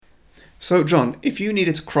So, John, if you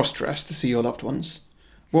needed to cross-dress to see your loved ones,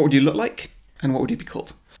 what would you look like and what would you be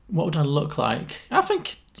called? What would I look like? I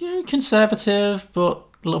think, conservative, but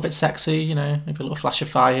a little bit sexy, maybe a little flash of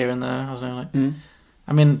fire here and there. I don't know,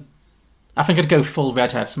 I mean, I think I'd go full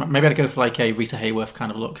redhead. So maybe I'd go for like a Rita Hayworth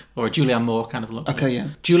kind of look or a Julianne Moore kind of look. Okay, yeah.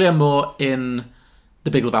 Julianne Moore in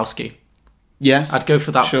The Big Lebowski. Yes. I'd go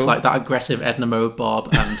for that, sure. like that aggressive Edna Mode bob,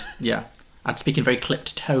 and yeah, I'd speak in very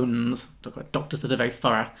clipped tones. Talk about doctors that are very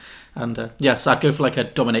thorough, and so I'd go for like a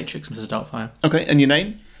dominatrix, Mrs. Doubtfire. Okay, and your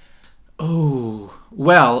name? Oh,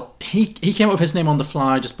 well, he came up with his name on the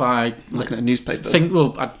fly just by looking at a newspaper.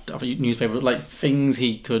 I have a newspaper, but like things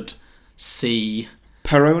he could see.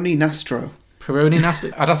 Peroni Nastro. Peroni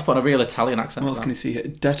Nastro. I'd have to put on a real Italian accent. What else can you see here?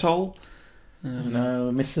 Dettol.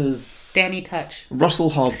 No, Mrs. Danny Touch.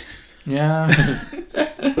 Russell Hobbs. Yeah.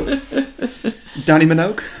 Danny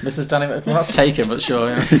Minogue. Mrs. Danny Minogue. Well, that's taken, but sure.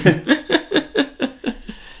 Yeah.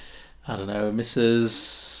 I don't know,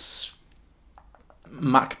 Mrs.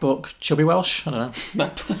 MacBook Chubby Welsh. I don't know.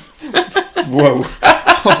 Whoa.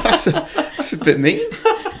 Oh, that's a bit mean.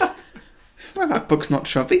 My MacBook's not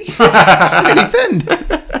chubby. It's really thin.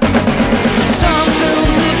 Some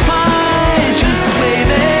films are fine just the way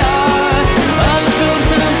they are. Other films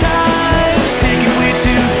sometimes take it way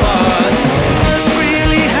too far. But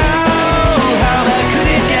really, how bad could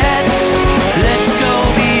it get? Let's go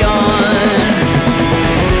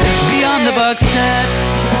beyond the box set.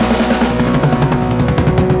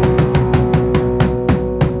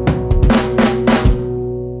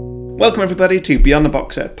 Welcome everybody to Beyond the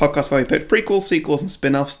Box Set, podcast where we pitch prequels, sequels and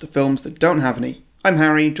spin-offs to films that don't have any. I'm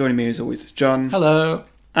Harry, joining me as always is John. Hello.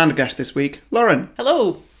 And a guest this week, Lauren.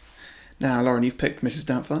 Hello. Now, Lauren, you've picked Mrs.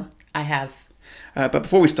 Doubtfire. I have. But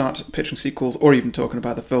before we start pitching sequels or even talking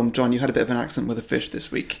about the film, John, you had a bit of an accent with a fish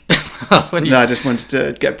this week. No, I just wanted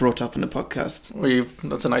to get brought up in the podcast. Well,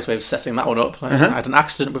 that's a nice way of setting that one up. I had an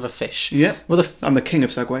accident with a fish. Yeah, I'm the king of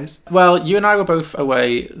segues. Well, you and I were both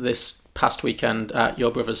away this past weekend at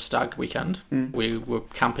your brother's stag weekend. We were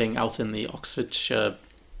camping out in the Oxfordshire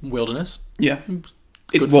wilderness. Yeah,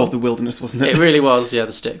 it was the wilderness, wasn't it? It really was, yeah,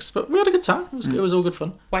 the sticks. But we had a good time. It was all good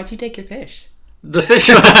fun. Why'd you take your fish? The fish,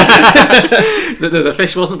 the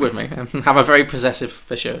fish wasn't with me. I'm a very possessive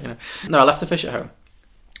fisher. No, I left the fish at home.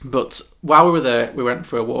 But while we were there, we went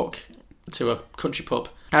for a walk to a country pub,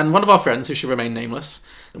 and one of our friends, who should remain nameless,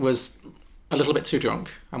 was a little bit too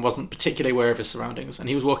drunk and wasn't particularly aware of his surroundings, and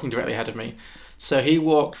he was walking directly ahead of me. So he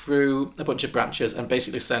walked through a bunch of branches and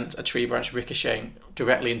basically sent a tree branch ricocheting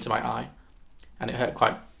directly into my eye, and it hurt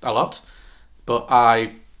quite a lot. But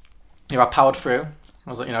I powered through. I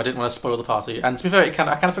was like, I didn't want to spoil the party. And to be fair, I kind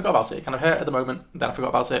of forgot about it. It kind of hurt at the moment, then I forgot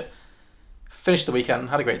about it. Finished the weekend,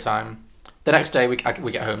 had a great time. The next day, we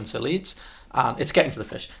get home to Leeds, and it's getting to the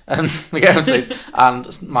fish. We get home to Leeds,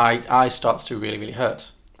 and my eye starts to really, really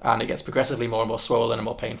hurt. And it gets progressively more and more swollen and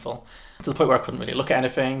more painful, to the point where I couldn't really look at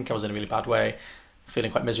anything. I was in a really bad way, feeling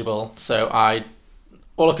quite miserable. So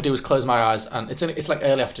all I could do was close my eyes, and it's like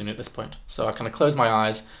early afternoon at this point. So I kind of closed my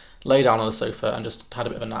eyes, lay down on the sofa, and just had a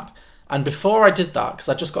bit of a nap. And before I did that, because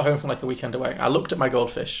I just got home from like a weekend away, I looked at my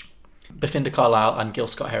goldfish, Bifinda Carlisle and Gil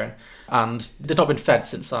Scott Heron, and they'd not been fed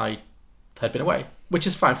since I had been away, which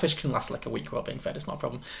is fine. Fish can last like a week while being fed, it's not a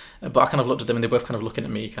problem. But I kind of looked at them, and they were both kind of looking at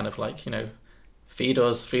me, kind of like, feed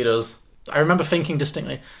us, feed us. I remember thinking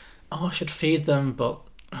distinctly, I should feed them, but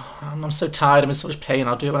I'm so tired, I'm in so much pain,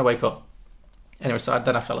 I'll do it when I wake up. Anyway, so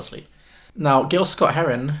then I fell asleep. Now, Gil Scott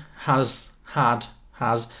Heron has a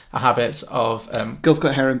habit of... Gil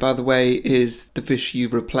Scott Heron, by the way, is the fish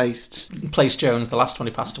you've replaced. Place Jones, the last one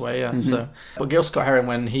who passed away, yeah. Mm-hmm. But Gil Scott Heron,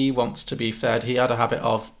 when he wants to be fed, he had a habit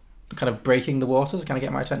of kind of breaking the water to kind of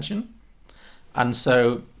get my attention. And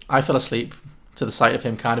so I fell asleep to the sight of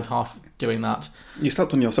him kind of half doing that. You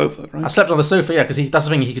slept on your sofa, right? I slept on the sofa, yeah, because that's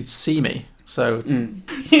the thing, he could see me. So,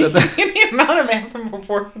 the amount of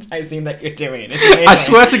anthropomorphizing that you're doing. I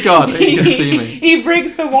swear to God, he can see me. He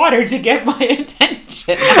brings the water to get my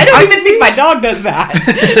attention. I don't even think my dog does that.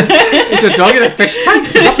 Is your dog in a fish tank?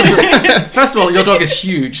 First of all, your dog is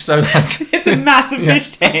huge, so it's a massive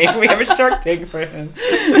fish tank. We have a shark tank for him.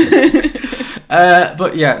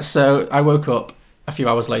 But yeah, so I woke up a few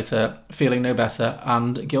hours later, feeling no better,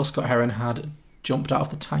 and Gil Scott Heron had jumped out of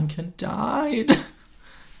the tank and died.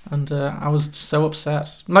 And I was so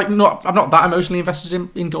upset. I'm not that emotionally invested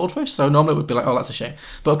in goldfish, so normally it would be like, oh, that's a shame.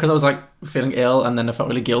 But because I was like feeling ill, and then I felt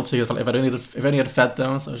really guilty. I felt like if I only had fed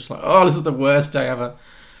them, so I was just like, oh, this is the worst day ever.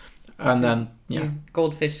 And then, yeah.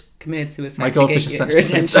 Goldfish committed suicide. My goldfish essentially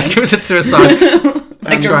committed suicide.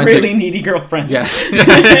 Like a trying really needy girlfriend. Yes.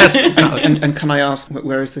 Yes, exactly. And can I ask,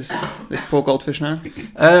 where is this poor goldfish now?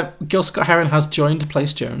 Gil Scott-Heron has joined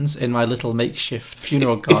Place Jones in my little makeshift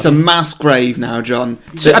funeral garden. It's a mass grave now, John.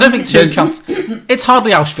 I don't think two counts. It's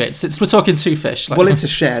hardly Auschwitz. We're talking two fish. Like, Well, it's a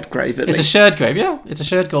shared grave, at it's a least. shared grave, yeah. It's a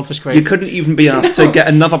shared goldfish grave. You couldn't even be asked to get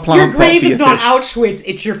another Your plant pot grave for your is not fish. Auschwitz,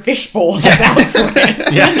 it's your fishbowl that's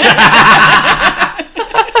Auschwitz. Yeah.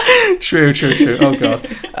 True. Oh god.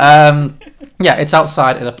 Yeah, it's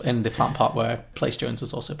outside in the plant pot where Place Jones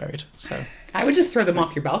was also buried. So I would just throw them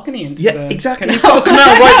off your balcony into Yeah, the exactly. canal. It's got a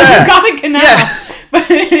canal right there. You've got a canal. Yeah.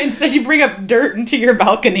 But instead you bring up dirt into your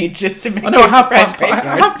balcony just to make I know I have red plant, I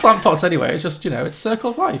graveyard. have plant pots anyway. It's just it's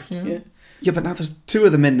circle of life. You know? Yeah. Yeah, but now there's two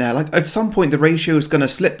of them in there. Like, at some point, the ratio is going to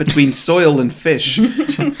slip between soil and fish. True.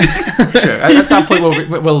 At that point,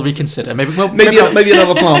 we'll reconsider. Maybe Maybe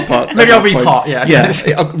another plant pot. Maybe at I'll that point. repot. Yeah. Yeah,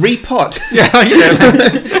 repot. Yeah. You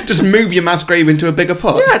know. Just move your mass grave into a bigger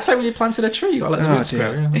pot. Yeah, it's like when you planted a tree. You got to let the Oh, roots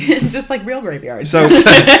dear. grow. Yeah. Just like real graveyards. So,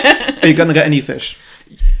 are you going to get any fish?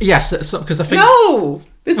 Yes, because I think. No!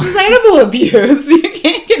 This is animal abuse. You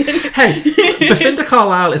can't get any... Hey, Befinda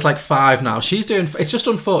Carlisle is like 5 now. She's doing. It's just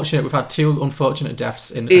unfortunate. We've had 2 unfortunate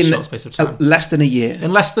deaths in a short space of time. Less than a year.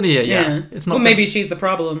 In less than a year, yeah. It's not. Well, maybe she's the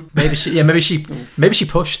problem. Maybe she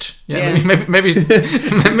pushed. Yeah. Yeah. Maybe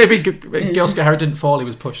Gil Scott-Heron didn't fall. He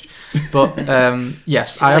was pushed. But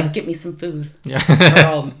yes, She's I am. like, get me some food. Yeah. Or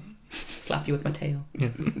I'll slap you with my tail. I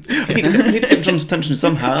need to get John's attention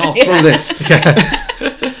somehow. I'll throw this.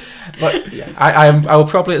 But yeah, I will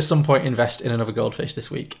probably at some point invest in another goldfish this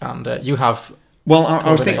week, and you have. Well,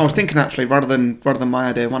 I was thinking actually, rather than my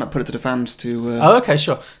idea, why not put it to the fans to? Oh, okay,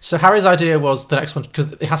 sure. So Harry's idea was the next one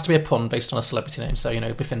because it has to be a pun based on a celebrity name. So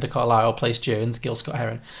Befinda Carlisle, Place Jones, Gil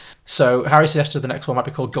Scott-Heron. So Harry suggested the next one might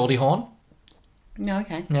be called Goldie Hawn. No,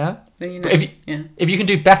 okay. Yeah. Then you know. But if you can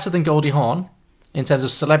do better than Goldie Hawn in terms of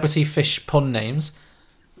celebrity fish pun names,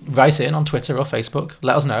 write in on Twitter or Facebook.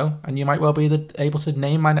 Let us know, and you might well be able to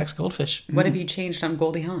name my next goldfish. What have you changed on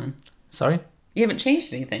Goldie Hawn? Sorry. You haven't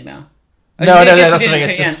changed anything though. No, guess you that's the didn't thing.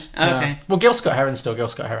 It's change- just yeah. Okay. Well, Gil Scott-Heron's still Gil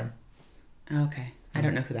Scott-Heron. Okay. I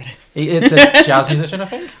don't know who that is. It's a jazz musician, I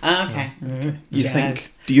think. Okay. You Yes.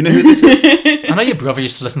 think? Do you know who this is? I know your brother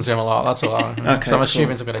used to listen to him a lot. That's all. Okay, So I'm assuming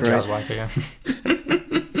cool. it's a bit of Great. jazz wanker. Yeah.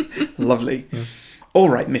 Lovely. All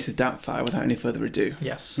right, Mrs. Doubtfire. Without any further ado.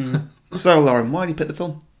 Yes. So, Lauren, why did you pick the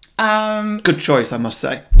film? Good choice, I must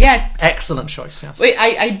say. Yes. Excellent choice. Yes. Wait,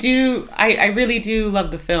 I really do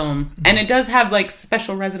love the film. And it does have like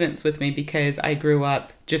special resonance with me because I grew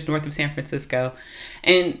up just north of San Francisco.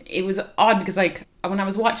 And it was odd because like when I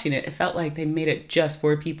was watching it, it felt like they made it just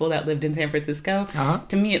for people that lived in San Francisco. Uh-huh.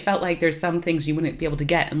 To me, it felt like there's some things you wouldn't be able to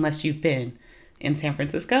get unless you've been in San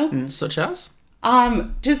Francisco. Such as?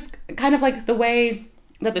 Just kind of like the way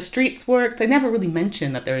that the streets worked. They never really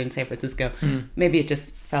mentioned that they're in San Francisco. Maybe it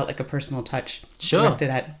just felt like a personal touch Sure. directed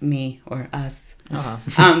at me or us.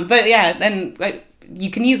 Uh-huh. But yeah, then like, you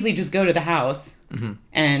can easily just go to the house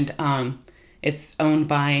and it's owned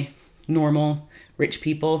by normal rich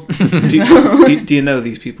people. Do you know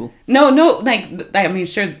these people? No, like, I mean,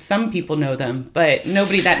 sure, some people know them, but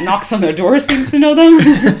nobody that knocks on their door seems to know them.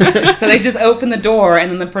 So they just open the door,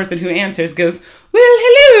 and then the person who answers goes, "Well,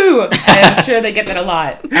 hello!" And I'm sure they get that a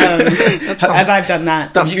lot, as I've done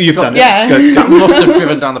that. You've done Yeah. it. Good. That must have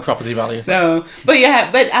driven down the property value. So, but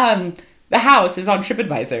the house is on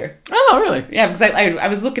TripAdvisor. Oh, really? Yeah, because I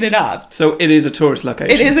was looking it up. So it is a tourist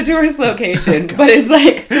location. It is a tourist location, but it's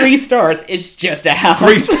like 3 stars. It's just a house.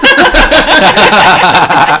 3 stars.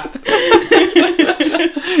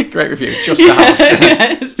 Great review. Just a house.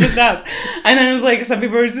 Yeah, it's just a house. And then it was like, some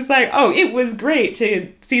people were just like, oh, it was great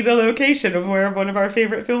to see the location of where one of our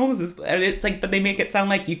favorite films is. And it's like, but they make it sound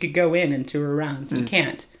like you could go in and tour around. You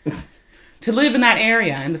can't. To live in that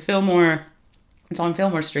area, in the Fillmore, it's on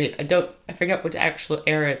Fillmore Street. I forget what actual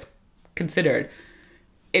area it's considered.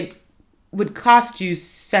 It would cost you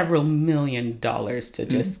several $1 million to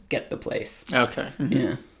just get the place. Okay.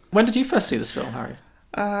 Yeah. When did you first see this film, Harry?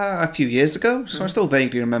 A few years ago, so I still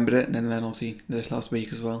vaguely remembered it, and then obviously this last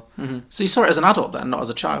week as well. So you saw it as an adult then, not as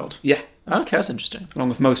a child? Yeah, Okay, that's interesting. along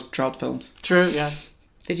with most child films. True, yeah.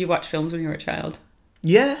 Did you watch films when you were a child?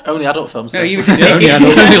 Yeah. Only adult films, No, though. you were just only thinking.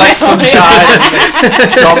 adult. Only like Sunshine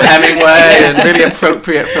and Dom Hemingway and really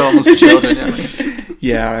appropriate films for children, yeah.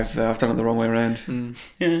 Yeah, I've done it the wrong way around.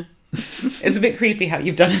 Yeah. It's a bit creepy how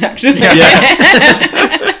you've done it, actually.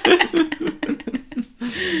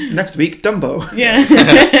 Next week, Dumbo. Yeah.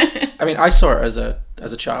 I mean, I saw it as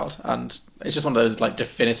a child, and it's just one of those like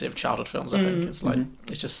definitive childhood films. I think it's like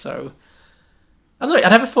it's just so. I don't know. I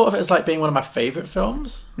never thought of it as like being one of my favourite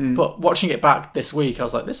films, but watching it back this week, I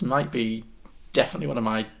was like, this might be definitely one of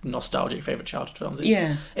my nostalgic favourite childhood films.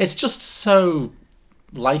 Yeah. It's just so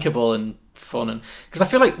likeable and fun, and because I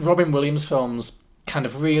feel like Robin Williams films kind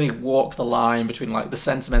of really walk the line between like the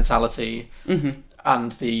sentimentality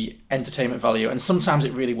and the entertainment value, and sometimes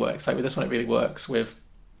it really works. Like with this one, it really works. With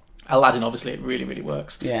Aladdin, obviously, it really, really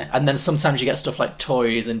works. Yeah. And then sometimes you get stuff like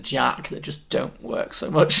Toys and Jack that just don't work so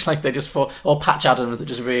much. Like they just fall, or Patch Adams that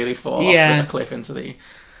just really fall off the cliff into the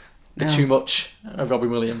too much of Robin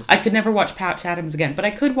Williams. I could never watch Patch Adams again, but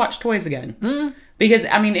I could watch Toys again. Because,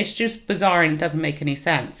 I mean, it's just bizarre and it doesn't make any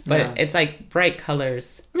sense. But it's like bright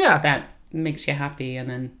colors that makes you happy, and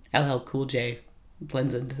then LL Cool J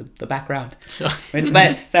blends into the background. Sure.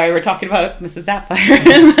 But sorry, we're talking about Mrs.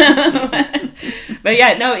 Doubtfire. But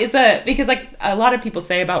yeah, no, it's because like a lot of people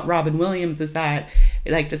say about Robin Williams is that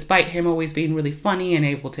like despite him always being really funny and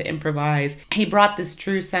able to improvise, he brought this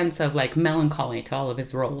true sense of like melancholy to all of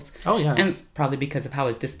his roles. Oh yeah. And it's probably because of how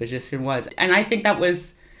his disposition was. And I think that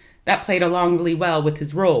played along really well with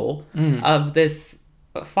his role of this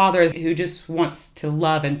father who just wants to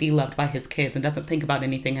love and be loved by his kids and doesn't think about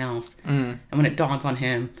anything else. And when it dawns on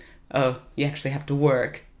him, oh, you actually have to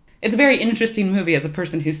work. It's a very interesting movie as a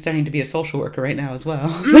person who's starting to be a social worker right now as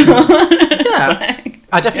well.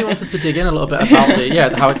 I definitely wanted to dig in a little bit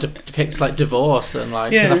about how it depicts like divorce and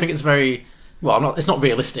like, because I think it's very, it's not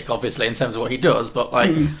realistic obviously in terms of what he does, but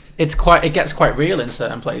like it gets quite real in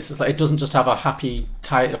certain places. Like it doesn't just have a happy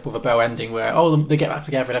tied up with a bow ending where they get back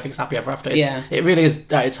together and everything's happy ever after. It really is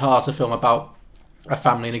at its heart a film about a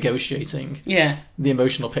family negotiating the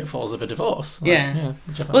emotional pitfalls of a divorse. Well,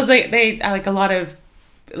 it's like they like a lot of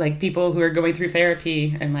like people who are going through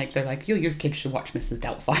therapy and like they're like, your kids should watch Mrs.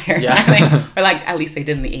 Doubtfire. Or like at least they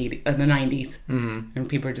did in the 90s. And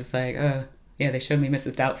people are just like, oh yeah, they showed me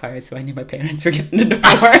Mrs. Doubtfire, so I knew my parents were getting a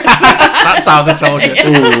divorce. That's how they told you.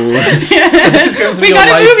 So this is going to be we got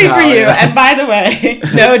a movie now, for you. And by the way,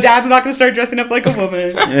 no, Dad's not going to start dressing up like a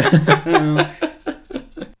woman.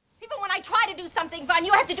 Try to do something fun,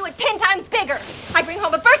 you have to do it 10 times bigger. I bring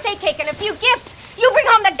home a birthday cake and a few gifts. You bring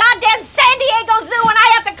home the goddamn San Diego Zoo and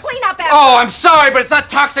I have to clean up after. Oh, I'm sorry, but it's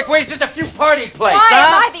not toxic waste, it's a few party plates, Why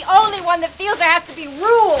am I the only one that feels there has to be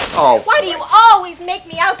rules? Oh. Why do you always make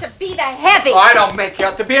me out to be the heavy? Oh, I don't make you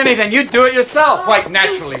out to be anything. You do it yourself, quite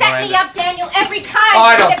naturally, You set Miranda. me up, Daniel, every time. Oh,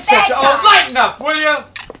 I to be don't the set bad you. guy. Oh, lighten up, will you?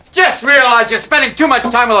 Just realize you're spending too much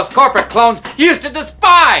time with those corporate clones you used to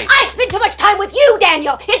despise. I spend too much time with you,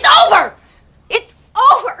 Daniel. It's over. It's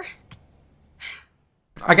over.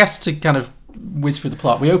 I guess to kind of whiz through the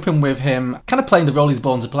plot, we open with him kind of playing the role he's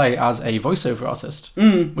born to play as a voiceover artist,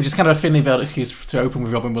 which is kind of a thinly veiled excuse to open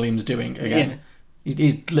with Robin Williams doing again.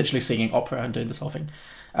 He's literally singing opera and doing this whole thing.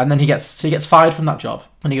 And then he gets fired from that job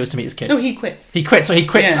when he goes to meet his kids. No, he quits. He quits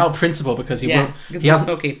out of principle because he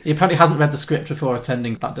apparently hasn't read the script before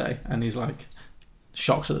attending that day, and he's like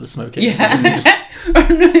shocked that the smoking.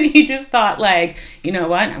 He just thought like, you know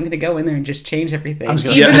what? I'm going to go in there and just change everything,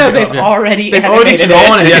 even though they've already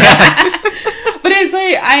drawn it. But it's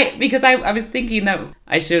like because I was thinking that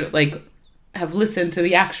I should like have listened to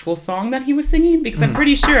the actual song that he was singing, because I'm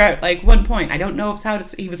pretty sure at like one point, I don't know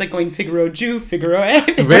if he was like going Figaro Jew, Figaro A.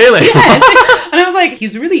 Really? And I was like,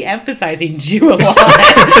 he's really emphasizing Jew a lot. And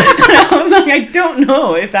I was like, I don't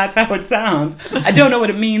know if that's how it sounds. I don't know what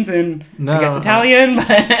it means in, I guess, Italian, but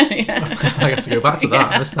I have to go back to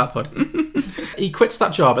that. I missed that point. He quits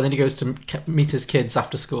that job and then he goes to meet his kids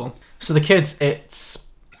after school. So the kids, there's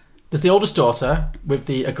the oldest daughter with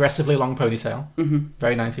the aggressively long ponytail,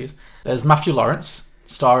 very 90s. There's Matthew Lawrence,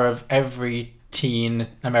 star of every teen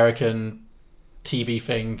American TV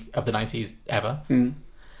thing of the 90s ever.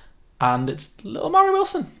 And it's little Mari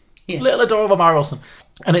Wilson. Little adorable Mari Wilson.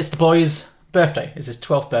 And it's the boy's birthday. It's his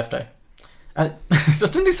 12th birthday. And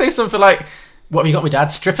didn't he say something like, what have you got me, Dad?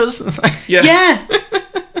 Strippers? Yeah.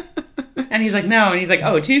 And he's like, no. And he's like,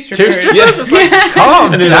 oh, 2 strippers. 2 strippers? Yeah. It's like,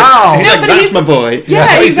 calm down. He's like, that's my boy.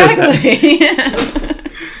 Yeah, exactly.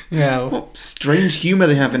 What strange humour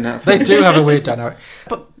they have in that They film. do have a weird dynamic.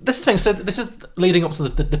 But this is the thing, so this is leading up to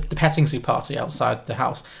the petting zoo party outside the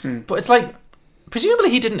house. But it's like, presumably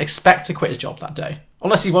he didn't expect to quit his job that day.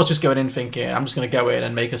 Unless he was just going in thinking, I'm just going to go in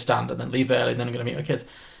and make a stand and then leave early and then I'm going to meet my kids.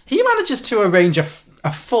 He manages to arrange a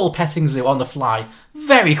full petting zoo on the fly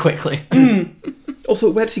very quickly.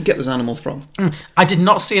 Also, where does he get those animals from? I did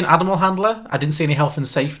not see an animal handler. I didn't see any health and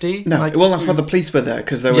safety. No, well, that's why the police were there,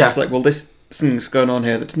 because they were just like, well, something's going on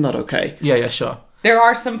here that's not okay. Yeah, sure. There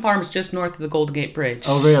are some farms just north of the Golden Gate Bridge.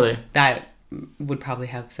 Oh, really? That would probably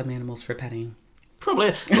have some animals for petting.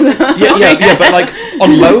 Probably. Yeah, but like,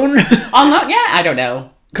 on loan? On loan? Yeah, I don't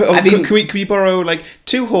know. Can we borrow like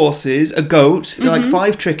 2 horses, a goat, like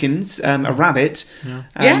 5 chickens, a rabbit,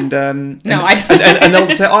 and and they'll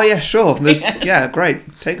say, "Oh yeah, sure,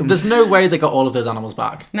 great, take them." There's no way they got all of those animals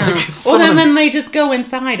back. No. Like, Then they just go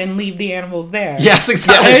inside and leave the animals there. Yes,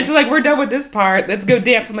 exactly. It's just like, we're done with this part. Let's go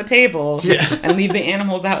dance on the table and leave the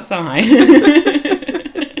animals outside.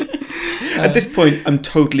 At this point, I'm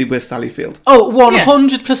totally with Sally Field. Oh,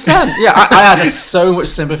 100%. Yeah, I had so much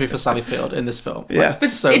sympathy for Sally Field in this film. Yeah.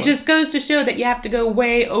 But it just goes to show that you have to go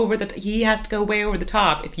way over he has to go way over the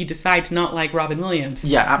top if you decide to not like Robin Williams.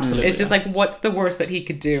 Yeah, absolutely. It's just like, what's the worst that he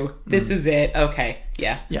could do? This is it. Okay.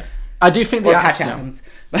 Yeah. Yeah. I do think Or Patch Adams.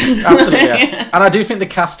 Absolutely, yeah. And I do think the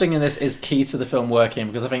casting in this is key to the film working,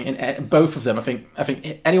 because I think in both of them, I think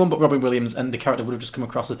anyone but Robin Williams and the character would have just come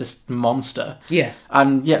across as this monster. Yeah.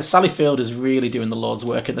 And Sally Field is really doing the Lord's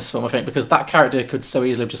work in this film, I think, because that character could so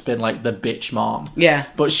easily have just been like the bitch mom. Yeah.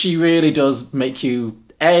 But she really does make you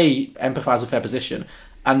A, empathise with her position,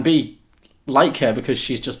 and B, like her because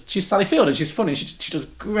she's Sally Field and she's funny. She does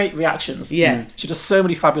great reactions. Yes. She does so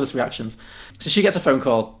many fabulous reactions. So she gets a phone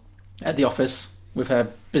call at the office with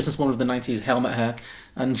her businesswoman of the 90s helmet hair,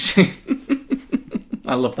 and she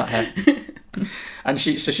I love that hair. And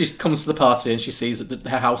she comes to the party and she sees that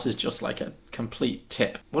her house is just like a complete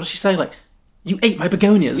tip. What does she say? Like, you ate my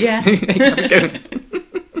begonias. Yeah. You ate my begonias.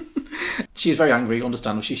 She's very angry,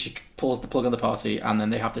 understandable. She pulls the plug on the party, and then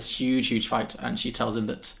they have this huge fight, and she tells him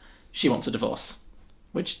that she wants a divorce.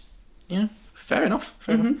 Which, fair enough.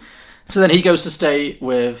 So then he goes to stay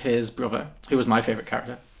with his brother, who was my favourite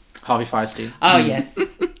character, Harvey Fierstein. Oh, yes.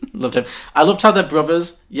 Loved him. I loved how they're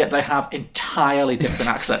brothers, yet they have entirely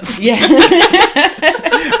different accents. Yeah.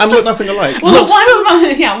 And look nothing alike. Well,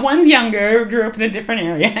 one's younger, grew up in a different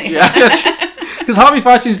area. Yeah. Because Harvey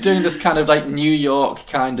Fierstein's doing this kind of like New York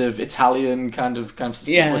kind of Italian kind of more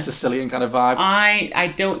Sicilian kind of vibe.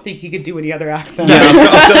 I don't think he could do any other accent. Yeah, I was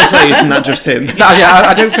going to say, isn't that just him?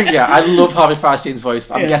 I don't think. I love Harvey Fierstein's voice,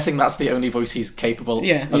 but I'm guessing that's the only voice he's capable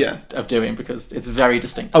of doing, because it's very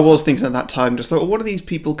distinct. I was thinking at that time, just thought, well, what are these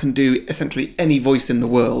people can do essentially any voice in the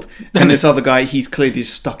world, and this other guy, he's clearly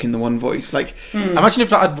stuck in the one voice. Like, imagine if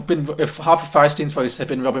Harvey Fierstein's voice had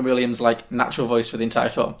been Robin Williams' like natural voice for the entire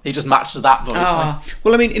film. He just matched that voice.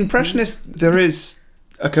 Well, I mean, Impressionists, there is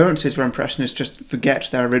occurrences where Impressionists just forget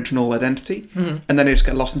their original identity, and then they just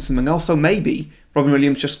get lost in something else. So maybe Robin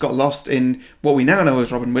Williams just got lost in what we now know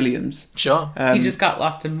as Robin Williams. Sure. He just got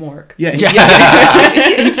lost in Mork. Yeah.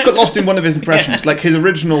 He just got lost in one of his impressions. Like his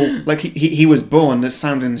original, like he was born as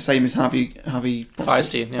sounding the same as Harvey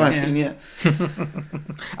Fierstein. Fierstein,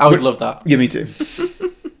 I would love that. Yeah, me too.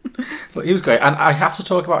 So he was great, and I have to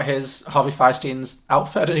talk about his Harvey Fierstein's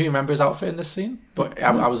outfit. I don't know if you remember his outfit in this scene, but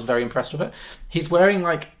I was very impressed with it. He's wearing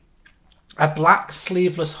like a black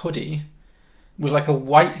sleeveless hoodie with like a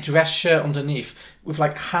white dress shirt underneath, with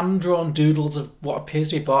like hand-drawn doodles of what appears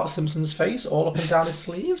to be Bart Simpson's face all up and down his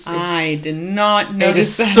sleeves. I did not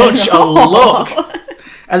notice. It is such a look.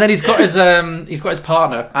 And then he's got his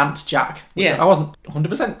partner Aunt Jack, which I wasn't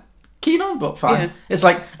 100% keen on, but fine. Yeah. It's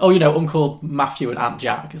like, Uncle Matthew and Aunt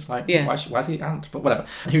Jack. It's like, why is he Aunt? But whatever.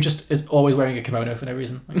 Who just is always wearing a kimono for no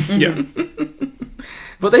reason. Yeah.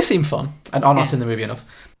 But they seem fun and are not in the movie enough.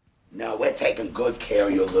 No, we're taking good care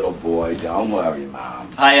of your little boy. Don't worry, Mom.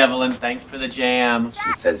 Hi, Evelyn. Thanks for the jam.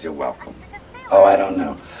 She says you're welcome. Oh, I don't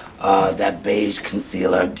know. That beige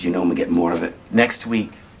concealer, do you know when we get more of it? Next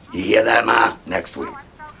week. You hear that, Ma? Next week.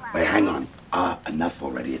 Wait, hang on. Enough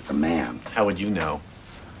already. It's a man. How would you know?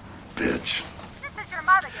 Bitch. This is your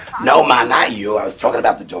mother you're talking about. No, Ma, not you. I was talking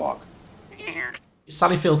about the dog.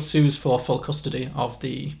 Sally Field sues for full custody of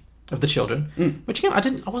the children, which again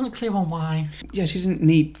I wasn't clear on why. Yeah, she didn't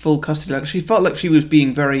need full custody. Like, she felt like she was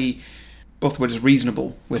being very, what's the word, is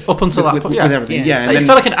reasonable with up until that point, with everything. Yeah, and it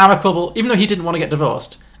felt like an amicable. Even though he didn't want to get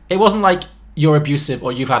divorced, it wasn't like you're abusive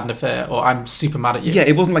or you've had an affair or I'm super mad at you. Yeah,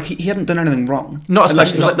 it wasn't like he hadn't done anything wrong. Not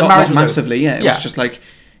especially. It was like the marriage was massively. Yeah, it was just like,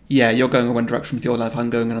 you're going in one direction with your life, I'm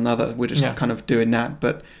going in another. We're just kind of doing that,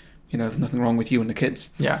 but there's nothing wrong with you and the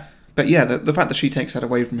kids. Yeah. But the fact that she takes that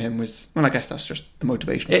away from him was, well, I guess that's just the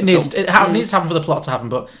motivation. It needs to happen for the plot to happen,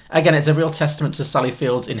 but again, it's a real testament to Sally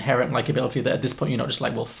Field's inherent likability that at this point you're not just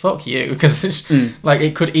like, well, fuck you, because it's like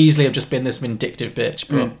it could easily have just been this vindictive bitch.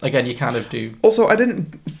 But again, you kind of do. Also, I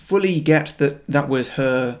didn't fully get that was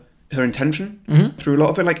her intention through a lot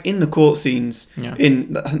of it. Like in the court scenes, I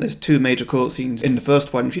think there's 2 major court scenes. In the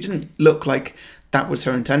first one, she didn't look like that was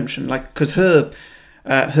her intention. Like because her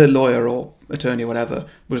lawyer or attorney or whatever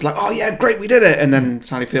was like, oh yeah, great, we did it, and then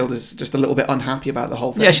Sally Field is just a little bit unhappy about the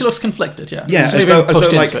whole thing. Yeah, she looks conflicted. Yeah, as though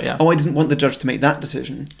like, I didn't want the judge to make that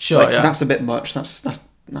decision. Sure, that's a bit much. That's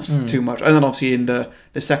That's too much. And then obviously in the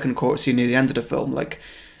second court scene near the end of the film, like,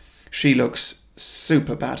 she looks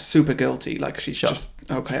super bad, super guilty. Like, she's just,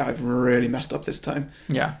 okay, I've really messed up this time.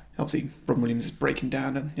 Yeah. Obviously, Robin Williams is breaking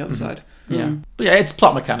down on the other side. Yeah. But yeah, it's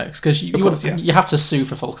plot mechanics, because you have to sue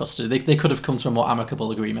for full custody. They could have come to a more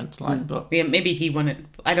amicable agreement. But Yeah, maybe he wanted...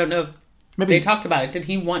 I don't know if they talked about it. Did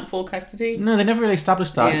he want full custody? No, they never really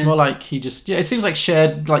established that. It's more like he just... Yeah, it seems like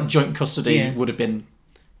shared, like, joint custody would have been...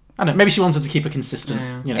 I don't know, maybe she wanted to keep a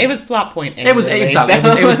consistent, It was plot point anyway,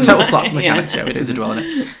 it was total plot mechanics, it is a dwell in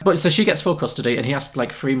it. But so she gets full custody, and he has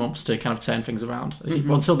like 3 months to kind of turn things around.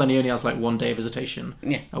 Well, until then he only has like 1 day visitation.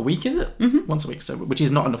 Yeah. A week, is it? Once a week, so which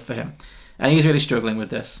is not enough for him. And he's really struggling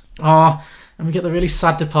with this. Oh, and we get the really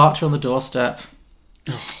sad departure on the doorstep.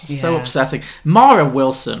 So upsetting. Mara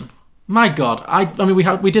Wilson, my God. I mean,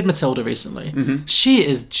 we did Matilda recently. She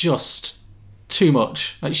is just too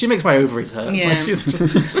much. Like, she makes my ovaries hurt. Yeah. Like, she's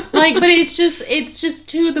just... Like, but it's just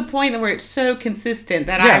to the point where it's so consistent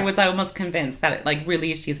that I was almost convinced that, like,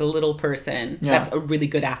 really she's a little person that's a really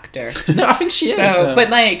good actor. No, I think she is. So,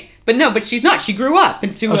 but she's not. She grew up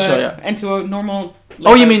into a normal.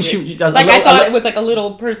 Like, you mean she? I thought it was like a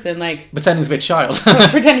little person, like pretending to be a child.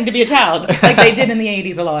 Pretending to be a child, like they did in the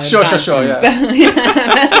 80s a lot. Sure, yeah. So,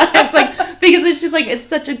 it's like, because it's just like, it's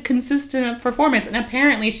such a consistent performance, and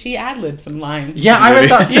apparently she ad-libbed some lines. Yeah, I read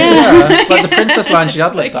that too. Yeah. Like the princess line, she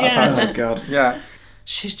ad-libbed that. Apparently. Oh God. Yeah.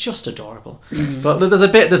 She's just adorable. But there's a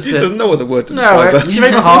bit. There's no other word to describe her. She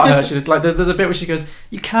made my heart hurt. There's a bit where she goes,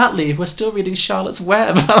 "You can't leave. We're still reading Charlotte's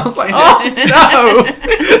Web." And I was like, "Oh no."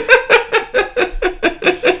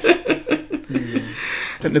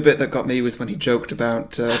 I think the bit that got me was when he joked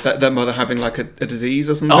about their mother having like a disease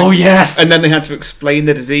or something. Oh yes! And then they had to explain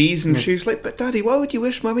the disease, and she was like, "But Daddy, why would you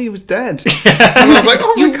wish Mummy was dead?" And I was like,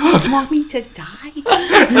 "Oh my God, you want me to die?"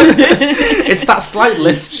 It's that slight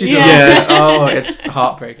lisp she does. Yeah. Oh, it's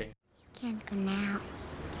heartbreaking. Can't go now.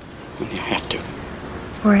 When you have to.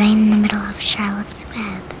 We're right in the middle of Charlotte's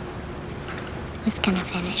Web. Who's gonna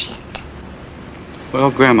finish it?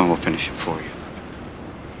 Well, Grandma will finish it for you.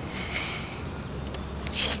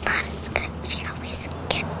 She's not as good. She always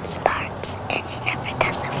skips parts, and she never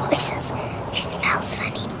does the voices. She smells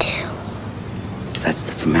funny, too. That's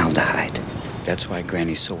the formaldehyde. That's why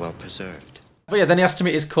Granny's so well preserved. But yeah, then he has to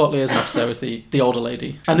meet his court liaison officer as the older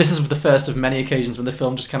lady. And this is the first of many occasions when the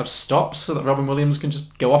film just kind of stops so that Robin Williams can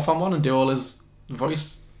just go off on one and do all his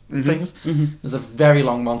voice things. There's a very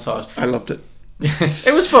long montage. I loved it.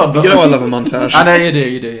 It was fun. But you know I love a montage. I know you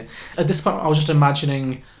do. Yeah. At this point, I was just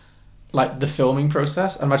imagining like the filming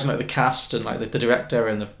process. I imagine like the cast and like the director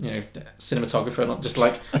and the cinematographer, and just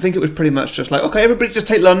like I think it was pretty much just like, okay, everybody just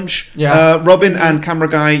take lunch. Yeah. Robin and camera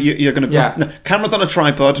guy, you're gonna Yeah. camera's on a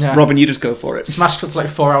tripod. Yeah. Robin, you just go for it. Smash cuts like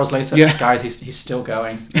 4 hours later. Yeah. Guys, he's still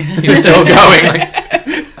going. He's still going.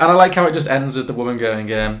 And I like how it just ends with the woman going,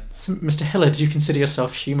 "Mr. Hiller, do you consider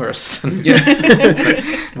yourself humorous?"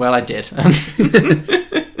 Well, I did.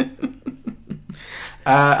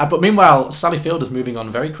 But meanwhile, Sally Field is moving on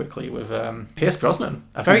very quickly with Pierce Brosnan,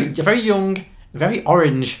 a very young, very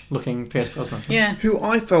orange-looking Pierce Brosnan. Yeah, who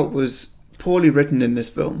I felt was poorly written in this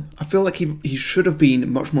film. I feel like he should have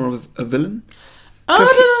been much more of a villain.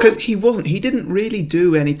 Because he wasn't. He didn't really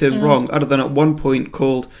do anything wrong, other than at one point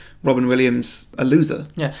called Robin Williams a loser.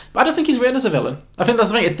 Yeah, but I don't think he's written as a villain. I think that's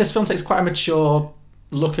the thing. This film takes quite a mature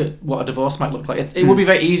look at what a divorce might look like. It would be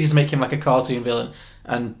very easy to make him like a cartoon villain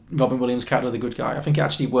and Robin Williams' character the good guy. I think it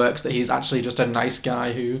actually works that he's actually just a nice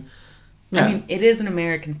guy who... Yeah. I mean, it is an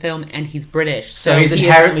American film and he's British, so he's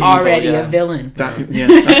inherently already evil, a villain.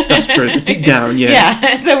 That's true. So deep down,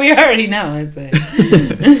 Yeah, so we already know.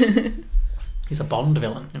 He's a Bond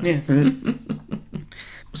villain. Yeah.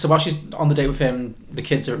 So while she's on the date with him, the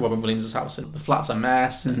kids are at Robin Williams' house and the flat's a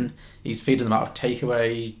mess and he's feeding them out of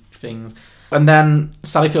takeaway things. And then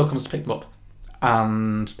Sally Field comes to pick them up.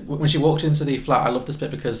 And when she walked into the flat, I love this bit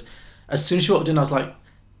because as soon as she walked in, I was like,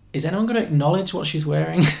 is anyone going to acknowledge what she's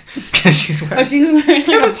wearing? Because she's wearing... Oh, she's wearing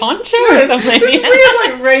like a poncho or something. This weird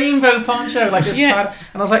like rainbow poncho, like just tied.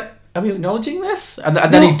 And I was like, are we acknowledging this? And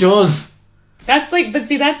then he does. That's like, but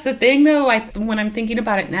see, that's the thing though. When I'm thinking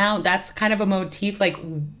about it now, that's kind of a motif like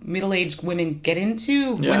middle-aged women get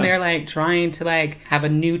into when they're like trying to like have a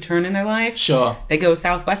new turn in their life. Sure. They go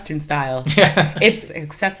Southwestern style. Yeah. It's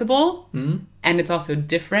accessible and it's also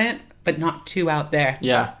different, but not too out there.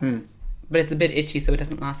 Yeah. But it's a bit itchy, so it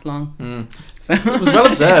doesn't last long. So. It was well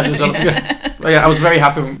observed. I was very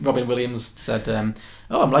happy when Robin Williams said,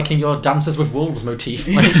 "Oh, I'm liking your Dances with Wolves motif."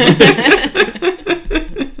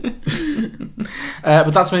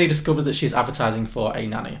 But that's when he discovers that she's advertising for a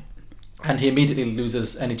nanny. And he immediately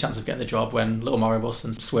loses any chance of getting the job when little Mario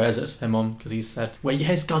Wilson swears at her mum because he said, "Well,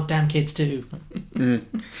 his goddamn kids too."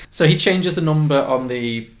 So he changes the number on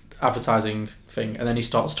the advertising thing, and then he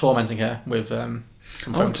starts tormenting her with some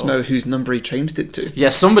phone I want calls. to know whose number he changed it to. Yeah,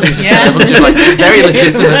 somebody's just been able to, like, very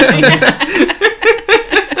legitimate.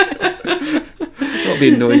 That'll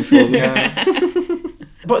be annoying for them. Yeah.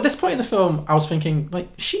 But at this point in the film, I was thinking, like,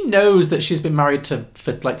 she knows that she's been married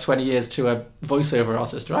for like 20 years to a voiceover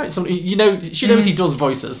artist, right? So, she knows he does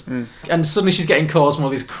voices. And suddenly she's getting calls from all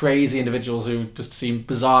these crazy individuals who just seem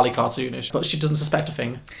bizarrely cartoonish. But she doesn't suspect a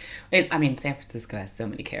thing. San Francisco has so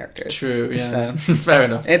many characters. True, yeah. So Fair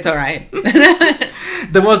enough. it's all right.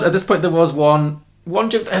 At this point, there was one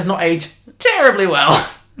joke that has not aged terribly well.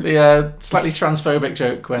 The slightly transphobic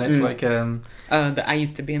joke when it's like... I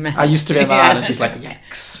used to be a man. I used to be a man, and she's like,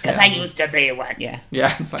 yikes. Because I used to be one, yeah.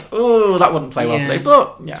 Yeah, it's like, oh, that wouldn't play well today,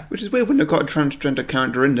 but, yeah. Which is weird when they've got a transgender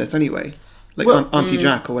character in this anyway. Like Auntie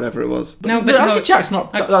Jack or whatever it was. But Auntie Jack's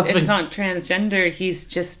not... That's the thing. not transgender, he's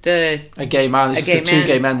just a gay man. It's just man. two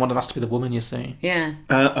gay men, one of them has to be the woman, you see. Yeah.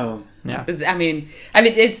 Yeah. I mean,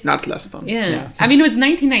 it's... That's less fun. Yeah. I mean, it was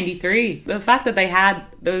 1993. The fact that they had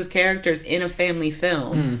those characters in a family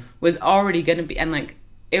film was already going to be... And, like,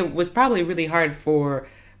 it was probably really hard for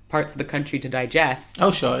parts of the country to digest.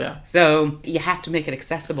 Oh, sure, yeah. So you have to make it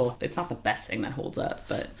accessible. It's not the best thing that holds up,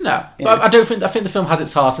 but... No, but I think the film has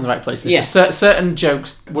its heart in the right place. Just certain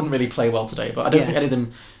jokes wouldn't really play well today, but I don't think any of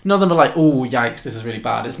them... None of them are like, oh, yikes, this is really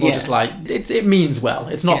bad. It's more just like, it means well.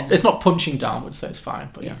 It's not punching downwards, so it's fine,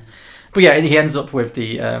 but yeah. But yeah, he ends up with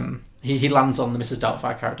the... He lands on the Mrs.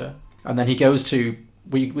 Doubtfire character, and then he goes to...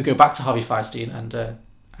 We go back to Harvey Fierstein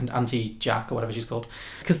and Auntie Jack, or whatever she's called.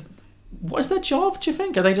 Because... What is their job, do you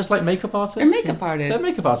think? Are they just like makeup artists? They're makeup artists. They're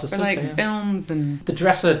makeup artists. For like films and... The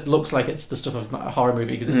dresser looks like it's the stuff of a horror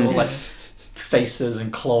movie because it's all like faces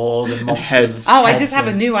and claws and monsters. Heads. Oh, I just have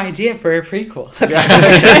a new idea for a prequel.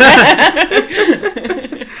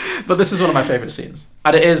 But this is one of my favourite scenes.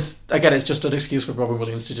 And it is, again, it's just an excuse for Robin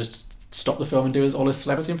Williams to just stop the film and do all his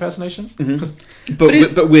celebrity impersonations.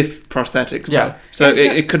 But with prosthetics. Yeah. Though. So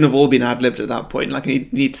it couldn't have all been ad-libbed at that point. Like, you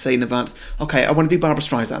need to say in advance, okay, I want to do Barbra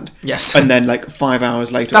Streisand. Yes. And then, like, 5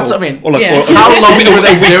 hours later... That's what I mean. How long were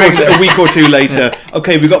they doing this? A week or two later,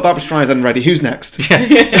 okay, we got Barbra Streisand ready. Who's next?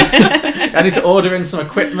 I need to order in some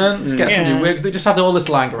equipment, get some new wigs. They just have all this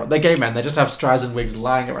lying around. They're gay men. They just have Streisand wigs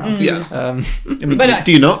lying around. Yeah.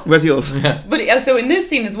 Do you not? Where's yours? Yeah. But so in this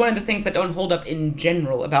scene is one of the things that don't hold up in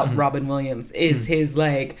general about Robin Williams is his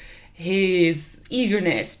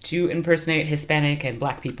eagerness to impersonate Hispanic and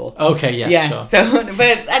Black people. Okay, yeah, sure. So,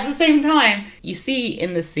 but at the same time, you see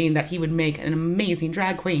in this scene that he would make an amazing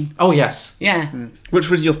drag queen. Oh, yes. Yeah. Which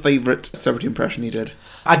was your favourite celebrity impression he did?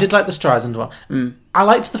 I did like the Streisand one. I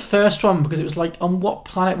liked the first one because it was like, on what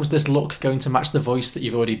planet was this look going to match the voice that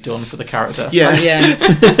you've already done for the character? Yeah.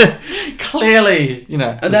 Clearly, you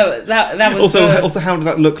know. That was also, how does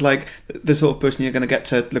that look like the sort of person you're going to get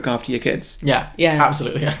to look after your kids? Yeah,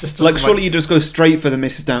 absolutely. Yeah. Just like, surely you just go straight for the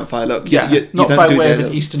Mrs. Doubtfire look. Not by way of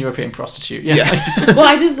an Eastern European prostitute. Yeah. Well,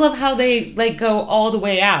 I just love how they like go all the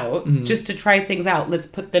way out just to try things out. Let's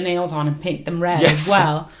put the nails on and paint them red as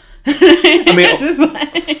well. I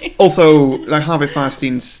mean, also, like, Harvey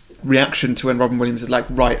Fierstein's reaction to when Robin Williams is like,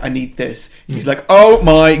 right, I need this. He's like, oh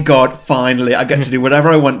my god, finally, I get to do whatever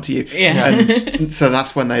I want to you. Yeah. And so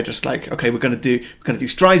that's when they're just like, okay, we're gonna do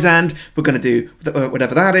Streisand, we're gonna do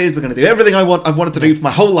whatever that is, we're gonna do everything I've wanted to do for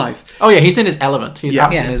my whole life. Oh yeah, he's in his element. He's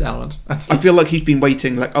absolutely in his element. I feel like he's been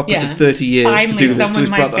waiting like upwards of 30 years finally, to do this to his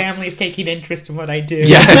brother. Finally, my family's taking interest in what I do.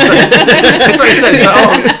 Yeah, that's what he says.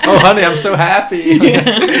 Oh honey, I'm so happy.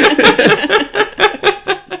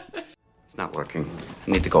 It's not working.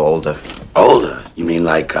 I need to go older. Older? You mean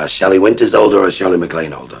like Shelley Winters older or Shirley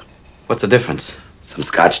MacLaine older? What's the difference? Some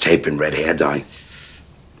Scotch tape and red hair dye.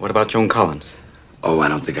 What about Joan Collins? Oh, I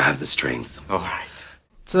don't think I have the strength. All right.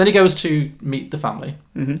 So then he goes to meet the family,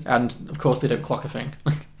 and of course they don't clock a thing.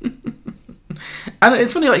 And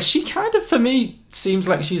it's funny, like, she kind of, for me, seems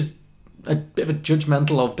like she's a bit of a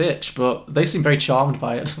judgmental old bitch, but they seem very charmed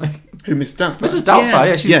by it. Who, Mrs. Doubtfire? Mrs. Doubtfire,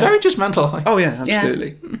 yeah, she's very judgmental. Oh yeah,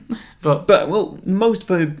 absolutely. Yeah. But well, most of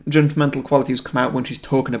her judgmental qualities come out when she's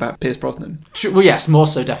talking about Pierce Brosnan. Well, yes, more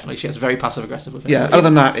so definitely. She gets very passive aggressive with him. Yeah. Other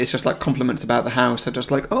than that, it's just like compliments about the house. They're just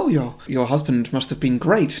like, oh, your husband must have been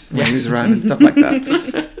great when he was around and stuff like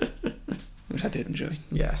that. Which I did enjoy.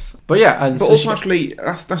 Yes. But yeah, and but so also actually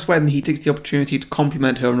that's when he takes the opportunity to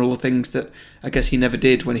compliment her on all the things that I guess he never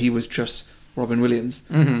did when he was just Robin Williams.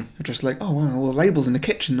 Just like, oh wow, all the labels in the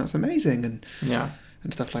kitchen, that's amazing, and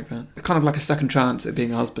stuff like that. Kind of like a second chance at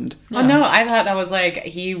being a husband. Oh no, I thought that was like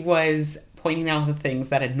he was pointing out the things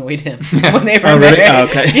that annoyed him when they were Oh, really? married. Oh,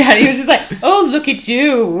 okay. Yeah, he was just like, "Oh, look at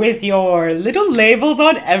you with your little labels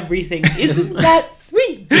on everything. Isn't that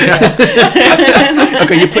sweet?"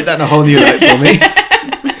 Okay, you put that in a whole new light for me.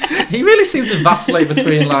 He really seems to vacillate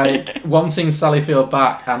between like wanting Sally Field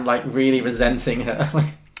back and like really resenting her.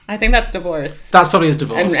 I think that's divorce. That's probably his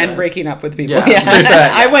divorce. And breaking up with people. Yeah, Yeah. to be fair,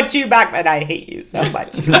 yeah. I want you back, but I hate you so much.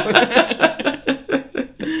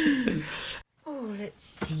 Oh, let's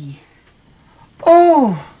see.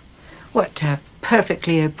 Oh, what a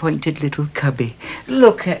perfectly appointed little cubby.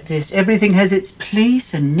 Look at this. Everything has its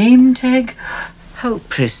place and name tag. How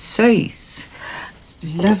precise. It's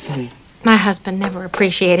lovely. My husband never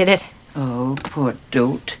appreciated it. Oh, poor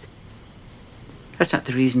dote. That's not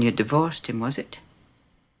the reason you divorced him, was it?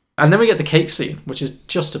 And then we get the cake scene, which is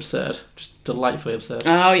just absurd. Just delightfully absurd.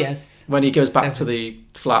 Oh, yes. When he goes back to the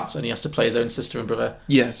flat and he has to play his own sister and brother.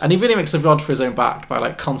 Yes. And he really makes a rod for his own back by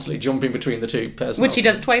like constantly jumping between the two personalities. Which he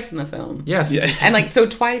does twice in the film. Yes. Yeah. And like, so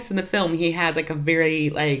twice in the film, he has like a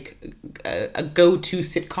very like a go-to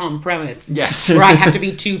sitcom premise. Yes. Where I have to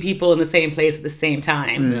be two people in the same place at the same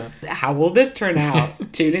time. Yeah. How will this turn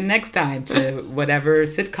out? Tune in next time to whatever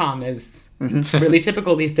sitcom is really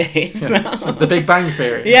typical these days. Yeah. So the Big Bang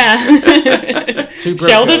Theory. Yeah. Two broke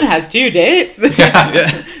Sheldon girls. has two dates.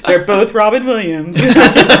 Yeah. They're both Robin Williams.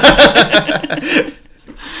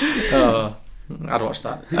 Oh, I'd watch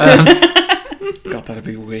that. God, that'd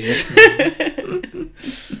be weird.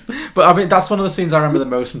 But I mean, that's one of the scenes I remember the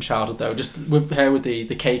most from childhood, though. Just with her with the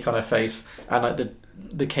cake on her face and like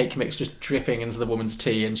the cake mix just dripping into the woman's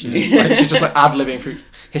tea, and she's just like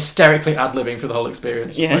hysterically ad-libbing through the whole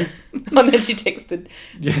experience. Just Yeah. like, And then she takes the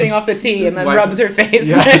thing off the tea and then wipes rubs it. her face.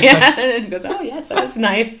 Yes. Yeah. And goes, "Oh, yes, that's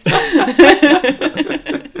nice."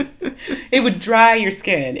 It would dry your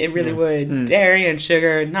skin. It really would. Dairy and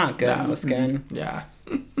sugar, not good on the skin. Yeah.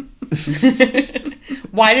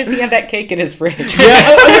 Why does he have that cake in his fridge? Yeah,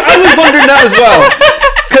 I was wondering that as well.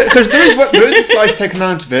 Because there is a slice taken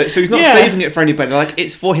out of it, so he's not saving it for anybody. Like,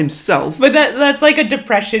 it's for himself. But that's like a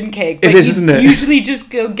depression cake. It But is, you isn't it? usually just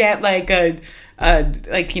go get like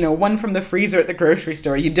one from the freezer at the grocery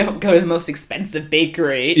store. You don't go to the most expensive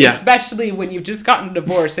bakery, especially when you've just gotten a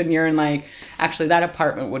divorce and you're in like, actually that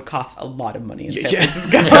apartment would cost a lot of money in San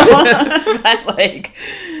Francisco. But like,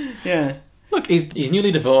 yeah. Look, he's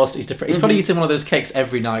newly divorced. He's depressed. He's probably eating one of those cakes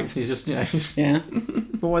every night. He's just,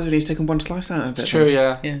 But why did he taken one slice out of it? It's true,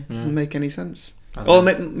 yeah. Doesn't make any sense. Or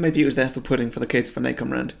maybe it was there for pudding for the kids when they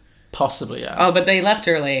come round. Possibly, yeah. Oh, but they left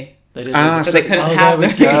early. They did. So they couldn't have the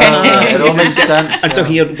the cake. It all makes sense. And so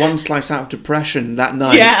he had one slice out of depression that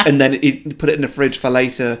night, and then he put it in the fridge for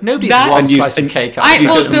later. Nobody eats one slice of cake. Then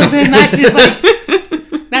that just like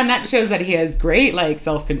then that shows that he has great like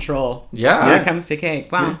self-control. Yeah. When it comes to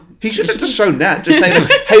cake. Wow. He should have just shown that. Just saying,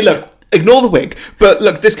 "Hey, look, ignore the wig, but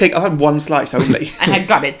look, this cake, I've had one slice only." I had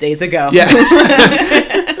got it days ago. Yeah.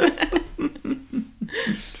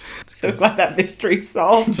 So glad that mystery's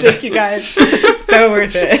solved. Thank you guys. So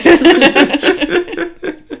worth it.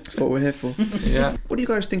 That's what we're here for. Yeah. What do you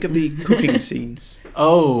guys think of the cooking scenes?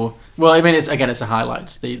 Oh, well, I mean, it's a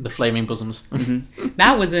highlight. The flaming bosoms.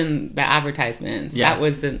 That was in the advertisements. Yeah. That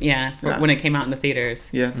was in, when it came out in the theaters.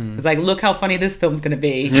 Yeah. It was like, look how funny this film's going to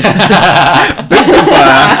be. Boobs on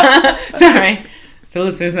fire. Sorry. So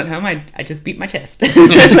listeners at home, I just beat my chest. I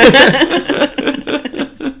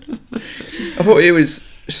thought it was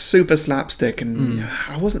super slapstick, and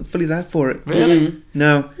I wasn't fully there for it. Really?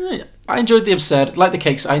 No. I enjoyed the absurd, like the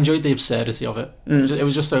cakes. I enjoyed the absurdity of it. It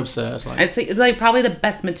was just so absurd. It's like probably the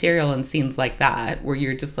best material in scenes like that, where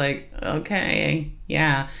you're just like, okay,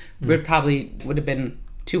 yeah, would have been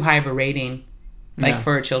too high of a rating, like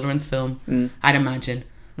for a children's film. I'd imagine.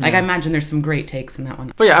 Like I imagine there's some great takes in that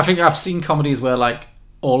one. But yeah, I think I've seen comedies where like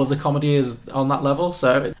all of the comedy is on that level.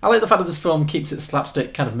 So I like the fact that this film keeps its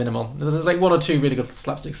slapstick kind of minimal. There's like one or two really good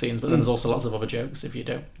slapstick scenes, but then there's also lots of other jokes if you're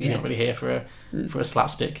not really here for a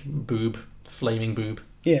slapstick flaming boob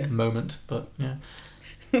moment. But yeah.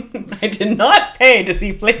 I did not pay to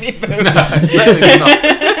see flaming boobs. No, I certainly did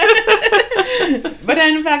not. But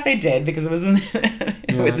in fact they did, because it was in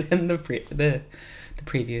the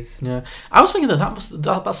previews. Yeah, I was thinking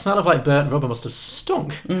that smell of like burnt rubber must have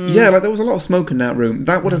stunk. Yeah, like there was a lot of smoke in that room.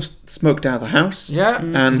 That would have smoked out of the house. Yeah,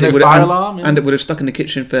 and it would fire alarm. And it would have stuck in the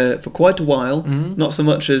kitchen for quite a while. Not so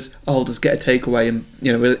much as I'll just get a takeaway and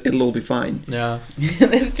it'll all be fine. Yeah,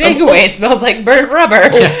 this takeaway smells like burnt rubber.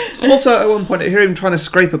 Also, at one point, I hear him trying to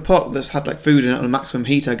scrape a pot that's had like food in it on a maximum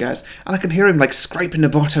heat, I guess, and I can hear him like scraping the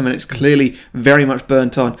bottom, and it's clearly very much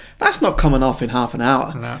burnt on. That's not coming off in half an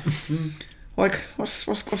hour. No. Like,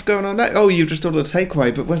 what's going on there? Oh, you just ordered a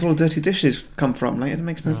takeaway, but where's all the dirty dishes come from? Like, it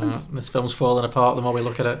makes no sense. This film's falling apart the more we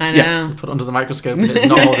look at it. I know. We put it under the microscope and it's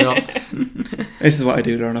not holding up. This is what I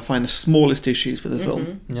do, Lauren. I find the smallest issues with a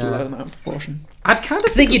film, blow them out of proportion. I'd kind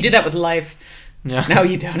of think you do that with life. Yeah. No,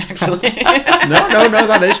 you don't actually. No,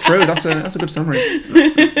 that is true. That's a good summary.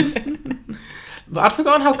 But I'd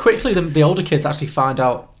forgotten how quickly the older kids actually find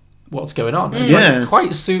out what's going on. It's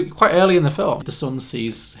quite early in the film. The son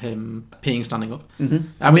sees him peeing standing up. Mm-hmm.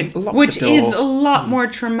 I mean, which is a lot more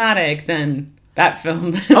traumatic than that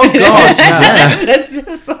film. Oh God, yeah. It's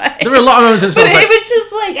just like, there were a lot of moments in this film. But it was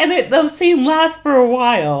just like, and the scene lasts for a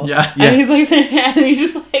while. Yeah. And he's like, and he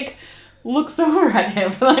just like looks over at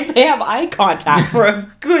him, like they have eye contact for a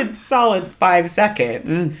good solid 5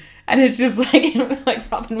 seconds. And it's just like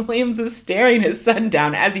Robin Williams is staring his son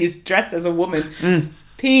down as he's dressed as a woman,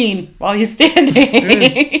 peeing while he's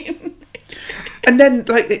standing. And then,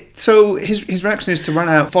 so his reaction is to run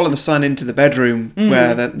out, follow the son into the bedroom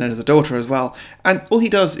where there's a daughter as well. And all he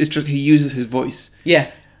does is he uses his voice.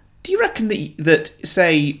 Yeah. Do you reckon that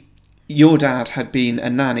say, your dad had been a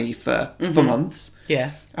nanny for months?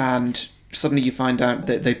 Yeah. And suddenly you find out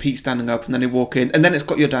that they pee standing up and then they walk in and then it's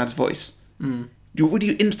got your dad's voice. Would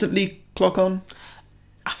you instantly clock on?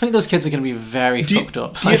 I think those kids are going to be very fucked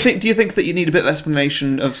up. Do you think that you need a bit of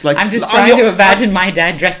explanation of I'm just trying to imagine my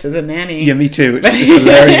dad dressed as a nanny. Yeah, me too. It's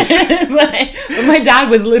hilarious. It's like, my dad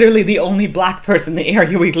was literally the only black person in the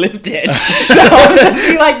area we lived in. So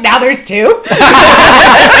it's be like, now there's 2.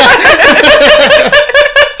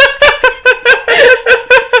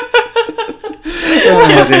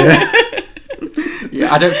 Oh dear.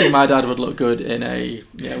 Yeah, I don't think my dad would look good in a.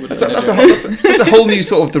 Yeah, that's a whole new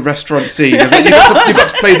sort of the restaurant scene. You've got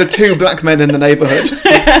to play the 2 black men in the neighbourhood.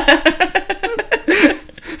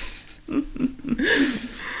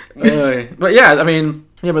 But yeah, I mean,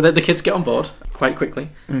 but the kids get on board quite quickly.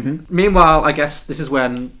 Meanwhile, I guess this is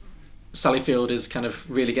when Sally Field is kind of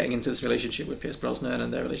really getting into this relationship with Pierce Brosnan,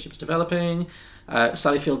 and their relationship's developing.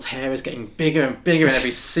 Sally Field's hair is getting bigger and bigger in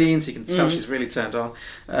every scene, so you can tell she's really turned on.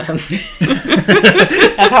 That's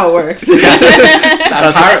how it works.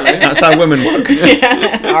 Apparently. That's how women work.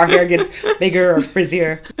 Yeah. Our hair gets bigger or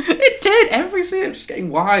frizzier. It did. Every scene just getting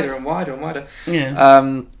wider and wider and wider.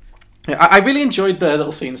 Yeah. I really enjoyed the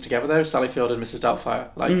little scenes together though, Sally Field and Mrs. Doubtfire.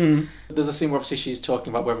 There's a scene where obviously she's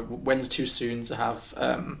talking about when's too soon to have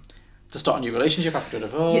to start a new relationship after a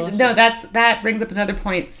divorce. No, that brings up another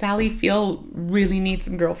point. Sally Field really needs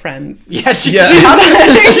some girlfriends. Yeah, she has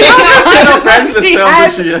no friends in this film,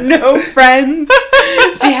 does she? No friends.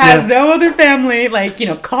 She has no other family.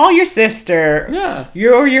 Call your sister. Yeah.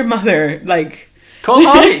 Your mother. Call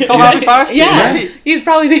Harvey. Call Harvey Firestein. Yeah. Right? He's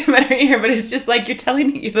probably the better ear, but it's just you're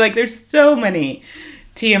telling me, there's so many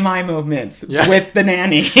TMI moments with the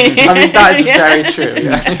nanny. I mean, that is very true.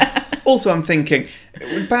 Yeah. Also, I'm thinking,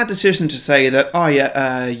 bad decision to say that,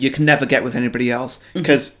 you can never get with anybody else,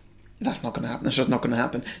 because that's not going to happen. That's just not going to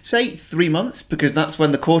happen. Say 3 months, because that's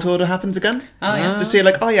when the court order happens again. Oh, yeah. To say,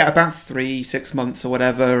 about 3-6 months or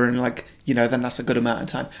whatever, and, then that's a good amount of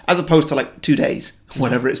time. As opposed to, 2 days,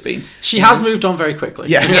 whatever it's been. She has moved on very quickly.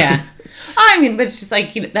 Yeah. Yeah. I mean, but it's just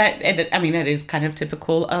that is kind of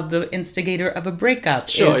typical of the instigator of a breakup,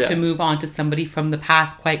 to move on to somebody from the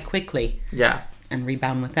past quite quickly. Yeah. And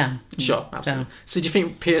rebound with them. Sure, absolutely. So do you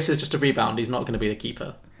think Pierce is just a rebound? He's not going to be the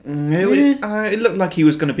keeper? It looked like he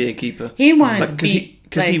was going to be a keeper. He wanted to be...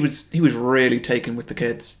 Because he was really taken with the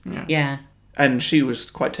kids. Yeah. And she was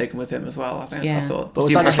quite taken with him as well, I think. I thought. But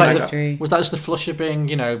was that just the flush of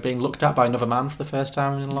being looked at by another man for the first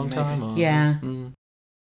time in a long time? Or? Yeah.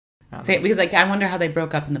 Because I wonder how they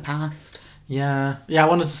broke up in the past. Yeah. Yeah, I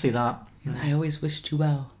wanted to see that. I always wished you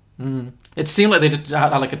well. It seemed like they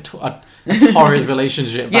had a torrid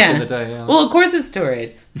relationship back in the day. Yeah. Well, of course it's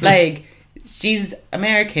torrid. She's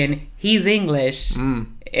American, he's English.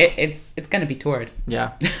 It's gonna be torrid.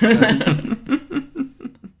 Yeah.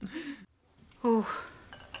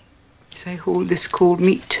 As I hold this cold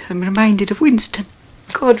meat, I'm reminded of Winston.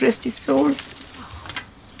 God rest his soul.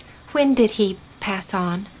 When did he pass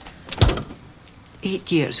on?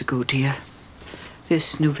 8 years ago, dear.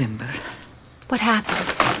 This November. What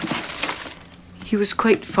happened? He was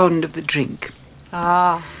quite fond of the drink.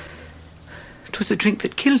 Ah. It was the drink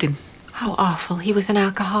that killed him. How awful. He was an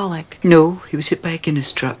alcoholic. No, he was hit by a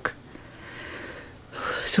Guinness truck.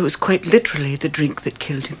 So it was quite literally the drink that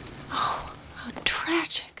killed him. Oh, how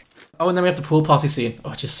tragic. Oh, and then we have the pool party scene.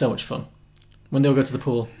 Oh, it's just so much fun. When they'll go to the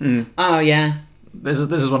pool. Oh, yeah. This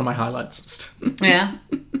is one of my highlights. Yeah.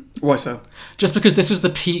 Why so? Just because this was the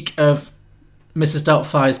peak of Mrs.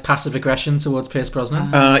 Doubtfire's passive aggression towards Pierce Brosnan.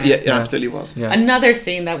 Yeah, absolutely was. Yeah. Another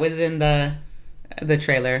scene that was in the the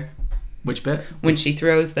trailer. Which bit? When she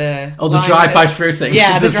throws the... Oh, the drive-by fruiting.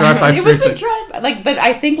 Yeah, the drive-by fruiting. It was a drive-by. Like, but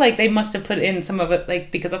I think like they must have put in some of it,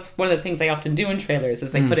 like, because that's one of the things they often do in trailers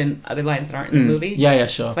is they put in other lines that aren't in the movie. Yeah,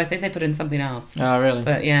 sure. So I think they put in something else. Oh, really?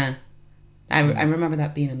 But yeah, I remember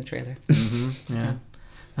that being in the trailer. Mm-hmm. Yeah.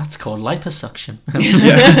 That's called liposuction.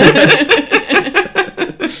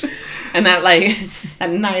 And that like a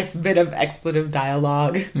nice bit of expletive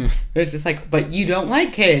dialogue. It's just like, but you don't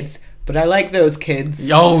like kids, but I like those kids.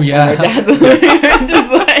 Oh yeah, just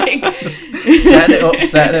like set it up.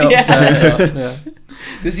 Yeah.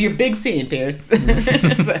 This is your big scene, Pierce. And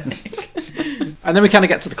then we kind of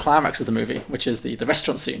get to the climax of the movie, which is the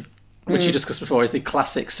restaurant scene, which you discussed before, is the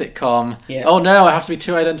classic sitcom. Yeah. Oh no, I have to be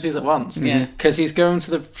two identities at once. Yeah. Because he's going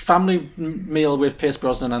to the family meal with Pierce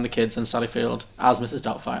Brosnan and the kids and Sally Field as Mrs.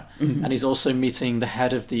 Doubtfire. Mm-hmm. And he's also meeting the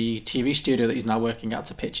head of the TV studio that he's now working at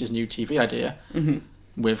to pitch his new TV idea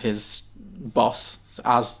with his boss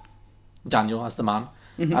as Daniel, as the man.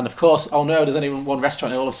 Mm-hmm. And of course, oh no, there's only one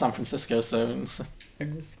restaurant in all of San Francisco, so it's...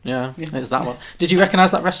 Yeah, it's that one. Did you recognise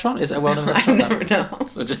that restaurant? Is it a well-known restaurant? I never know.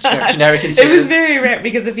 So just generic interior. It was very rare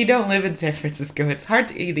because if you don't live in San Francisco, it's hard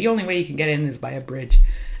to. The only way you can get in is by a bridge,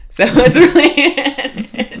 so it's really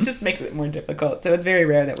it just makes it more difficult. So it's very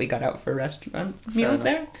rare that we got out for restaurants meals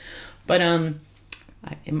there. But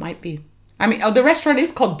it might be. I mean, the restaurant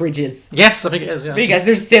is called Bridges. Yes, I think it is. Yeah. Because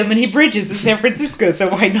there's so many bridges in San Francisco, so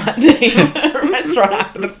why not name a restaurant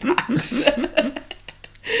after the fact?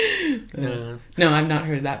 No, I've not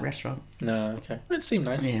heard of that restaurant. No, okay. It seemed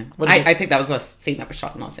nice. Yeah. I think that was a scene that was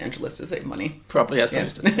shot in Los Angeles to save money. Probably, yes.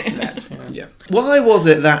 Set. Yeah. Why was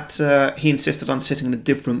it that he insisted on sitting in a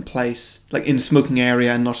different place, like in the smoking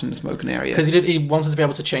area and not in the smoking area? Because he wanted to be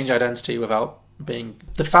able to change identity without being...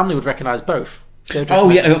 The family would recognise both. Oh,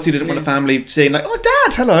 yeah. I also didn't want a family saying, like, oh,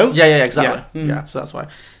 Dad, hello. Yeah, exactly. Yeah, so that's why.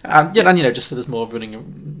 And then, just so there's more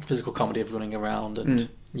physical comedy of running around and...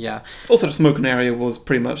 Yeah. Also, the smoking area was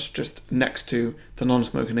pretty much just next to the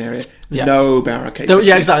non-smoking area. Yeah. No barricade.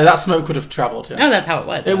 Yeah, exactly. That smoke would have travelled. Yeah. Oh, that's how it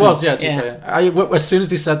was. It was, yeah. To be fair. As soon as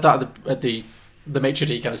they said that at the maitre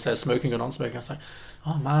d' kind of says smoking or non-smoking, I was like,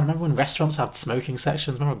 oh man, remember when restaurants had smoking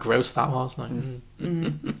sections? Remember how gross that was? Like,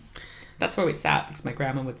 That's where we sat because my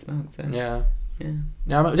grandma would smoke. So. Yeah.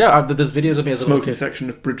 Yeah, there's videos of me as a smoking section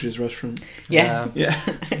of Bridges restaurant. Yes. Yeah.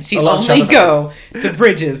 She'd only go to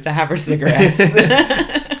Bridges to have her cigarettes.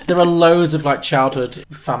 There are loads of like childhood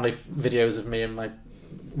family videos of me and like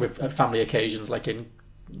with family occasions, like in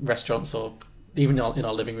restaurants or even in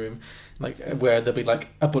our living room, like where there'll be like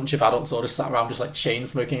a bunch of adults all just sat around just like chain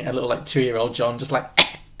smoking, and a little like 2-year-old John just like.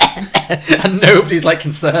 And nobody's like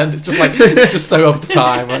concerned. It's just like it's just so over the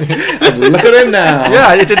time. And look at him now.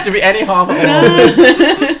 Yeah, it didn't do me any harm at all.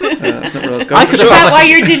 That's not where I was going. Is that why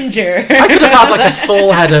you're ginger? I could have had like a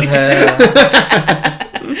full head of hair.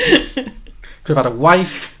 Could have had a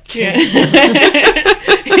wife. Kids.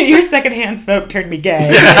 Your secondhand smoke turned me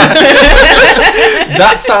gay.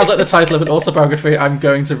 That sounds like the title of an autobiography I'm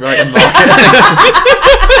going to write and market.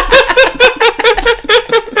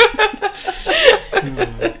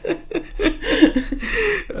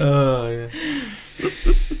 Oh yeah.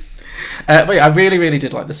 But yeah, I really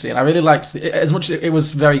did like the scene. I really liked as much as it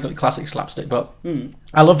was very classic slapstick, but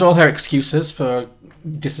I loved all her excuses for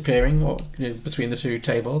disappearing or between the two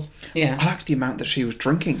tables. Yeah, I liked the amount that she was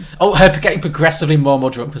drinking. Oh, her getting progressively more and more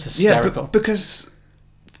drunk was hysterical. Yeah, because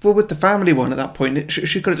with the family one at that point,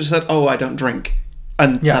 she could have just said, "Oh, I don't drink."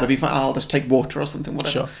 And that'd be fine. I'll just take water or something,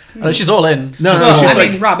 whatever. Sure. And she's all in. I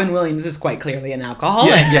mean, Robin Williams is quite clearly an alcoholic.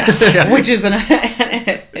 Yeah, yes. Which is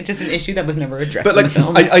just an issue that was never addressed in the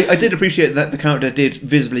film. I did appreciate that the character did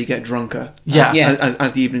visibly get drunker as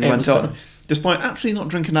the evening went on. Despite actually not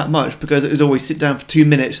drinking that much, because it was always sit down for 2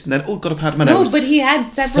 minutes and then, oh, got a pad of my nose. No, but he had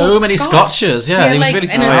several many scotches. Yeah, he was really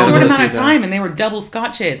in a short amount of time, and they were double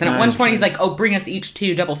scotches. And at one point, he's like, oh, bring us each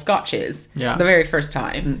 2 double scotches. Yeah. The very first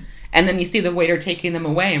time. And then you see the waiter taking them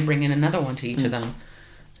away and bringing another one to each of them.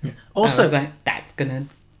 Yeah. Also, that's gonna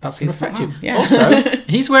affect you. Yeah. Also,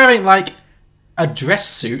 he's wearing like a dress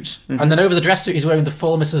suit, and then over the dress suit he's wearing the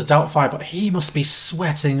full Mrs. Doubtfire, but he must be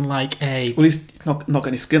sweating like a... Well, he's not got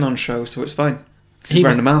any skin on show, so it's fine. He's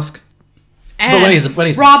wearing a mask. And but when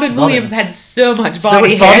he's Robin Williams had so much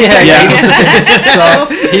body hair. Yeah,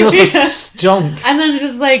 he must have stunk. And then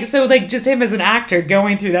just him as an actor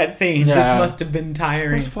going through that scene just must have been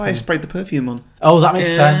tiring. That's why I sprayed the perfume on. Oh, that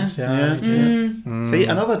makes sense. See,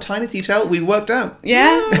 another tiny detail we worked out.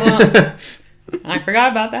 Yeah. Well, I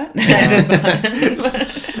forgot about that.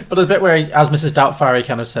 But there's a bit where, as Mrs. Doubtfire, he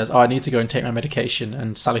kind of says, "Oh, I need to go and take my medication,"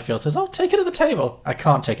 and Sally Field says, "Oh, take it at the table." I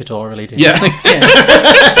can't take it orally, do you? Yeah.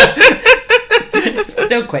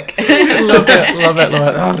 so quick. Love it.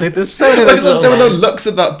 Oh, there's so many. There were no looks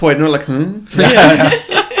at that point. And we're like,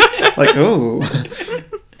 like, oh.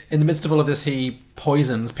 In the midst of all of this, he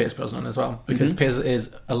poisons Pierce Brosnan as well because Pierce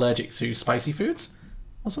is allergic to spicy foods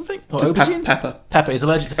or something. Or aubergines? Pepper. He's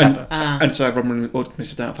allergic to pepper. And so Robin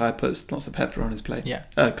Mrs. Doubtfire puts lots of pepper on his plate. Yeah.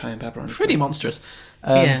 Cayenne pepper on his plate. Pretty monstrous.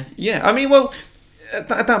 Yeah. I mean, well,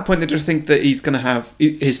 at that point, they just think that he's going to have...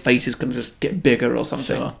 His face is going to just get bigger or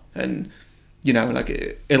something. Sure. And, you know, like,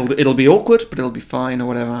 it'll be awkward, but it'll be fine or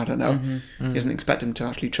whatever. I don't know. He doesn't expect him to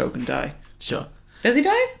actually choke and die. Sure. Does he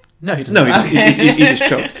die? No, he doesn't. No, he just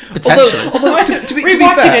choked. Potentially. Although to be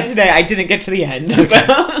Rewatching fair, it today, I didn't get to the end.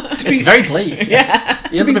 It's very bleak. Yeah.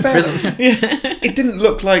 He ends up in prison. It didn't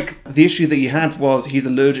look like the issue that he had was he's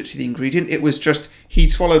allergic to the ingredient. It was just he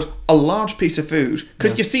swallowed a large piece of food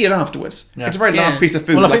because you see it afterwards. Yeah. It's a very large piece of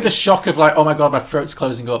food. Well, I think the shock of like, oh my god, my throat's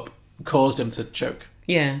closing up, caused him to choke.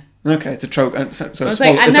 Yeah. Okay, to choke, so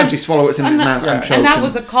essentially swallow it in his mouth and choke. And that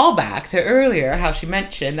was a callback to earlier, how she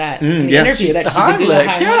mentioned that in the interview that the she did Heimlich,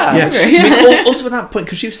 I mean, also at that point,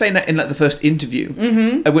 because she was saying that in like the first interview,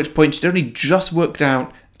 at which point she'd only just worked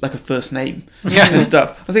out like a first name and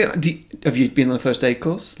stuff. I think, have you been on a first aid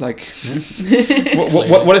course? Like,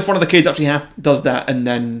 what if one of the kids actually does that and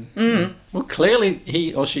then? Well, clearly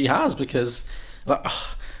he or she has, because like,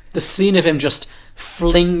 the scene of him just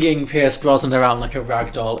flinging Pierce Brosnan around like a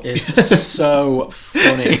rag doll is so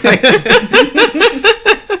funny.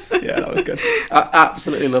 Yeah, that was good. I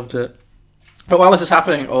absolutely loved it. But while this is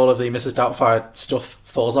happening, all of the Mrs. Doubtfire stuff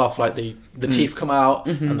falls off. Like the teeth come out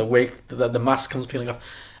and the wig, the mask comes peeling off.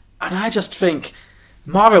 And I just think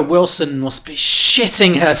Mara Wilson must be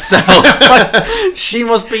shitting herself. Like, she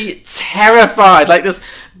must be terrified. Like this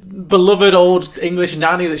beloved old English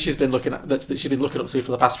nanny that she's been looking at, that she's been looking up to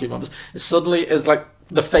for the past few months, suddenly is like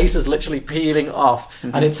the face is literally peeling off,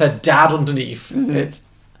 and it's her dad underneath. It's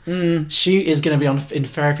she is going to be in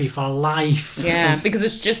therapy for life. Yeah, because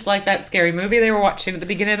it's just like that scary movie they were watching at the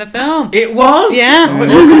beginning of the film. It was. Yeah,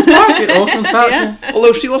 it all comes back. Yeah.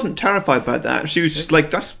 Although she wasn't terrified by that, she was just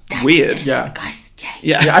like, "That's weird." Yeah.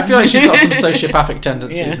 I feel like she's got some sociopathic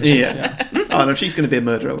tendencies. Yeah. Oh no, she's going to be a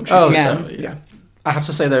murderer. Certainly. Yeah. I have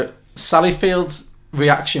to say though, Sally Field's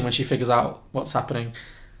reaction when she figures out what's happening,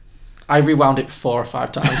 I rewound it 4 or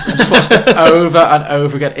 5 times and just watched it over and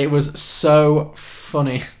over again. It was so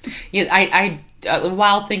funny. Yeah, I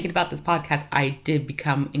while thinking about this podcast, I did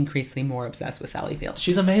become increasingly more obsessed with Sally Field.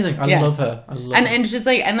 She's amazing. I love her. And it's just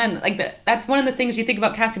like, and then like that's one of the things you think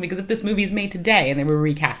about casting, because if this movie is made today and they were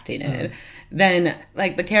recasting it, then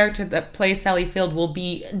like the character that plays Sally Field will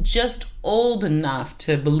be just old enough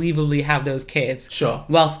to believably have those kids,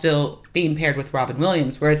 while still being paired with Robin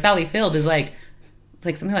Williams. Whereas Sally Field is like, it's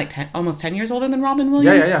like something like almost 10 years older than Robin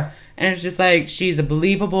Williams. Yeah. And it's just like, she's a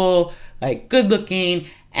believable, like good-looking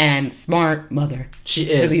and smart mother. She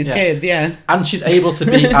is to these kids, and she's able to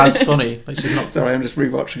be as funny. Like she's not. Sorry, I'm just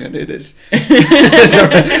rewatching it. It is.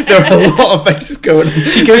 there are a lot of faces going.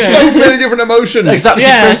 She goes so many different emotions. Exactly. She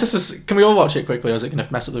processes. Can we all watch it quickly, or is it going to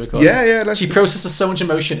mess up the recording? Yeah. She processes so much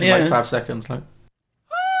emotion in like 5 seconds. Like,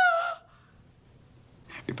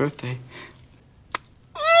 happy birthday.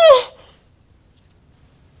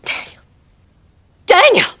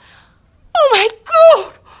 Daniel! Oh my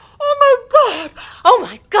God! Oh my God! Oh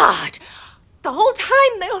my God! The whole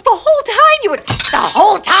time you were... The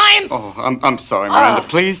whole time! Oh, I'm sorry, Miranda,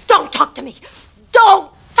 please. Don't talk to me! Don't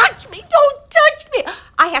touch me! Don't touch me!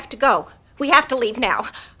 I have to go. We have to leave now.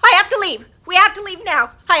 I have to leave. We have to leave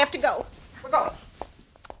now. I have to go. We're going.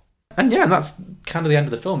 And that's kind of the end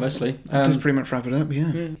of the film, mostly. Just pretty much wrap it up,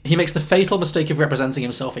 He makes the fatal mistake of representing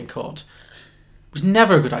himself in court. It was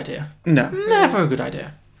never a good idea. No. Never a good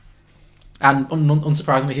idea. And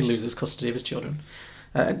unsurprisingly, he loses custody of his children.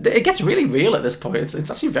 It gets really real at this point.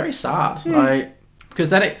 It's actually very sad, right? Because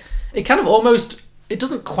then it kind of almost... It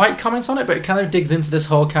doesn't quite comment on it, but it kind of digs into this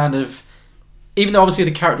whole kind of... Even though obviously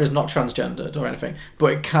the character is not transgendered or anything, but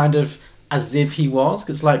it kind of... As if he was.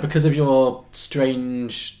 Because like, because of your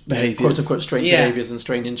strange... quote-unquote strange behaviours and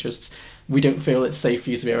strange interests, we don't feel it's safe for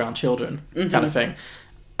you to be around children, kind of thing.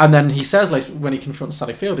 And then he says, like, when he confronts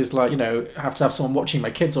Sally Field, he's like, I have to have someone watching my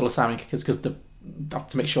kids all the time because I have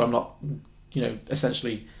to make sure I'm not,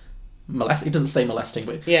 essentially molesting. He doesn't say molesting,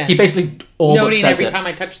 but he basically all but says every time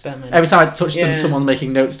I touch them. Every time I touch them, someone's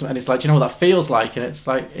making notes to me, and it's like, do you know what that feels like? And it's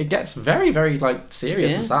like, it gets very, very, like,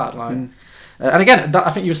 serious and sad. Like, and again, I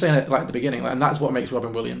think you were saying it, like, at the beginning, and that's what makes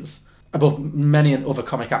Robin Williams, above many other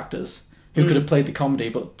comic actors, who could have played the comedy,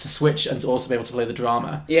 but to switch and to also be able to play the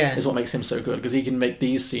drama is what makes him so good, because he can make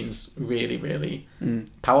these scenes really, really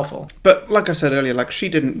powerful. But like I said earlier, like she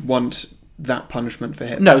didn't want that punishment for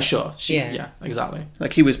him. No, sure. Yeah, exactly.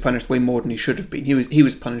 Like, he was punished way more than he should have been. He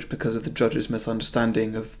was punished because of the judge's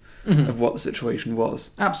misunderstanding of what the situation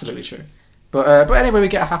was. Absolutely true. But anyway, we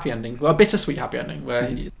get a happy ending. Well, a bittersweet happy ending,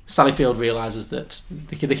 where Sally Field realises that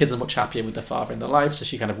the kids are much happier with their father in their life, so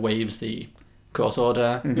she kind of waives the court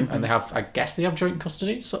order, and I guess they have joint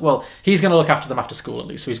custody. So, well, he's going to look after them after school at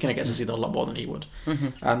least, so he's going to get to see them a lot more than he would.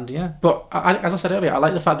 And yeah, but as I said earlier, I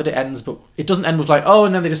like the fact that it ends, but it doesn't end with like, oh,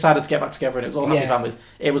 and then they decided to get back together and it was all happy families.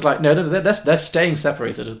 It was like, no, they're staying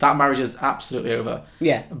separated. That marriage is absolutely over.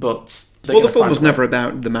 Yeah. But the film was never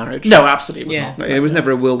about the marriage. No, absolutely, it was not. Like, it was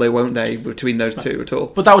never a will they, won't they between those two at all.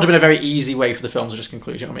 But that would have been a very easy way for the film to just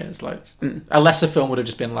conclude. You know what I mean? It's like a lesser film would have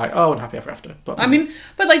just been like, oh, and happy ever after. But I mean,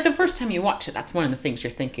 but like the first time you watch it, that's one of the things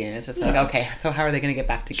you're thinking. It's just like, okay, so how are they going to get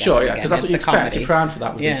back together? Sure, yeah, because that's what you expect. You're crying for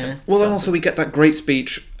that. With these films. Well, then also we get that great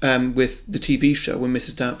speech with the TV show when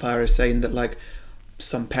Mrs. Doubtfire is saying that, like,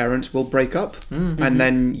 some parents will break up and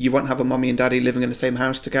then you won't have a mummy and daddy living in the same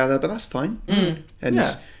house together, but that's fine.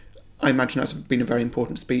 And I imagine that's been a very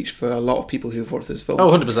important speech for a lot of people who've watched this film. Oh,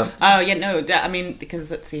 100%. Oh, yeah, no, I mean, because,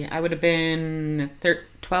 let's see, I would have been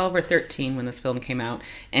 12 or 13 when this film came out,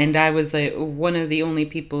 and I was one of the only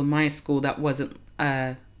people in my school that wasn't,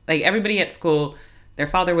 like, everybody at school, their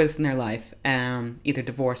father was in their life, either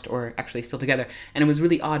divorced or actually still together, and it was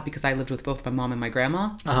really odd because I lived with both my mom and my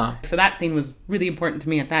grandma. So that scene was really important to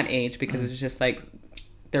me at that age because it was just like,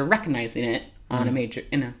 they're recognizing it on a major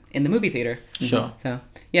in the movie theater. Sure. So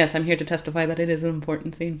yes, I'm here to testify that it is an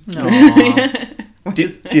important scene. Do you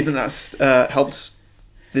think that's helped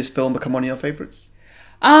this film become one of your favorites?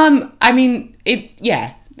 I mean,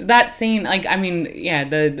 that scene, like, I mean, yeah,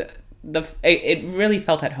 it really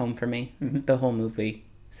felt at home for me, the whole movie.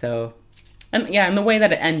 So, and the way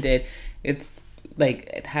that it ended, it's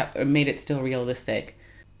like it made it still realistic.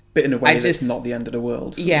 But in a way that's not the end of the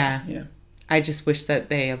world. So, yeah. I just wish that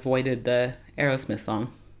they avoided the Aerosmith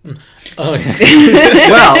song. Oh yeah.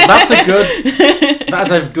 Well,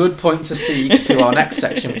 that's a good point to seek to our next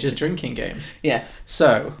section, which is drinking games. Yes.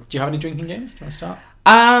 So, do you have any drinking games? Do you want to start?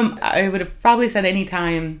 I would have probably said any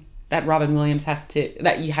time that Robin Williams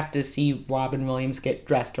that you have to see Robin Williams get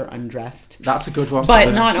dressed or undressed. That's a good one.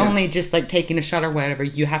 But not only just like taking a shot or whatever,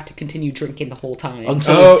 you have to continue drinking the whole time.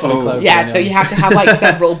 Until he's fully clothed. Yeah, so you have to have like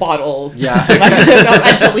several bottles. Yeah.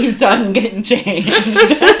 Until he's done getting changed.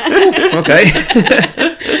 Okay.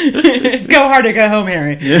 Go hard or go home,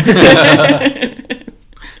 Harry.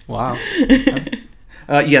 Wow.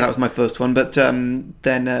 That was my first one. But then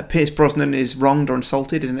Pierce Brosnan is wronged or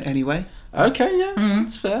insulted in any way. Okay, yeah,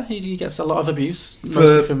 that's fair. He gets a lot of abuse,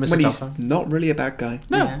 mostly from Mrs. When he's Doubtfire. not really a bad guy.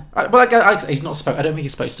 No, but he's not supposed. I don't think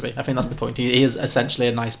he's supposed to be. I think that's the point. He is essentially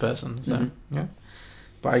a nice person. So yeah,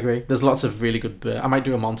 but I agree. There's lots of really good. I might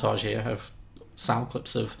do a montage here of sound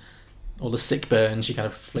clips of all the sick burns he kind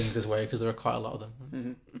of flings his way because there are quite a lot of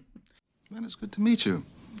them. Well, it's good to meet you.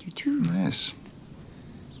 You too. Yes.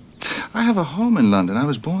 I have a home in London. I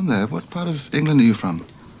was born there. What part of England are you from?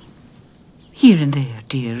 Here and there,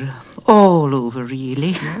 dear. All over, really.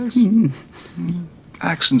 Yes.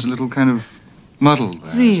 Accent's a little kind of muddled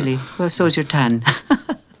there. Really? Well, so's your tan.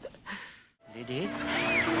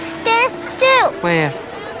 There's Stu! Where?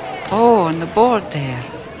 Oh, on the board there.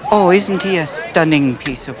 Oh, isn't he a stunning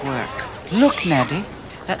piece of work? Look, Neddy.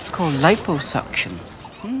 That's called liposuction.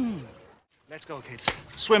 Let's go, kids.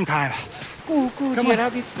 Swim time. Go, dear.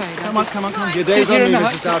 I'll be fine. Come on. Your day's on me,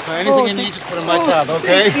 Mrs. Doubtfire. Anything you need, just put in my tab,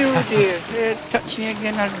 okay? Thank you, dear. Touch me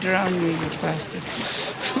again, I'll drown you, you bastard.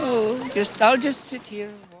 Oh, I'll just sit here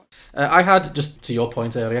and watch. I had, just to your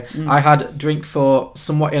point earlier, I had drink for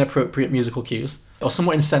somewhat inappropriate musical cues, or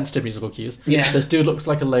somewhat insensitive musical cues. Yeah. There's Dude Looks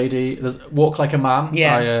Like a Lady, there's Walk Like a Man.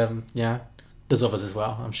 Yeah. There's others as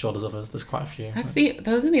well. I'm sure there's others. There's quite a few.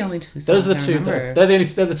 Those are the only two songs. Those are the I two. remember.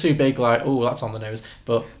 They're the two big, like, oh, that's on the nose.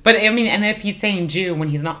 But I mean, and if he's saying Jew when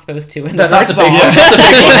he's not supposed to, that's a big one. That's a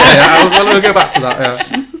big one. Yeah, we'll go back to that.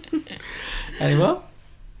 Yeah. Anyone?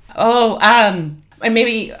 Oh, and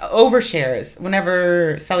maybe overshares.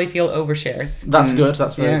 Whenever Sally Field overshares. That's good.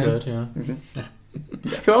 That's very good. Yeah. Yeah.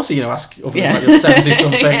 Who else are you going to ask other than like your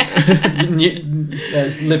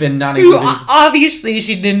 70-something living nanny? Who obviously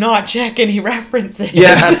she did not check any references.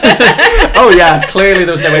 Yes. Oh yeah, clearly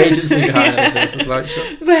there was no agency behind any of this. It's like, sure.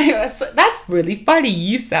 That's really funny.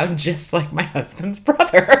 You sound just like my husband's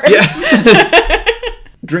brother. Yeah.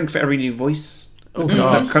 Drink for every new voice. Oh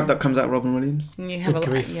god, that comes out of Robin Williams. You have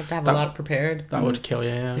to have a lot prepared. That would kill you.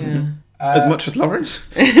 Yeah. As much as Lawrence.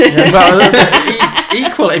 Yeah, well,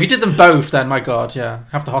 equal. If you did them both, then my god, yeah,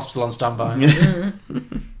 have the hospital on standby.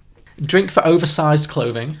 Drink for oversized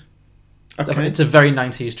clothing. Okay. It's a very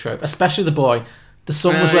 90s trope, especially the boy. The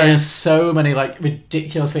son was wearing so many like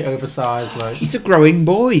ridiculously oversized like. He's a growing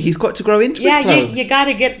boy. He's got to grow into his clothes. you got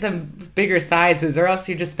to get the bigger sizes, or else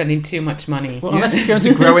you're just spending too much money. Well, unless he's going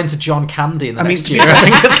to grow into John Candy in the next year. I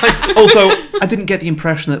think it's like... Also, I didn't get the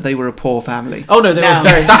impression that they were a poor family. Oh no, they were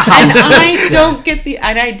very. That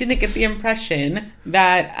And I didn't get the impression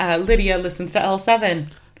that Lydia listens to L7.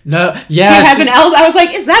 No, She has an L. I was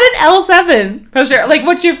like, is that an L7? Like,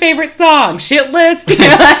 what's your favorite song? Shit list.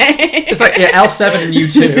 It's like L7 and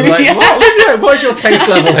U2. Like, what's your taste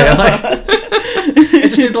level here? Like, it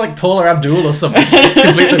just needed like Paula Abdul or something. Just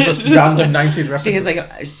completely just random 90s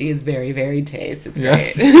references. She is very, very taste. It's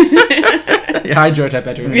great. I enjoyed her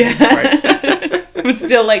bedroom. Yeah. It was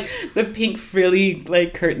still like the pink frilly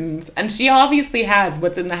like curtains, and she obviously has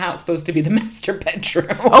what's in the house supposed to be the master bedroom.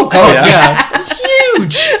 Oh god, yeah. It's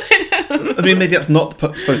huge. I mean, maybe that's not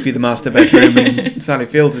supposed to be the master bedroom, and Sally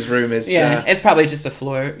Fields' room is. Yeah, it's probably just a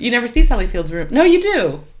floor. You never see Sally Fields' room. No, you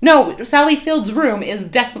do. No, Sally Fields' room is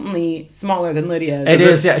definitely smaller than Lydia's. It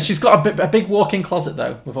is, yeah. She's got a big walk-in closet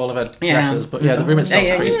though, with all of her dresses. But yeah, the room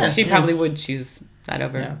itself's pretty small. She probably would choose that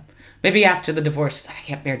over. Yeah. Maybe after the divorce, she's like, I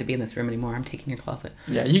can't bear to be in this room anymore. I'm taking your closet.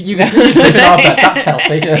 Yeah, you sleep in our bed. That's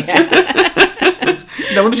healthy. Yeah.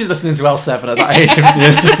 No wonder she's listening to L7 at that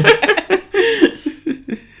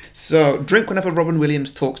age. So, drink whenever Robin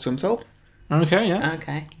Williams talks to himself. Okay, yeah.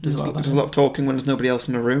 Okay. There's a lot of talking when there's nobody else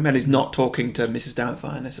in the room, and he's not talking to Mrs.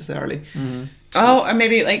 Doubtfire necessarily. Mm-hmm. Oh, or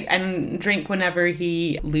maybe and drink whenever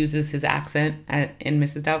he loses his accent in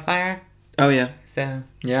Mrs. Doubtfire. Oh yeah. So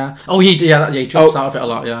yeah. Oh he drops out of it a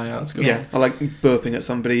lot. Yeah, that's good. Yeah, I like burping at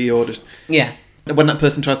somebody or just when that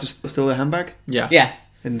person tries to steal their handbag. Yeah.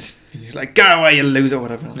 And he's like, "Go away, you loser!"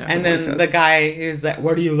 Whatever. Yeah. And then the guy who's like,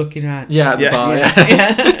 "What are you looking at?" Yeah, at the bar.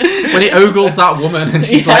 Yeah. When he ogles that woman and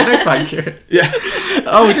she's like, "No, thank you." Yeah.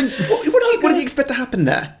 Oh, we didn't. What did you expect to happen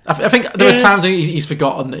there? I think there were times when he's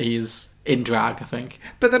forgotten that he's in drag. I think.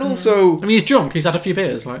 But then also, I mean, he's drunk. He's had a few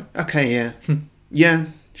beers. Like. Okay. Yeah. Yeah.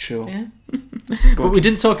 Sure. Yeah. But we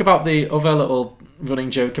didn't talk about the other little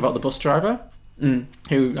running joke about the bus driver who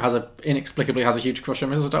inexplicably has a huge crush on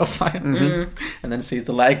Mrs. Doubtfire and then sees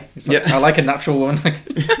the leg. He's like, I like a natural woman.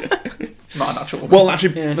 Not a natural woman. Well,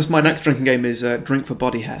 actually, that's my next drinking game is drink for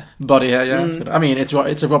body hair. Body hair, yeah. That's good. I mean, it's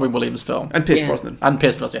a Robin Williams film. And Pierce Brosnan. And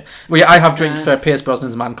Pierce Brosnan, yeah. Well, I have drink for Pierce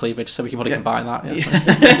Brosnan's man cleavage, so we can probably combine that.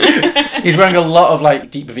 Yeah. He's wearing a lot of like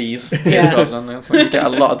deep V's, Pierce Brosnan. It's like you get a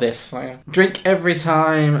lot of this. Like, drink every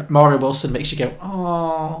time Mario Wilson makes you go,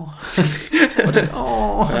 oh.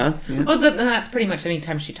 Well, that's pretty much any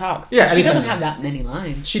time she talks. Yeah, she doesn't have that many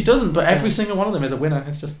lines. She doesn't, but every single one of them is a winner.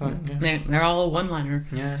 It's just like they're all a one-liner.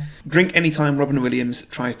 Yeah. Drink anytime Robin Williams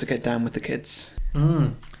tries to get down with the kids.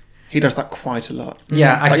 He does that quite a lot.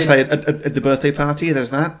 Yeah, I say at the birthday party,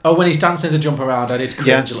 there's that. Oh, when he's dancing to Jump Around, I did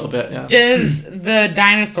cringe a little bit. Yeah. Does the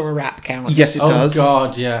dinosaur rap count? Yes, it does. Oh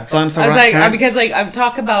God, yeah. Dinosaur I was rap like, counts. because like I'm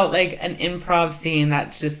talking about like an improv scene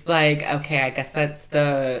that's just like, okay, I guess that's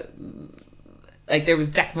the. Like, there was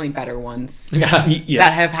definitely better ones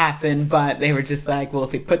that have happened, but they were just like, well,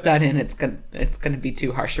 if we put that in, it's gonna be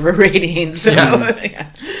too harsh of a rating. So,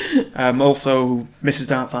 also, Mrs.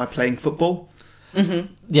 Doubtfire playing football.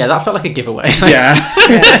 Mm-hmm. Yeah, that felt like a giveaway. Yeah.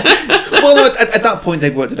 Well, no, at that point,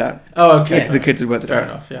 they'd worked it out. Oh, okay. The kids had worked it out. Fair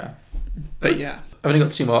enough, yeah. But yeah. I've only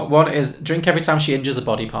got two more. One is drink every time she injures a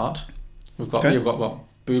body part. You've got what?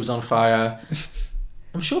 Boobs on fire.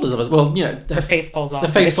 I'm sure there's others. Well, you know, the face falls off. The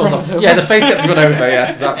face falls off. Yeah, the face gets run over.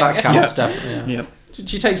 Yes, that counts definitely. Yeah. Yep.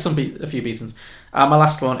 She takes a few beatings. My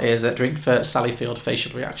last one is drink for Sally Field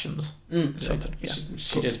facial reactions.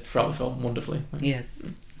 She did throughout the film wonderfully. Yes.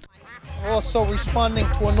 We're also responding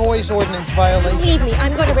to a noise ordinance violation. Believe me,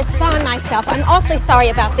 I'm going to respond myself. I'm awfully sorry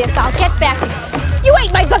about this. I'll get back. You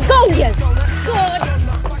ate my begonias. Good.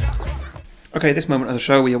 Okay, this moment of the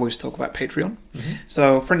show, we always talk about Patreon.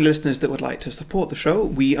 So, for any listeners that would like to support the show,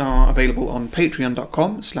 we are available on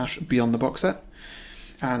patreon.com/beyondtheboxset.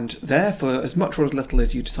 And there, for as much or as little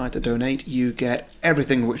as you decide to donate, you get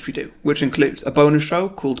everything which we do, which includes a bonus show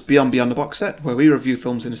called Beyond the Box Set, where we review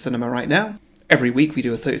films in the cinema right now. Every week we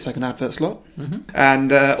do a 30-second advert slot.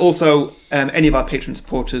 And also, any of our patron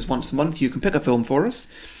supporters once a month, you can pick a film for us,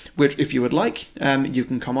 which, if you would like, you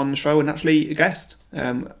can come on the show and actually guest.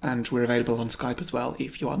 And we're available on Skype as well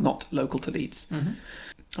if you are not local to Leeds.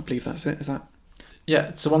 I believe that's it. Is that?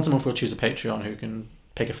 Yeah, so once a month we'll choose a Patreon who can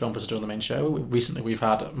pick a film for us to do on the main show. Recently we've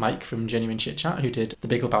had Mike from Genuine Chit Chat who did The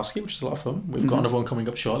Big Lebowski, which is a lot of fun. We've got another one coming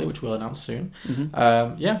up shortly, which we'll announce soon.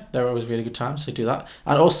 They're always really good times, so do that.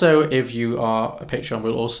 And also, if you are a Patreon,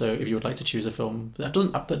 we'll also, if you would like to choose a film that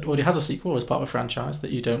already has a sequel as part of a franchise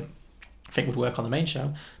that you don't think would work on the main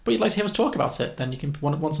show, but you'd like to hear us talk about it, then you can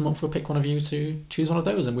once a month we'll pick one of you to choose one of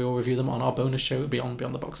those, and we will review them on our bonus show Beyond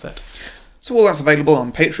the Box Set. So all that's available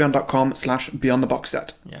on patreon.com/Beyond the Box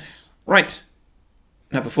Set. Yes. Right.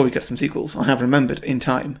 Now, before we get some sequels, I have remembered in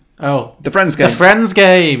time. Oh. The Friends game. The Friends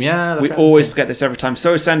game, yeah. We always forget this every time.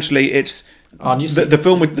 So essentially, it's our new the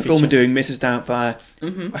film we're doing, Mrs. Doubtfire.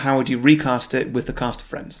 Mm-hmm. How would you recast it with the cast of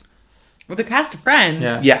Friends? With the cast of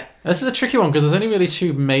Friends? Yeah. This is a tricky one because there's only really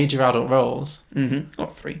 2 major adult roles. Mm-hmm. Or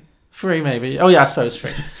 3. 3 maybe. Oh yeah, I suppose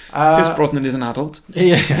 3. Pierce Brosnan is an adult.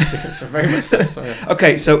 Yeah, so very much so. Yeah.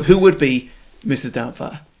 Okay, so who would be Mrs.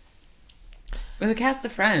 Doubtfire? With the cast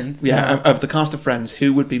of Friends? Yeah, of the cast of Friends,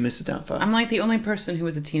 who would be Mrs. Doubtfire? I'm like the only person who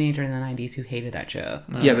was a teenager in the 90s who hated that show.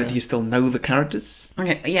 Yeah, but do you still know the characters?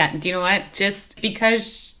 Okay, yeah, do you know what? Just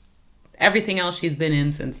because everything else she's been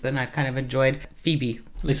in since then I've kind of enjoyed. Phoebe.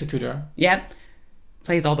 Lisa Kudrow. Yep.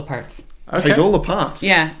 Plays all the parts. Okay. Plays all the parts?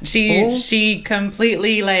 Yeah, she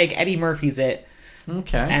completely, like, Eddie Murphy's it.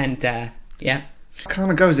 Okay. And, yeah.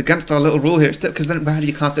 Kind of goes against our little rule here, because then how do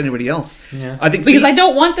you cast anybody else? Yeah. I think because I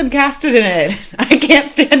don't want them casted in it. I can't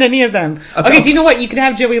stand any of them. Okay, do you know what? You could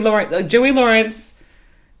have Joey Lawrence. Joey Lawrence.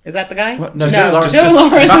 Is that the guy? What? No, Joey Lawrence. Joey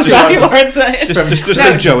Lawrence is Joey Lawrence. Just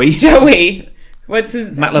say Joey. Joey. What's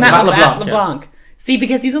his Matt LeBlanc. Yeah. See,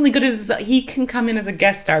 because he's only good as he can come in as a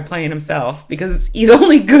guest star playing himself because he's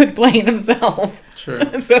only good playing himself. True.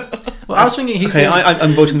 So, well, I was thinking he's. Okay,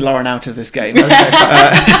 I'm voting Lauren out of this game. Okay.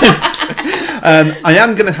 I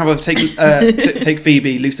am going to have take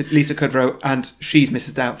Phoebe, Lisa Kudrow, and she's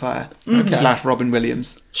Mrs. Doubtfire / Robin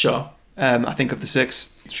Williams. Sure. I think of the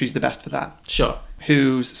 6, she's the best for that. Sure.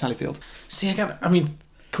 Who's Sally Field? See, again, I mean,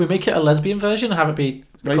 can we make it a lesbian version and have it be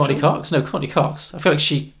Courtney Cox? No, Courtney Cox. I feel like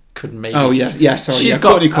she could maybe. Oh yeah, sorry. She's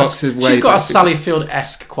got Courtney Cox is way. She's got a Sally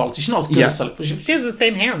Field-esque quality. She's not as good as Sally. But she has the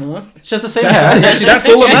same hair almost. She has the same hair. Yeah, that's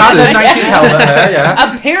all that matters. She has her 90s helmet hair.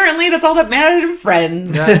 Yeah. Apparently, that's all that mattered in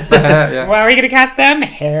Friends. Yeah, the hair. Yeah. Why are we going to cast them?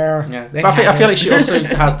 Hair. Yeah. But I feel like she also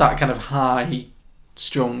has that kind of high,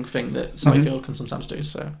 strong thing that Sally Field can sometimes do.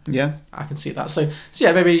 So yeah, I can see that. So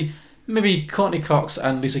yeah, maybe Courtney Cox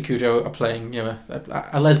and Lisa Kudrow are playing, you know,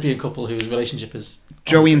 a lesbian couple whose relationship is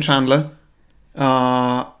Joey and Chandler.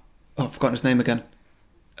 I've forgotten his name again.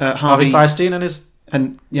 Harvey Fierstein and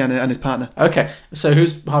his partner. Okay, so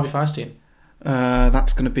who's Harvey Fierstein?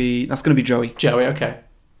 That's gonna be Joey. Joey, okay.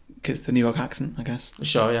 Because the New York accent, I guess.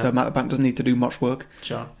 Sure, yeah. So Matt LeBlanc doesn't need to do much work.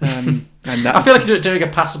 Sure. And that, I feel like doing a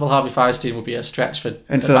passable Harvey Fierstein would be a stretch for.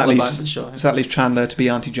 And so that leaves Chandler to be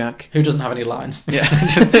Auntie Jack, who doesn't have any lines. Yeah.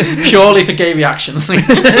 Just purely for gay reactions.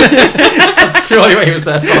 That's purely what he was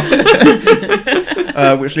there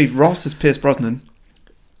for. Which leaves Ross as Pierce Brosnan.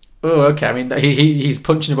 Oh, okay. I mean, he's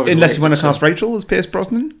punching above his weight. Unless you want to cast Rachel as Pierce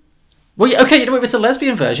Brosnan. Well, yeah, okay. You know, if it's a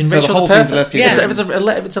lesbian version, so Rachel's perfect. Yeah.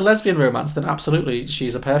 If it's a lesbian romance, then absolutely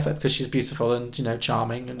she's a perfect because she's beautiful and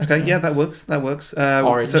charming. And, okay, yeah, that works.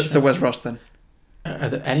 Orange. So where's Ross then? Are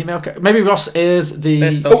there any male? Maybe Ross is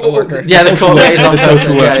the social worker. Yeah, the court liaison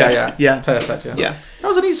person. Yeah. Perfect. Yeah. That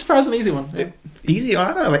was a surprisingly easy one. Easy?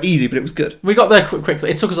 I don't know about easy, but it was good. We got there quickly.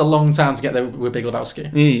 It took us a long time to get there with Big Lebowski.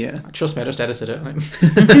 Yeah. Trust me, I just edited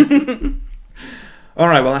it. All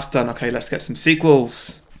right, well, that's done. Okay, let's get some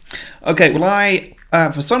sequels. Okay, well, I,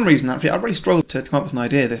 for some reason, actually, I really struggled to come up with an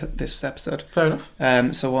idea this episode. Fair enough.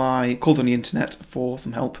 So I called on the internet for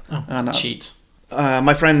some help. Oh, and cheat.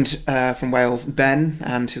 My friend from Wales, Ben,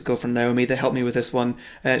 and his girlfriend Naomi, they helped me with this one.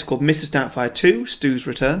 It's called Mrs. Doubtfire 2, Stu's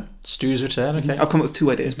Return. Stu's Return, okay. I've come up with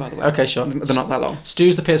 2 ideas, by the way. Okay, sure. They're not that long.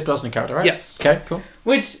 Stu's the Pierce Brosnan character, right? Yes. Okay, cool.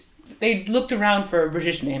 Which they looked around for a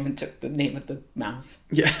British name and took the name of the mouse.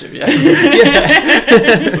 Yes. Stu, yeah.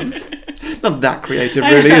 Not that creative,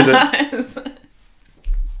 really, is it?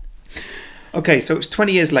 Okay, so it's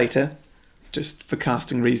 20 years later, just for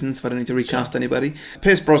casting reasons, so I don't need to recast anybody.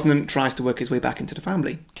 Pierce Brosnan tries to work his way back into the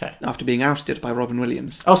family. Okay. After being ousted by Robin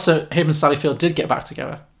Williams. Oh, so him and Sally Field did get back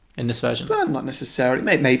together in this version? Well, not necessarily.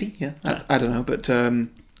 Maybe, yeah. I don't know, but...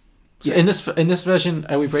 So in this version,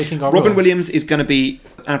 are we breaking our Robin rule? Williams is going to be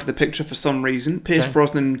out of the picture for some reason. Pierce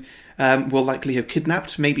Brosnan will likely have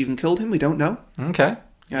kidnapped, maybe even killed him. We don't know. Okay.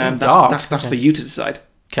 That's for you to decide.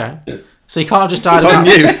 Okay. So he can't have just died of...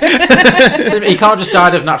 So he can't have just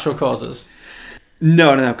died of natural causes?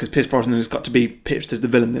 No, because Pierce Brosnan has got to be pitched as the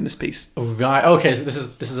villain in this piece. Right. Okay. So this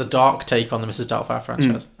is a dark take on the Mrs. Doubtfire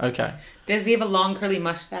franchise. Okay. Does he have a long curly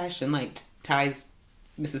mustache and ties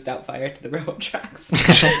Mrs. Doubtfire to the railroad tracks?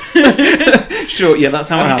 Sure. Yeah, that's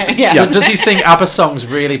how it happens. Yeah. Does he sing ABBA songs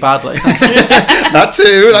really badly? That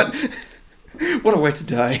too. What a way to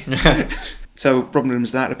die. So Robin Williams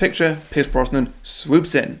is out of the picture. Pierce Brosnan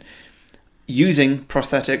swoops in, using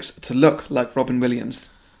prosthetics to look like Robin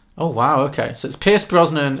Williams. Oh, wow, okay. So it's Pierce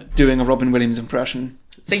Brosnan doing a Robin Williams impression.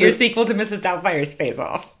 So your sequel to Mrs. Doubtfire's Face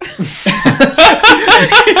Off.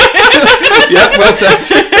 Yeah, well said.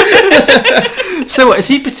 So what, is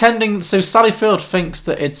he pretending... So Sally Field thinks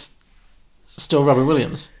that it's still Robin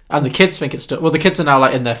Williams, and the kids think it's still... Well, the kids are now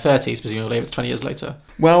like in their 30s, presumably, if it's 20 years later.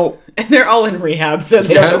 Well... And they're all in rehab, so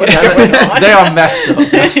they don't know what's going on. They are messed up.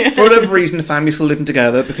 For whatever reason, the family's still living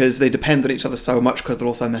together because they depend on each other so much because they're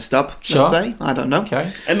all so messed up, Sure. let's say. I don't know.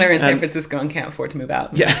 Okay. And they're in San Francisco and can't afford to move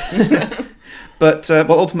out. Yeah. But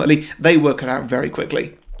ultimately, they work it out very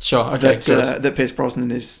quickly. Sure, okay, that Pierce Brosnan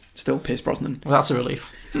is still Pierce Brosnan. Well, that's a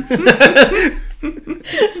relief. This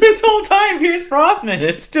whole time, Pierce Brosnan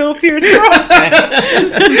is still Pierce Brosnan.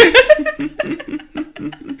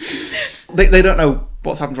 They don't know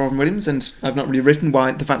what's happened to Robin Williams, and I've not really written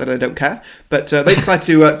why the fact that they don't care. But they decide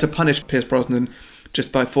to punish Pierce Brosnan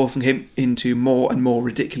just by forcing him into more and more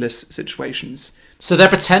ridiculous situations. So they're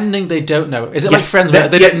pretending they don't know. Is it Yes, like Friends where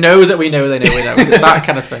they don't know that we know they know we know? Is it that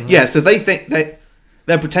kind of thing? Yeah, so they think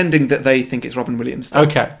they're pretending that they think it's Robin Williams.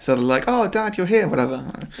 Okay. So they're like, oh, Dad, you're here,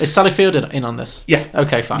 whatever. Is Sally Field in on this? Yeah.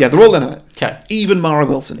 Okay, fine. Yeah, they're all in on it. Okay. Even Mara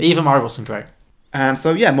Wilson. Great. And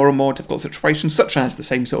so, yeah, more and more difficult situations, such as the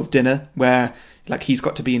same sort of dinner where, like, he's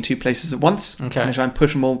got to be in two places at once. Okay. And they try and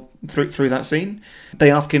push them all through that scene.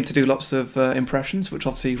 They ask him to do lots of impressions, which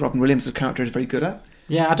obviously Robin Williams' character is very good at.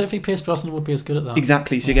 Yeah, I don't think Pierce Brosnan would be as good at that.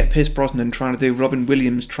 Exactly. So you get Pierce Brosnan trying to do Robin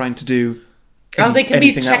Williams trying to do They could be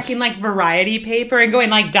anything checking else. like variety paper and going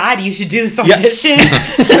like, Dad, you should do this audition.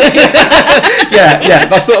 Yeah,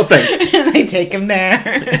 that sort of thing. And they take him there.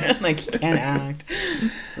 Like, he can't act.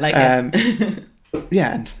 Like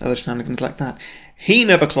yeah, and other shenanigans like that. He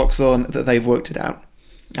never clocks on that they've worked it out.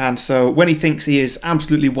 And so when he thinks he has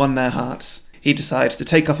absolutely won their hearts, he decides to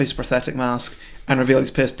take off his prosthetic mask and reveal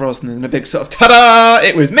he's Pierce Brosnan in a big sort of, ta-da!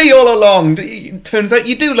 It was me all along! It turns out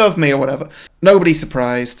you do love me, or whatever. Nobody's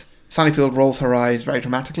surprised. Sally Field rolls her eyes very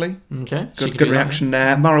dramatically. Okay. Good reaction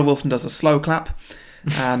there. Mara Wilson does a slow clap.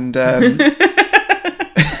 And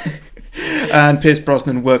and Pierce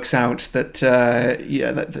Brosnan works out that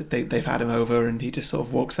that they've had him over, and he just sort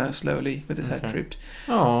of walks out slowly with his head drooped.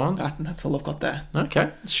 Oh, that's all I've got there. Okay,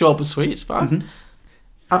 short but sweet. But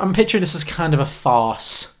I'm picturing this as kind of a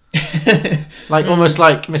farce, like almost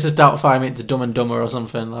like Mrs. Doubtfire meets Dumb and Dumber or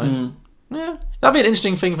something. Like, yeah, that'd be an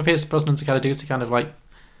interesting thing for Pierce Brosnan to kind of do, to kind of like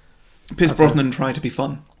Pierce Brosnan trying to be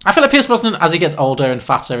fun. I feel like Pierce Brosnan, as he gets older and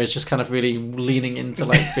fatter, is just kind of really leaning into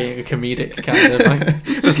like being a comedic kind of like.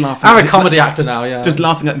 Just laughing. I'm a comedy actor now, yeah. Just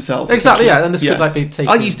laughing at himself. Exactly, yeah. And this could like be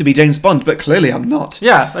taken. I used to be James Bond, but clearly I'm not.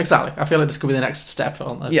 Yeah, exactly. I feel like this could be the next step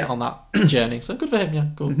on that journey. So good for him. Yeah,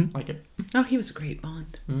 cool. Like it. Oh, he was a great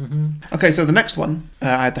Bond. Okay, so the next one,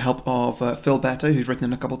 I had the help of Phil Better, who's written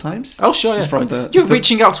in a couple of times. Oh, sure, yeah. He's from You're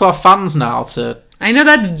reaching out to our fans now to. I know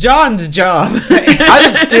that's John's job. I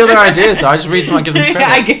didn't steal their ideas, though. I just read them and give them credit.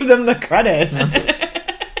 I give them the credit.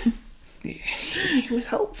 Yeah. He was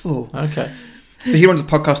helpful. Okay. So he runs a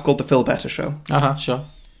podcast called The Phil Better Show. Sure.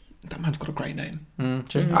 That man's got a great name.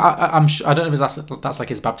 True. I'm sure, I don't know if that's like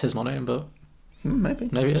his baptismal name, but maybe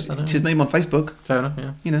it is. I don't know. It's his name on Facebook. Fair enough.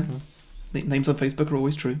 Yeah. You know, names on Facebook are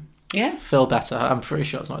always true. Yeah. Phil Better. I'm pretty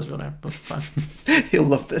sure it's not his real name, but fine. He'll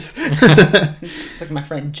love this. It's like my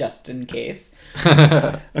friend just in case.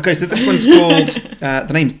 Okay, so this one's called,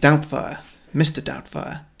 the name's Doubtfire. Mr.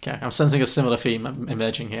 Doubtfire. Okay, I'm sensing a similar theme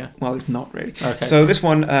emerging here. Well, it's not really. Okay. So this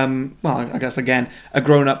one, I guess again, a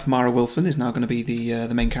grown-up Mara Wilson is now going to be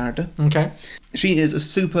the main character. Okay. She is a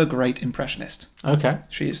super great impressionist. Okay.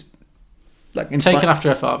 She is like taken after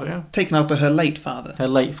her father, yeah? Taken after her late father. Her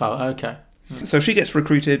late father, okay. So she gets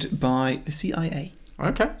recruited by the CIA.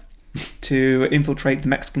 Okay. To infiltrate the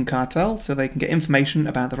Mexican cartel so they can get information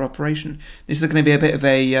about their operation. This is going to be a bit of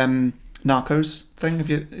a Narcos thing. Have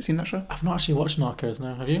you seen that show? I've not actually watched Narcos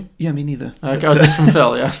now, have you? Yeah, me neither. Okay, is this from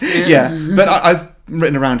Phil, yeah? Yeah, but I've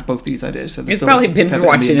written around both these ideas. So he's probably been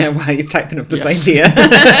watching it while he's typing up this idea.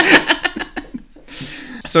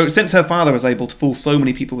 So since her father was able to fool so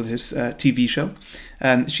many people with his TV show,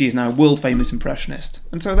 she is now a world-famous impressionist.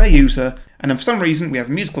 And so they use her, and then for some reason we have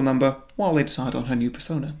a musical number while they decide on her new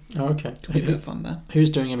persona. Oh, okay. Could be a bit of fun there.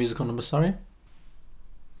 Who's doing a musical number, sorry?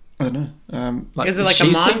 I don't know. Is it like a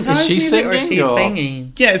montage is she music, singing, or is she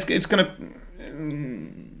singing? Yeah, it's going to...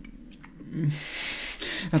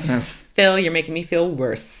 I don't know. Phil, you're making me feel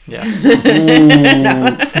worse. Yes. Ooh,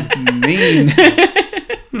 mean.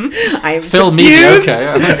 I'm Phil confused.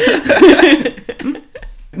 mediocre. Yeah.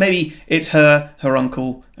 Maybe it's her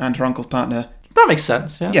uncle, and her uncle's partner. That makes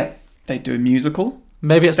sense, yeah. Yeah, they do a musical.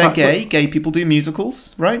 Maybe it's They're like... gay. Gay people do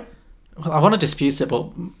musicals, right? Well, I want to dispute it,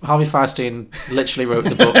 but Harvey Fierstein literally wrote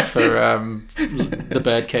the book for The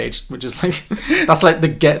Birdcage, which is like that's like the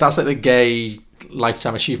gay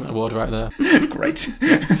lifetime achievement award right there. Great.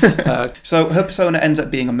 So her persona ends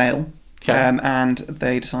up being a male, and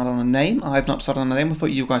they decide on a name. I've not decided on a name. I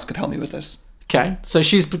thought you guys could help me with this. Okay, so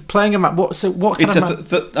she's playing a man. What kind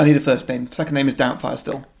of I need a first name. Second name is Doubtfire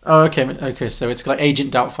still. Oh, okay. So it's like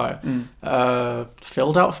Agent Doubtfire.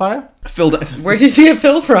 Phil Doubtfire. Where did you get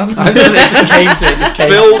Phil from? It just came.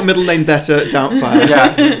 Phil, middle name Better, Doubtfire.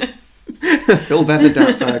 Yeah. Phil Better,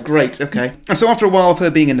 Doubtfire. Great. Okay. And so after a while of her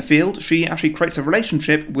being in the field, she actually creates a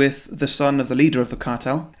relationship with the son of the leader of the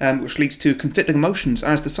cartel, which leads to conflicting emotions.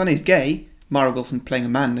 As the son is gay, Mara Wilson playing a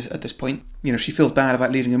man at this point, she feels bad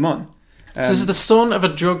about leading him on. So this is the son of a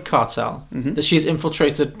drug cartel that she's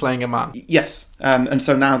infiltrated playing a man? Yes. And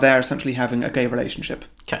so now they're essentially having a gay relationship.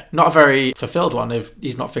 Okay. Not a very fulfilled one if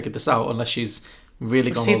he's not figured this out, unless she's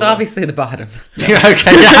really gone She's obviously the bottom. Yeah.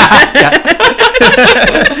 Okay. Yeah.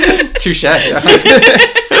 Touche. Yeah. I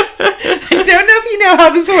don't know if you know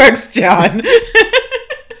how this works, John.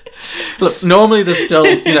 Look, normally there's still,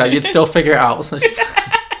 you'd still figure it out. So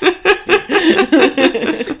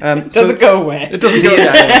it doesn't go away. It doesn't go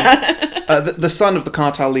away. The son of the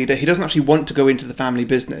cartel leader, he doesn't actually want to go into the family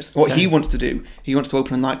business. What he wants to do, he wants to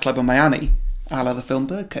open a nightclub in Miami, a la the film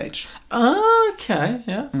Birdcage. Okay,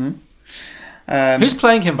 yeah. Mm-hmm. Who's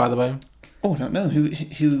playing him, by the way? Oh, I don't know. Who?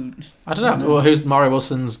 I don't know. Well, who's Mara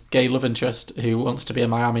Wilson's gay love interest who wants to be a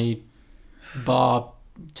Miami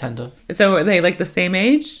bartender? So are they like the same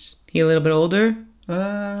age? He a little bit older?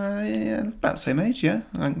 Yeah, about the same age, yeah.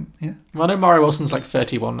 Yeah. Well, I know Mara Wilson's like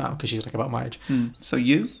 31 now because she's like about my age. So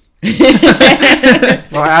you?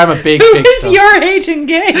 Well, I'm a big Who's star. your age and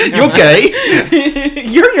gay? You're gay.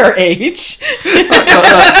 You're your age.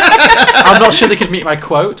 I'm not sure they could meet my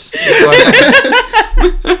quote. So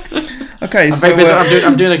okay,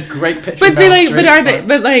 I'm doing a great picture.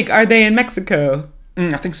 Are they in Mexico?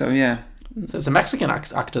 I think so. Yeah. So it's a Mexican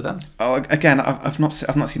actor then. Oh, again, I've not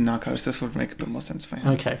seen Narcos. This would make a bit more sense for you.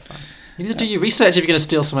 Okay, fine. You need to do your research if you're going to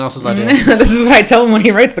steal someone else's idea. This is what I tell him when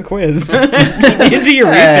he writes the quiz. You do your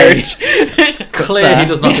research. Clear he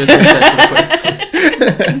does not do his research for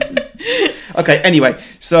the quiz. Okay, anyway,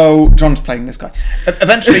 so John's playing this guy.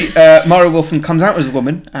 Eventually, Mara Wilson comes out as a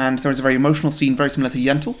woman, and there is a very emotional scene very similar to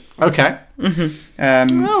Yentl. Okay.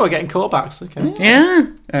 Mm-hmm. We're getting callbacks. Okay. Yeah.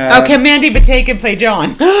 Okay, Mandy Patinkin play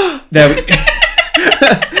John. There we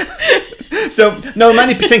So, no,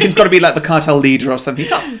 Mandy Patinkin's got to be like the cartel leader or something.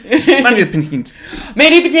 Mandy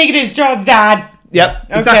Patinkin is John's dad. Yep,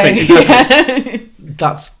 Okay. exactly.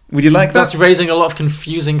 Would you like that? That's raising a lot of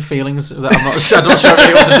confusing feelings that I'm not sure I'm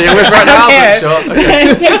able to deal with right now. But sure.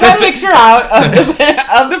 Okay. Take that picture out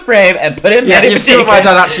of the frame and put it in. Yeah, you see what my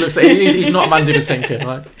dad actually looks like. He's not Mandy Patinkin,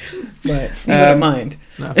 right? But you wouldn't mind.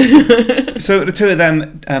 No. So the two of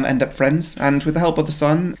them end up friends, and with the help of the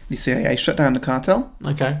son, the CIA shut down the cartel.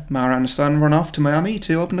 Okay. Mara and the son run off to Miami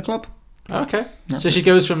to open the club. Okay. So she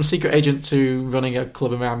goes from secret agent to running a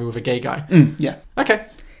club in Miami with a gay guy. Yeah. Okay.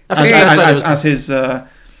 As his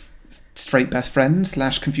straight best friend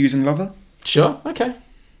 / confusing lover. Sure. Okay.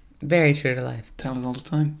 Very true to life. Tell us all the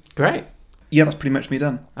time. Great. Yeah, that's pretty much me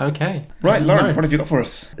done. Okay. Right, Lauren, what have you got for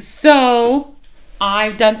us? So,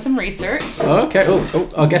 I've done some research. Okay. Oh,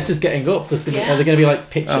 our guest is getting up. Are there going to be like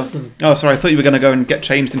pictures? Oh, sorry. I thought you were going to go and get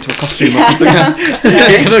changed into a costume or something. I'm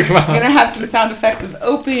going to have some sound effects of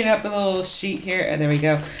opening up a little sheet here. And there we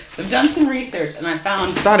go. So I've done some research and I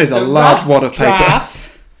found that is a large wad of paper.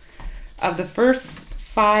 Of the first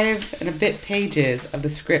 5 and a bit pages of the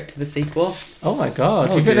script to the sequel. Oh my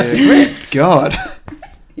god! You've written a script. God.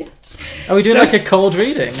 Are we doing like a cold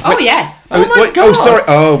reading? Oh, yes. Oh my god. Oh, sorry.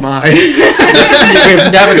 Oh, my.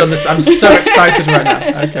 We've never done this. I'm so excited right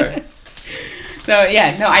now. Okay. So,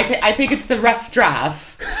 I think it's the rough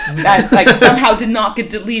draft that somehow did not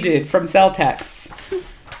get deleted from Celtex.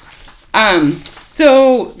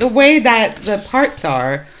 So, the way that the parts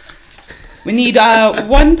are, we need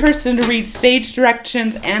one person to read stage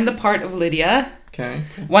directions and the part of Lydia. Okay.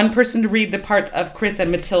 One person to read the parts of Chris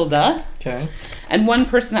and Matilda. Okay. And one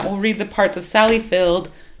person that will read the parts of Sally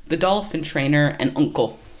Field, the dolphin trainer, and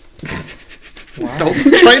Uncle. Wow.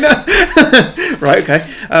 Dolphin trainer? Right, okay.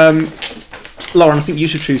 Lauren, I think you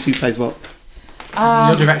should choose who plays what.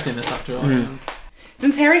 You're directing this after all. Yeah.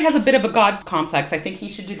 Since Harry has a bit of a god complex, I think he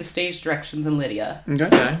should do the stage directions and Lydia.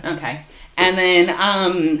 Okay. And then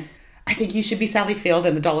I think you should be Sally Field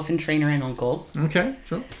and the dolphin trainer and Uncle. Okay,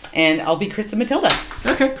 sure. And I'll be Chris and Matilda.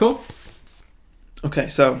 Okay, cool. Okay,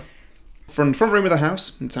 so from the front room of the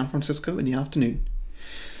house in San Francisco in the afternoon.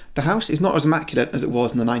 The house is not as immaculate as it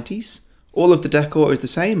was in the 90s All of the decor is the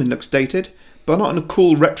same and looks dated, but not in a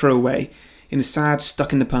cool retro way, in a sad,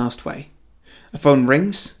 stuck-in-the-past way. A phone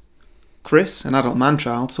rings. Chris, an adult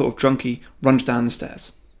man-child, sort of drunky, runs down the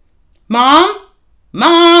stairs. Mom?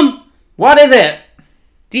 Mom! What is it?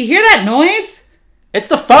 Do you hear that noise? It's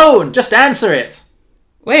the phone! Just answer it!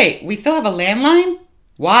 Wait, we still have a landline?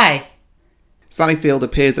 Why? Sally Field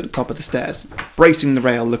appears at the top of the stairs, bracing the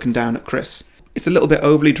rail looking down at Chris. It's a little bit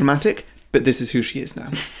overly dramatic, but this is who she is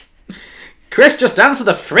now. Chris, just answer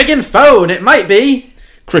the friggin' phone! It might be!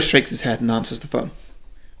 Chris shakes his head and answers the phone.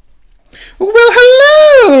 Well,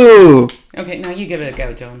 hello! Okay, now you give it a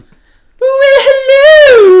go, John. Well,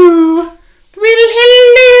 hello! Well,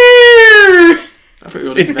 hello!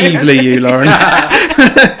 It's easily you, Lauren.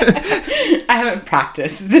 I haven't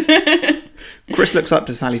practiced. Chris looks up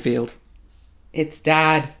to Sally Field. It's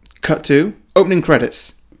Dad. Cut to opening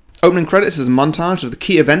credits. Opening credits is a montage of the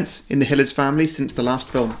key events in the Hillards family since the last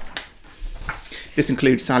film. This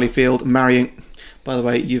includes Sally Field marrying... By the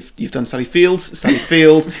way, you've done Sally Field.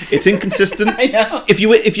 It's inconsistent. I know. If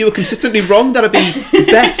you were consistently wrong, that'd be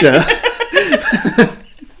better.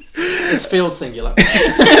 It's Field singular.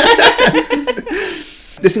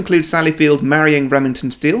 This includes Sally Field marrying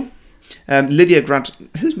Remington Steele.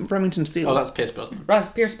 Who's Remington Steele? Oh, that's Pierce Brosnan.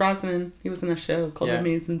 Pierce Brosnan. He was in a show called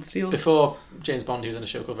Remington Steele. Before James Bond, he was in a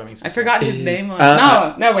show called Remington Steele. I forgot his name.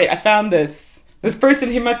 No, wait, I found this. This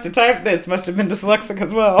person who must have typed this must have been dyslexic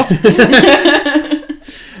as well.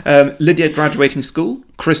 Lydia graduating school.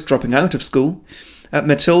 Chris dropping out of school.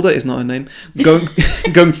 Matilda is not her name.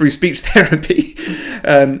 Going through speech therapy.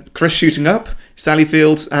 Chris shooting up. Sally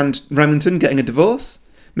Fields and Remington getting a divorce.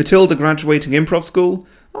 Matilda graduating improv school.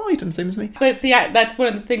 Oh, you've done the same as me. But see, that's one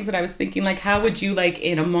of the things that I was thinking, like, how would you, like,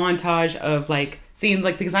 in a montage of, like, scenes,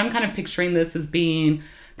 like, because I'm kind of picturing this as being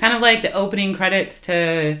kind of like the opening credits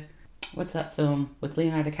to, what's that film with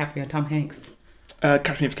Leonardo DiCaprio and Tom Hanks?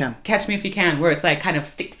 Catch Me If You Can. Catch Me If You Can, where it's, like, kind of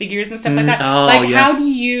stick figures and stuff like that. Oh, like, yeah. how do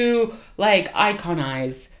you, like,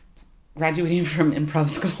 iconize graduating from improv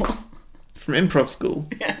school? From improv school?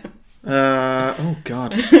 Yeah. Oh,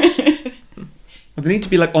 God. Well, they need to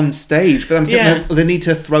be like on stage, but I'm thinking they need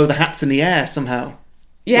to throw the hats in the air somehow.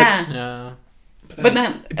 Yeah. Like, yeah. But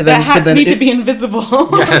the hats need to be invisible.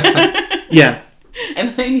 Yes. Yeah. And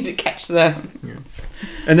they need to catch them. Yeah.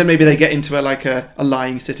 And then maybe they get into a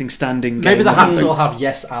lying, sitting, standing game. Maybe the hats will have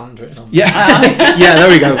yes and written on them. Yeah. Yeah, there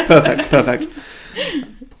we go. Perfect.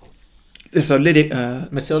 So Lydia...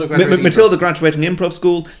 Matilda graduating improv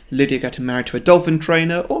school, Lydia getting married to a dolphin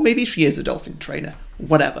trainer, or maybe she is a dolphin trainer.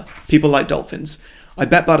 Whatever. People like dolphins. I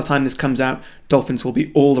bet by the time this comes out, dolphins will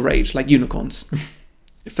be all the rage, like unicorns.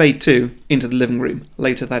 Fade 2 into the living room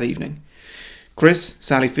later that evening. Chris,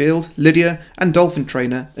 Sally Field, Lydia, and dolphin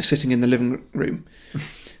trainer are sitting in the living room.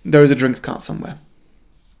 There is a drinks cart somewhere.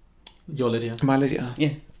 You're Lydia. Am I Lydia?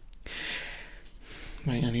 Yeah.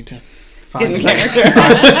 Wait, I need to...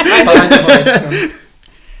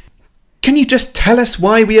 Can you just tell us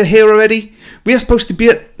why we are here already? We are supposed to be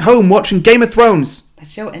at home watching Game of Thrones. That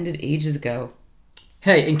show ended ages ago.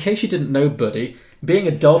 Hey, in case you didn't know, buddy, being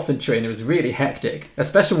a dolphin trainer is really hectic,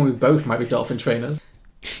 especially when we both might be dolphin trainers.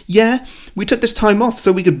 Yeah, we took this time off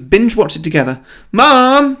so we could binge watch it together.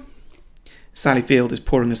 Mom! Sally Field is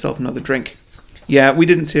pouring herself another drink. Yeah, we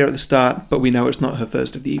didn't see her at the start, but we know it's not her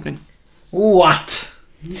first of the evening. What?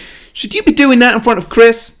 Should you be doing that in front of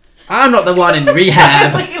Chris? I'm not the one in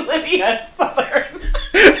rehab. Lydia Southern.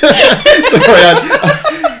 Sorry,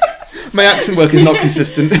 my accent work is not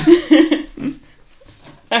consistent.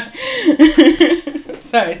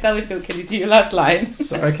 Sorry, Sally Field, can you do your last line?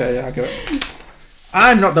 Okay, yeah, I'll go.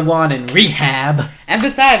 I'm not the one in rehab. And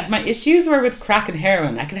besides, my issues were with crack and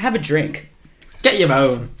heroin. I could have a drink. Get your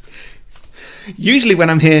own. Usually when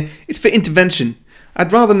I'm here, it's for intervention.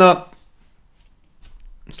 I'd rather not...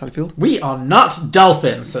 Sally Field? We are not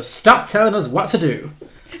dolphins, so stop telling us what to do.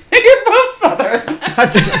 You're both Southern.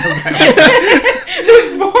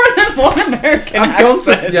 There's more than one American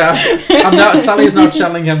accent. I'm now, Sally's now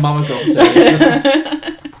channeling her Mama Gulp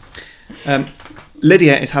days.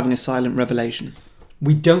 Lydia is having a silent revelation.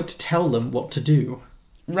 We don't tell them what to do.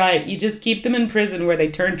 Right, you just keep them in prison where they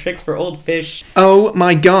turn tricks for old fish. Oh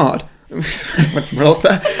my God. What's somewhere else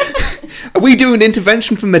there? Are we doing an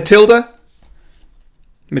intervention for Matilda?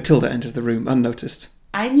 Matilda enters the room unnoticed.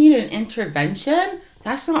 I need an intervention?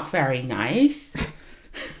 That's not very nice.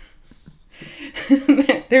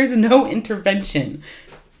 There's no intervention.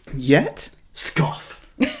 Yet? Scoff.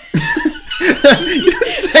 You don't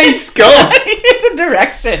say scoff. It's a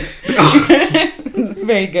direction.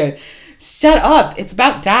 Very good. Shut up. It's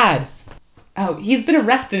about Dad. Oh, he's been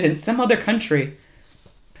arrested in some other country.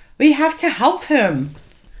 We have to help him.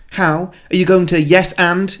 How? Are you going to yes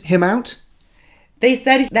and him out? They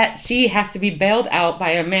said that she has to be bailed out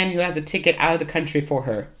by a man who has a ticket out of the country for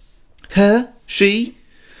her. Her? She?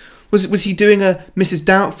 Was he doing a Mrs.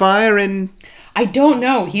 Doubtfire in... I don't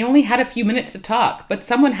know. He only had a few minutes to talk, but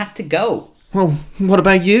someone has to go. Well, what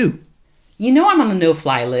about you? You know I'm on the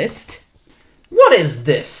no-fly list. What is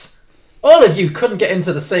this? All of you couldn't get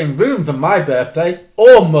into the same room for my birthday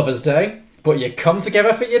or Mother's Day, but you come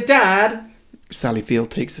together for your dad. Sally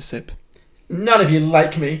Field takes a sip. None of you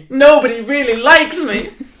like me. Nobody really likes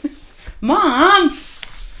me. Mom!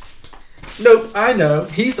 Nope, I know.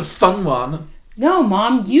 He's the fun one. No,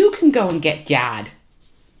 Mom, you can go and get Dad.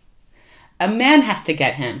 A man has to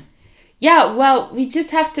get him. Yeah, well, we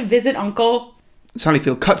just have to visit Uncle. Sally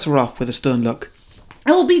Field cuts her off with a stern look.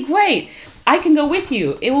 It will be great. I can go with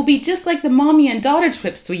you. It will be just like the mommy and daughter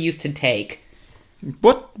trips we used to take.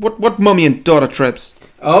 What mummy and daughter trips?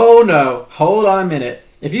 Oh no, hold on a minute.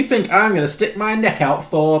 If you think I'm going to stick my neck out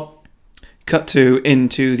for... Cut to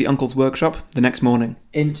into the uncle's workshop the next morning.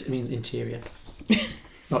 It means interior.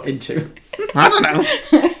 Not into. I don't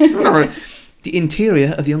know. The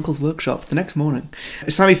interior of the uncle's workshop the next morning.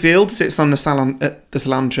 Sally Field sits on the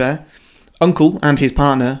salon chair. Uncle and his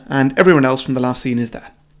partner and everyone else from the last scene is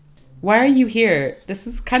there. Why are you here? This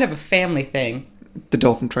is kind of a family thing. The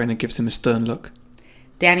dolphin trainer gives him a stern look.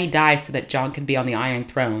 Danny dies so that John can be on the Iron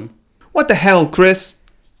Throne. What the hell, Chris?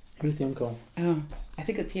 Who's the uncle? Oh, I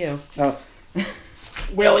think it's you. Oh.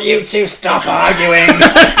 Will you two stop arguing?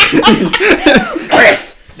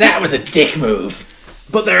 Chris, that was a dick move.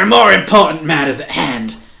 But there are more important matters at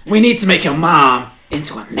hand. We need to make your mom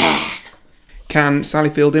into a man. Can Sally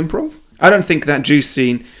Field improv? I don't think that juice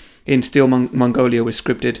scene in Steel Mongolia was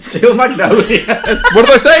scripted. Steel Magnolia. What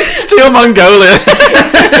did I say? Steel Mongolia.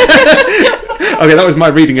 Okay, that was my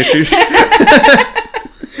reading issues. Just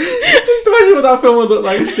imagine what that film would look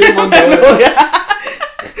like. Steel Mongolia.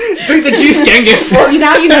 Drink the juice, Genghis. Well,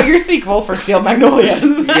 now you know your sequel for Steel Magnolia.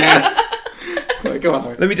 Yes. Sorry, go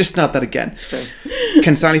on. Let me just start that again. Okay.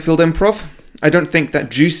 Can Sally Field improv? I don't think that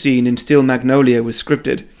juice scene in Steel Magnolia was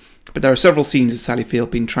scripted, but there are several scenes of Sally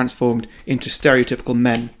Field being transformed into stereotypical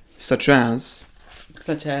men, such as...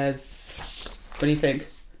 What do you think?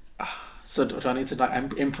 So do I need to like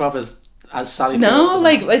improv as Sally Field? No,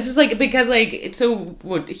 like it's just like because like so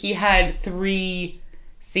what he had 3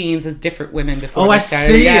 scenes as different women before. Oh, I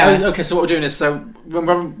see. Yeah. Oh, okay, so what we're doing is when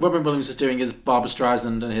Robin Williams was doing his Barbra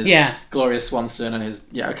Streisand and his Gloria Swanson and his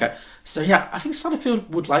okay. So yeah, I think Sally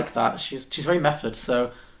Field would like that. She's very method.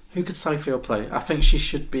 So who could Sally Field play? I think she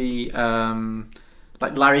should be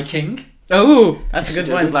like Larry King. Oh, that's a good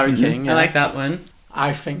one. Larry King. Yeah. I like that one.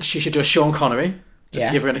 I think she should do a Sean Connery. Just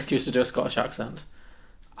to give her an excuse to do a Scottish accent.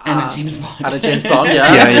 And a James Bond. And a James Bond,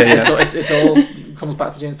 yeah. Yeah. It's all comes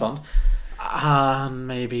back to James Bond. And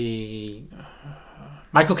maybe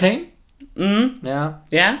Michael Caine. Yeah.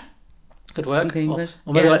 Yeah. Could work. Or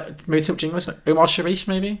maybe maybe too much English. Like Omar Sharif,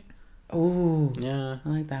 maybe. Oh. Yeah. I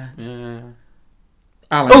like that. Yeah.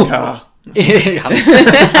 Alan Carr. I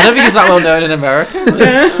don't think he's that well known in America.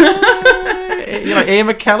 You like Ian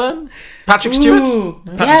McKellen? Patrick Stewart?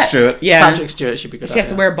 Patrick Stewart. Yeah. Patrick Stewart should be good. She has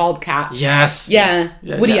to wear a bald cap. Yes. Yeah.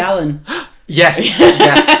 Woody Allen. Yes.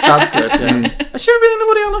 Yes, that's good. Yeah. Has she ever been in a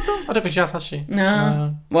Woody Allen film? I don't think she has she?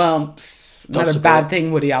 No. Well, not Dodged a bad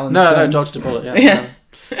thing Woody Allen's No, done. dodged a bullet, yeah.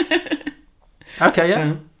 Okay,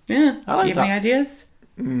 yeah. Yeah. I like you have that. any ideas?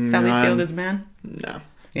 Sally Field is man? No.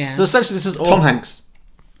 Yeah. So essentially this is all... Tom Hanks.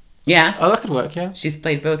 Yeah. Oh, that could work, yeah. She's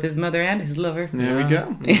played both his mother and his lover. There we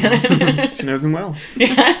go. She knows him well.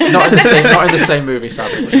 Not in the same movie,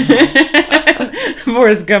 sadly.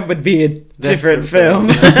 Forrest Gump would be a different film.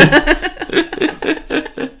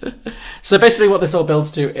 So basically what this all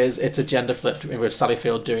builds to is it's a gender flip with Sally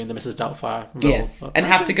Field doing the Mrs. Doubtfire role. Yes. And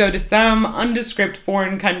have to go to some undescript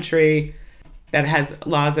foreign country that has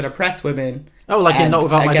laws that oppress women. Oh, like in Not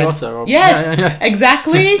Without My Daughter. Or... Yes,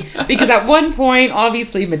 exactly. Because at one point,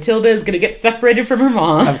 obviously, Matilda is going to get separated from her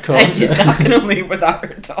mom. Of course. And she's not going to leave without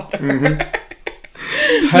her daughter.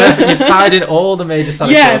 Perfect. You've tied in all the major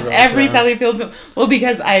Sally Field roles. Yes, every Sally Field film. Well,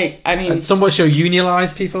 because I mean... And somewhat show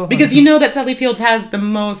unionize people. Because you know that Sally Field has the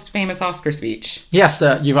most famous Oscar speech. Yes,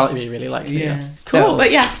 you really like it. Yeah. Cool. So,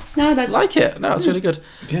 but yeah, no, that's... Like it. No, it's really good.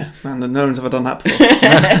 Yeah, man, no one's ever done that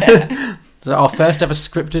before. So our first ever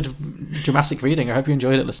scripted dramatic reading. I hope you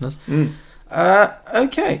enjoyed it, listeners.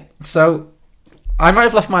 Okay, so I might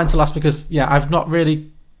have left mine to last because I've not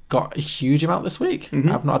really got a huge amount this week.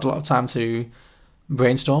 I've not had a lot of time to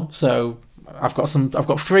brainstorm, so I've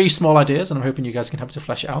got 3 small ideas, and I'm hoping you guys can help to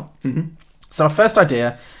flesh it out. So our first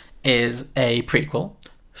idea is a prequel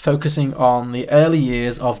focusing on the early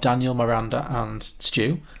years of Daniel, Miranda, and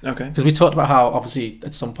Stu. Okay. Because we talked about how, obviously,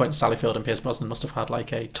 at some point, Sally Field and Pierce Brosnan must have had,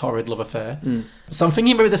 like, a torrid love affair. So I'm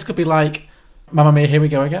thinking maybe this could be like Mamma Mia, Here We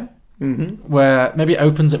Go Again, where maybe it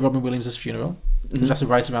opens at Robin Williams' funeral, just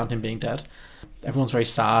right around him being dead. Everyone's very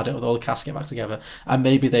sad, all the cast get back together, and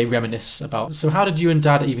maybe they reminisce about, so how did you and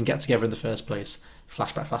Dad even get together in the first place?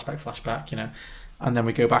 Flashback, flashback, flashback, you know. And then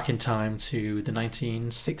we go back in time to the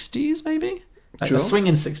 1960s, maybe? Like the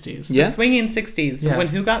swinging 60s. Yeah. The swinging 60s. Yeah. When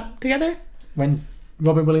who got together? When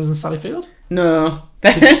Robin Williams and Sally Field? No.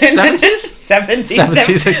 70s?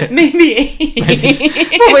 70s, okay. Maybe 80s.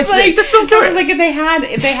 Well, it's like, this film was like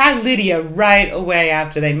if they had Lydia right away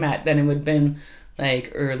after they met, then it would have been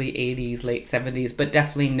like early 80s, late 70s, but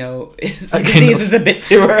definitely no. 60s is a bit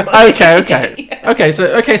too early. Okay,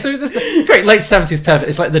 so this great late 70s, perfect.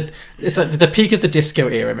 It's like the peak of the disco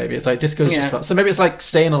era, maybe. It's like disco's just about, so maybe it's like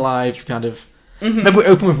Staying Alive kind of. Maybe we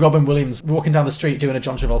open with Robin Williams walking down the street doing a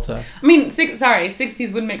John Travolta. I mean,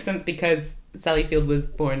 60s would make sense because Sally Field was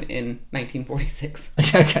born in 1946.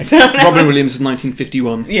 Okay. So Robin Williams is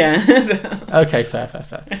 1951. Yeah. Okay, fair.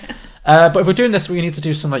 But if we're doing this, we need to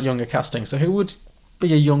do some like younger casting. So who would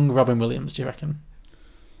be a young Robin Williams, do you reckon?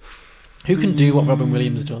 Who can do what Robin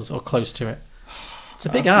Williams does or close to it? It's a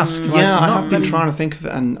big ask. Yeah, I have been trying to think of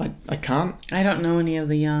it and I can't. I don't know any of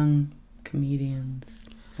the young comedians.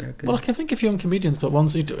 Well, I can think of young comedians, but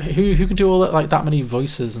ones who can do all that, like that many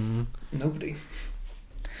voices and nobody.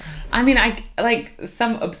 I mean, I like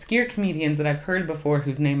some obscure comedians that I've heard before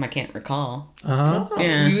whose name I can't recall.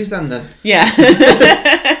 Yeah. Use them then. Yeah,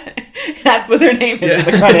 that's what their name is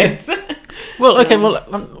in the credits. Well, okay. Well,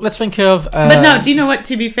 let's think of. But no, do you know what?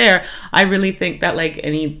 To be fair, I really think that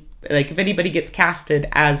if anybody gets casted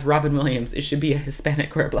as Robin Williams, it should be a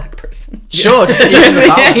Hispanic or a black person. Sure, just to even the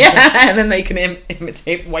balance. Yeah, and then they can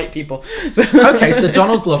imitate white people. Okay, so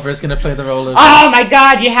Donald Glover is going to play the role of... Oh my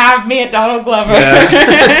God, you have me at Donald Glover.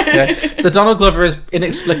 Yeah. So Donald Glover is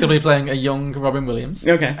inexplicably playing a young Robin Williams.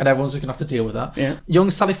 Okay. And everyone's just going to have to deal with that. Yeah.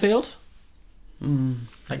 Young Sally Field.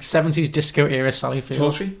 Like 70s disco era Sally Field.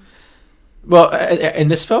 Poultry? Well, in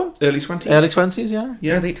this film? Early 20s. Early 20s, yeah.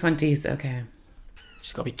 Early 20s, okay.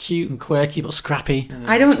 She's got to be cute and quirky, but scrappy.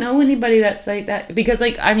 I don't know anybody that's like that because,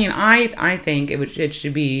 like, I mean, I think it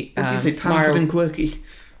should be. What do you say? Talented and quirky.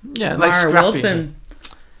 Yeah, like Mara scrappy. Wilson.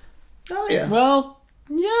 Oh yeah. Well,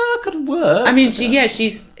 yeah, it could work. I mean,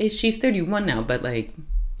 she's 31 now, but like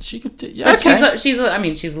she could do. Yeah, but okay. she's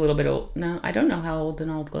a little bit old now. I don't know how old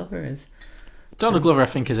Donald Glover is. Donald Glover, I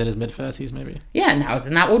think, is in his mid-30s, maybe. Yeah, now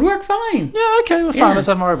then that would work fine. Yeah, okay, we're fine. Yeah. Let's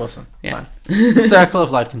have Mara Wilson. Yeah. Fine. The circle of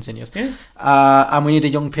life continues. Yeah. And we need a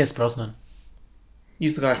young Pierce Brosnan.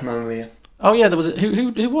 Use the guy from Mamma Mia. Oh yeah, there was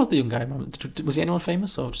who was the young guy? Was he anyone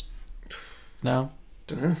famous or just no?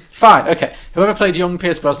 Don't know. Fine, okay. Whoever played young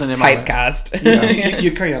Pierce Brosnan in Mamma Mia. Typecast. Yeah,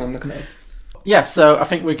 you carry on. I'm looking at it. Yeah, so I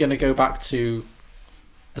think we're going to go back to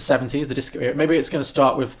the 70s, the disco era. Maybe it's going to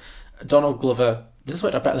start with Donald Glover. This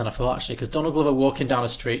worked out better than I thought, actually, because Donald Glover walking down a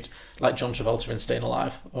street like John Travolta in Staying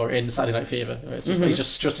Alive or in Saturday Night Fever. It's just he's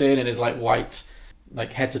just strutting in his like white,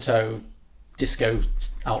 like head to toe disco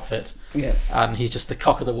outfit. Yeah. And he's just the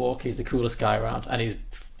cock of the walk. He's the coolest guy around, and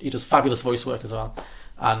he does fabulous voice work as well.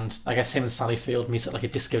 And I guess him and Sally Field meet at like a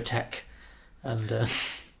discotheque, and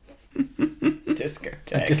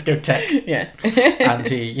discotheque. Yeah. And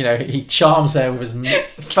he charms her with his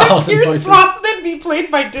 1,000 voices. Brosnan be played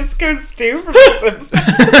by Disco Stu from The Simpsons.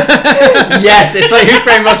 Yes, it's like Who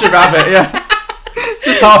Framed Roger Rabbit. Yeah, it's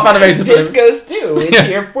just half animated. Disco Stu is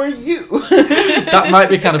here for you. That might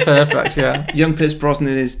be kind of perfect. Yeah. Young Pierce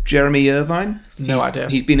Brosnan is Jeremy Irvine. No idea.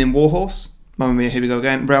 He's been in Warhorse, Mamma Mia, Here We Go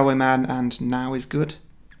Again, Railway Man, and Now Is Good.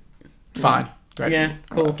 Fine. Great. Yeah,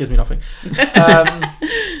 cool. Gives me nothing.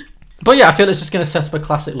 But yeah, I feel it's just going to set up a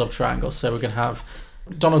classic love triangle. So we're going to have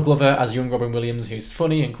Donald Glover as young Robin Williams, who's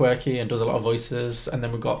funny and quirky and does a lot of voices, and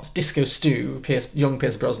then we've got Disco Stu, young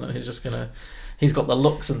Pierce Brosnan, who's just he's got the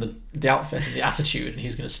looks and the outfit and the attitude, and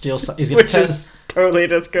he's going to steal. Which is totally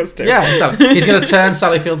Disco Stu. Yeah, exactly. He's going to turn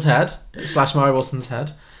Sally Field's head / Mara Wilson's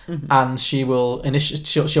head, and she will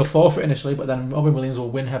she'll fall for it initially, but then Robin Williams will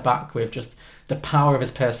win her back with just the power of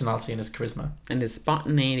his personality and his charisma and his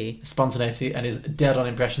spontaneity and his dead-on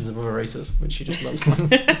impressions of other races, which she just loves.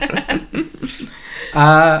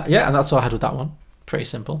 Yeah, and that's all I had with that one. Pretty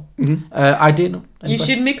simple. I didn't. You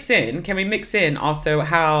should mix in. Can we mix in also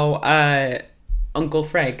how Uncle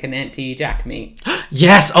Frank and Auntie Jack meet?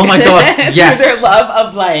 Yes. Oh my God. Yes.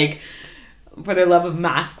 For their love of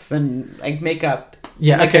masks and like makeup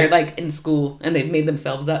Yeah, like okay. they're like in school and they've made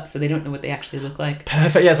themselves up, so they don't know what they actually look like.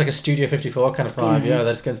 Perfect. Yeah, it's like a Studio 54 kind of vibe. Yeah,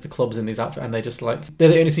 they just go to the clubs in these outfits, and they just like they're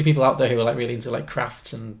the only two people out there who are like really into like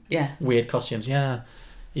crafts and weird costumes. Yeah,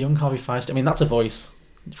 young Harvey Fierstein. I mean, that's a voice.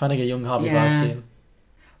 Finding a young Harvey Fierstein.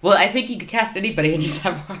 Well, I think you could cast anybody and just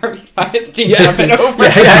have Harvey Fierstein Just jumping over.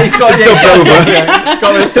 Yeah, he's got dubbed over. Yeah, he's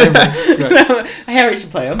got the same. So, Harry should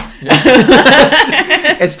play him. Yeah.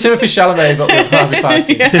 It's Timothy Chalamet, but with Harvey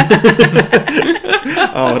Fierstein.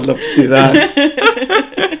 Oh, I'd love to see that.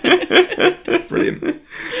 Brilliant.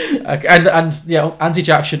 Okay, and yeah, Auntie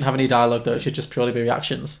Jack shouldn't have any dialogue though. It should just purely be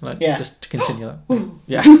reactions. Like, just to continue that.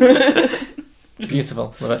 Yes.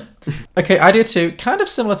 Beautiful, love it. Okay, idea 2, kind of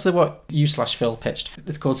similar to what you / Phil pitched.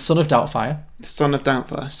 It's called Son of Doubtfire. Son of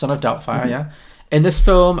Doubtfire. Son of Doubtfire, yeah. In this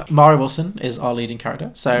film, Mara Wilson is our leading character.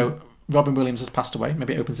 So Robin Williams has passed away.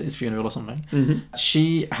 Maybe it opens at his funeral or something.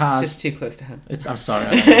 She has. It's just too close to home. I'm sorry.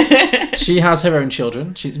 I know. She has her own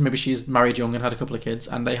children. Maybe she's married young and had a couple of kids,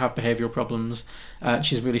 and they have behavioural problems.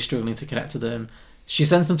 She's really struggling to connect to them. She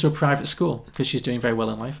sends them to a private school because she's doing very well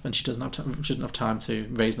in life and she doesn't have time to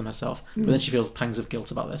raise them herself. But then she feels pangs of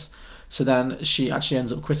guilt about this. So then she actually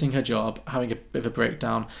ends up quitting her job, having a bit of a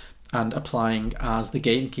breakdown, and applying as the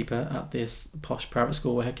gamekeeper at this posh private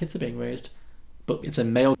school where her kids are being raised. But it's a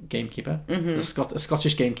male gamekeeper, a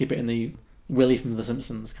Scottish gamekeeper in the Willie from The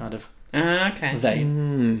Simpsons kind of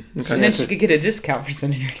vein. So then she could get a discount for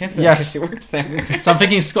sending her kids there yes. because she works there. So I'm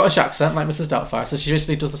thinking Scottish accent like Mrs. Doubtfire. So she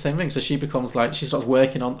basically does the same thing. So she becomes like, she starts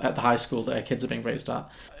working at the high school that her kids are being raised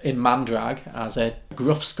at in Mandrag as a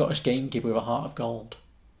gruff Scottish gamekeeper with a heart of gold.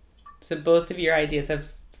 So both of your ideas have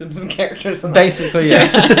Simpsons characters in them. Basically,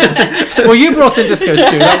 yes. Well, you brought in Disco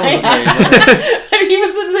Stu. That wasn't me. And he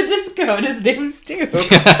was in the disco and his name was Stu.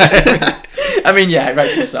 I mean, yeah, it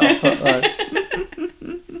writes itself.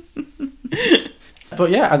 But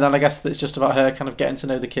yeah, and then I guess it's just about her kind of getting to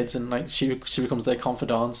know the kids, and like she becomes their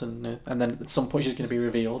confidant, and then at some point she's going to be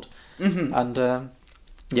revealed. And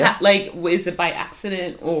yeah, like is it by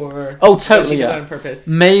accident or totally, does she do it on purpose?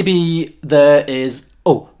 Maybe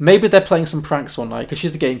maybe they're playing some pranks one night because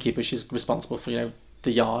she's the gamekeeper. She's responsible for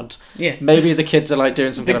the yard. Yeah. Maybe the kids are like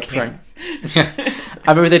doing some kind of prank.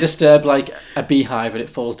 And maybe they disturb like a beehive and it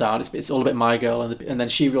falls down. It's all a bit My Girl, and then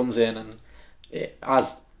she runs in and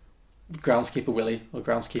as groundskeeper Willie or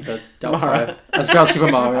groundskeeper Doubtfire, as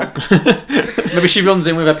groundskeeper Mara. Maybe she runs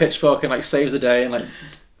in with her pitchfork and like saves the day and like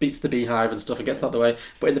beats the beehive and stuff and gets that out of the way.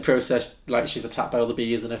 But in the process, like she's attacked by all the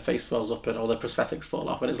bees and her face swells up and all the prosthetics fall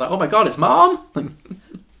off and it's like, oh my god, it's Mom.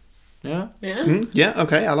 Yeah. Yeah.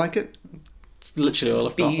 Okay, I like it. It's literally all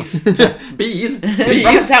I've got. Bees.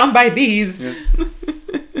 Brought down by bees. Yeah.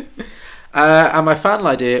 And my final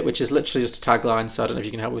idea, which is literally just a tagline, so I don't know if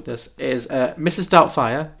you can help with this, is Mrs.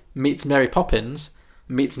 Doubtfire meets Mary Poppins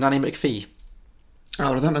meets Nanny McPhee.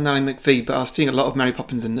 Oh, I don't know Nanny McPhee, but I was seeing a lot of Mary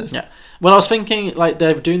Poppins in this. Yeah. Well, I was thinking, like,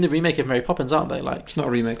 they're doing the remake of Mary Poppins, aren't they? Like, it's not a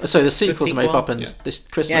remake. So the sequel to Mary Poppins this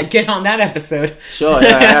Christmas. Yeah, get on that episode. Sure,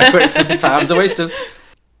 yeah. Quick, times are wasted.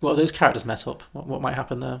 What are those characters met up? What might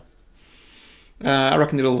happen there? I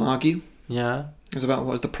reckon they'll all argue. Yeah. It's about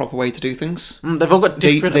what is the proper way to do things. They've all got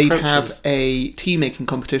different They'd approaches. have a tea-making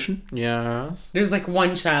competition. Yeah. There's like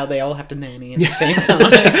one child they all have to nanny at the same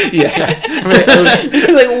time. Yes. There's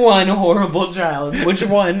like one horrible child. Which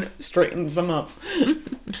one straightens them up?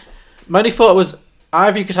 My only thought was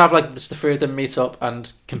either you could have like just the three of them meet up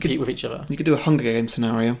and compete with each other. You could do a Hunger Games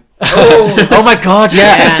scenario. Oh my god,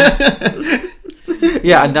 yeah.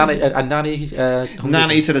 Yeah, a nanny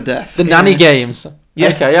Nanny to the death. The nanny games. Yeah.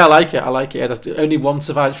 Okay, yeah, I like it. Yeah, that's only one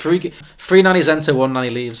survives. Three nannies enter, one nanny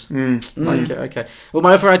leaves. Like it, okay. Well,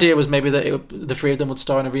 my other idea was maybe that the three of them would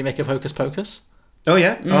star in a remake of Hocus Pocus. Oh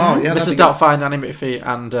yeah, oh yeah. Mrs. Doubtfire, Nanny McPhee,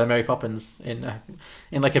 and Mary Poppins in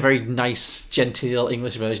like a very nice, genteel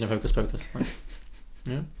English version of Hocus Pocus. Like,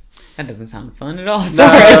 yeah. That doesn't sound fun at all.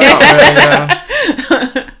 Sorry. No, not really,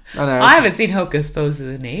 yeah. I know. I haven't seen Hocus Pocus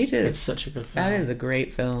in ages. It's such a good film. That is a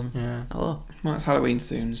great film. Yeah. Oh. Well, it's Halloween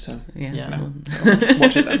soon, so yeah.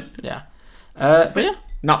 Watch it then. Yeah. But yeah.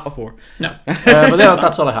 Not before. No. But yeah,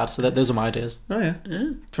 that's all I had. So those are my ideas. Oh yeah.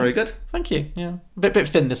 Very good. Thank you. Yeah. A bit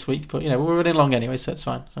thin this week, but we're running long anyway, so it's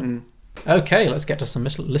fine. So. Okay, let's get to some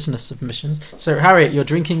listener submissions. So Harriet, your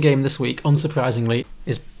drinking game this week, unsurprisingly,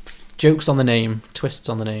 is jokes on the name, twists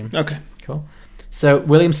on the name. Okay. Cool. So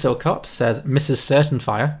William Silcott says Mrs.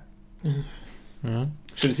 Certainfire. Yeah.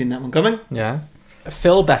 Should have seen that one coming. Yeah.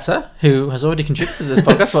 Phil Better, who has already contributed to this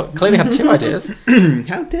podcast, but clearly had two ideas.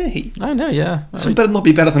 How dare he? I know, yeah. This better not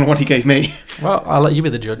be better than what he gave me. Well, I'll let you be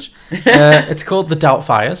the judge. It's called The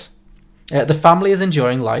Doubtfires. The family is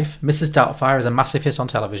enjoying life. Mrs. Doubtfire is a massive hit on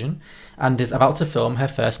television and is about to film her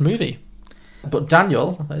first movie. But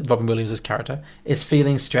Daniel, Robin Williams' character, is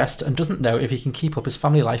feeling stressed and doesn't know if he can keep up his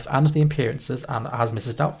family life and the appearances and as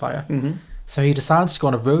Mrs. Doubtfire. Mm-hmm. So he decides to go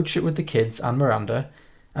on a road trip with the kids and Miranda,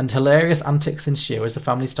 and hilarious antics ensue as the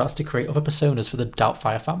family starts to create other personas for the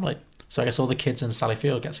Doubtfire family. So I guess all the kids in Sally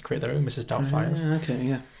Field get to create their own Mrs. Doubtfires. Okay,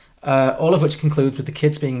 yeah. All of which concludes with the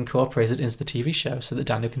kids being incorporated into the TV show so that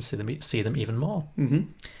Daniel can see them even more. Mm-hmm.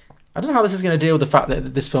 I don't know how this is going to deal with the fact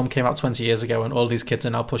that this film came out 20 years ago and all these kids are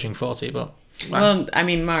now pushing 40, but... Well, I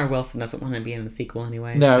mean, Mara Wilson doesn't want to be in the sequel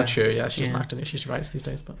anyway. No, so, true, yeah, she doesn't act in it, she just writes these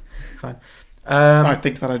days, but fine. I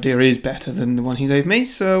think that idea is better than the one he gave me,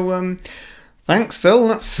 so thanks, Phil,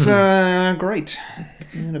 that's great.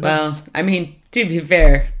 Well, I mean, to be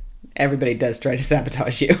fair, everybody does try to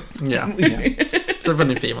sabotage you. Yeah. It's a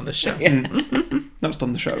running theme on this show. Yeah. That's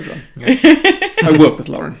done the show, John. Yeah. I work with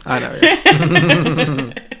Lauren. I know, yes.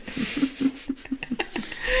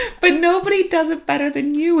 But nobody does it better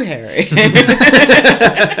than you, Harry.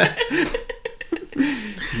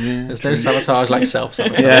 There's no sabotage like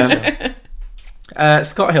self-sabotage. Yeah.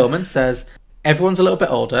 Scott Hillman says, everyone's a little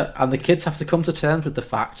bit older and the kids have to come to terms with the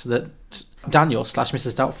fact that Daniel /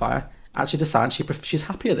 Mrs. Doubtfire actually decides she's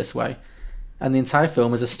happier this way. And the entire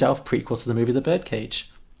film is a stealth prequel to the movie The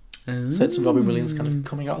Birdcage. So it's Robin Williams kind of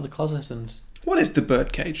coming out of the closet and... What is The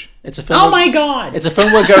Birdcage? It's a film. Oh my god! It's a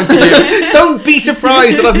film we're going to do. Don't be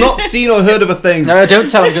surprised that I've not seen or heard of a thing. No, don't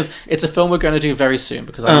tell him, because it's a film we're going to do very soon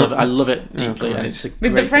because I love it deeply. And it's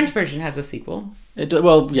the French version has a sequel. We're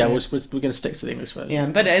going to stick to the English version. Yeah,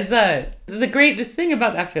 but as the greatest thing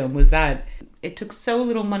about that film was that it took so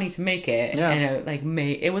little money to make it, and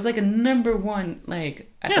it was like a number one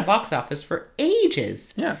at the box office for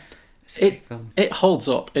ages. Yeah, it holds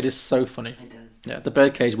up. It is so funny. It does. Yeah, The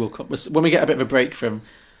Birdcage will come when we get a bit of a break from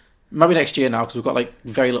maybe next year now because we've got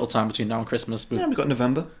very little time between now and Christmas. We've got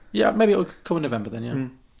November. Yeah, maybe it'll come in November then. Yeah,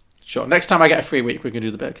 sure. Next time I get a free week, we're gonna do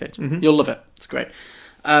The Birdcage. Mm-hmm. You'll love it. It's great.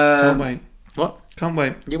 Can't wait. What? Can't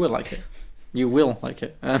wait. You will like it. You will like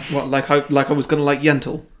it. What? Like I was gonna like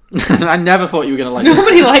Yentl. I never thought you were gonna like.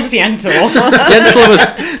 Nobody likes Yentl. Yentl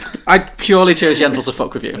was. I purely chose Yentl to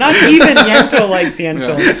fuck with you. Not even Yentl likes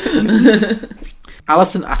Yentl.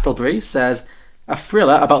 Alison Attlebury says, a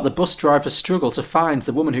thriller about the bus driver's struggle to find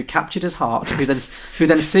the woman who captured his heart, who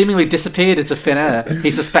then seemingly disappeared into thin air.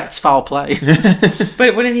 He suspects foul play.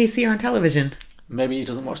 But wouldn't he see her on television? Maybe he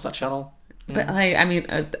doesn't watch that channel. But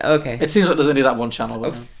okay. It seems like there's only that one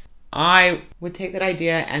channel. I would take that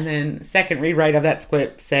idea and then second rewrite of that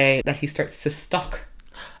script say that he starts to stalk.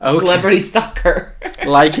 Celebrity stalker.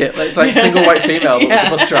 Like it. It's like single white female, but with the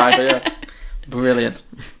bus driver. Yeah. Brilliant.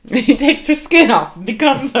 He takes her skin off and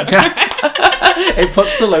becomes her. It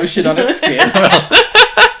puts the lotion on its skin.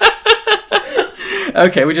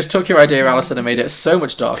 Okay, we just took your idea, Alison, and made it so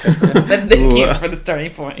much darker. Thank you for the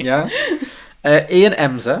starting point. Yeah. Ian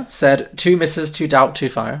Emser said, 2 misses, 2 doubt, 2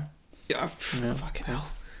 fire. Yeah. Fucking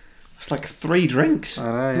hell. That's like 3 drinks.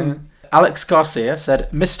 I know, yeah. Alex Garcia said,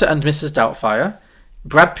 Mr. and Mrs. Doubtfire.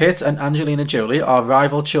 Brad Pitt and Angelina Jolie are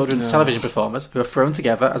rival children's television performers who are thrown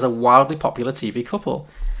together as a wildly popular TV couple.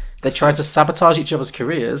 They try to sabotage each other's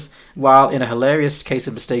careers, while in a hilarious case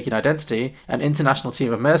of mistaken identity, an international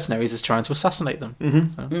team of mercenaries is trying to assassinate them.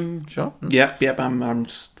 Mm-hmm. So, sure? Yep, I'm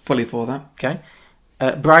fully for that. Okay.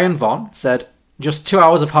 Brian Vaughn said, just 2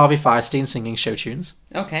 hours of Harvey Fierstein singing show tunes.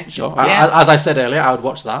 Okay. Sure. Yeah. As I said earlier, I would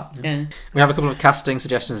watch that. Yeah. We have a couple of casting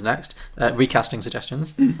suggestions next. Recasting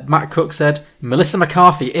suggestions. Matt Cook said, Melissa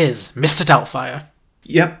McCarthy is Mr. Doubtfire.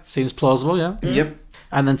 Yep. Seems plausible, yeah? Yep.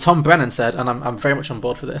 And then Tom Brennan said, and I'm very much on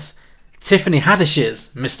board for this, Tiffany Haddish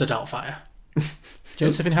is Mr. Doubtfire. Do you know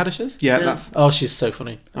who Tiffany Haddish is? Yeah, that's... Oh, she's so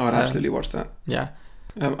funny. I would absolutely watch that. Yeah.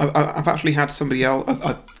 I've actually had somebody else...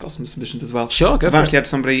 I've got some submissions as well. Sure, go for it. I've actually had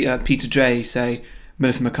somebody, Peter J, say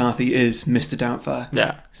Melissa McCarthy is Mr. Doubtfire.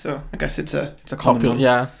 Yeah. So I guess it's a common one.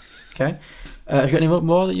 Yeah. Okay. Have you got any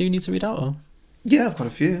more that you need to read out? Or? Yeah, I've got a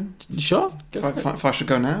few. Sure. If I should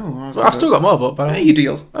go now? I've still got more, but... Hey, you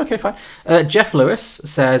deals. Okay, fine. Jeff Lewis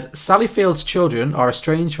says, Sally Field's children are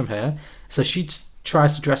estranged from her, so she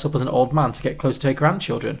tries to dress up as an old man to get close to her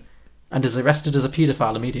grandchildren, and is arrested as a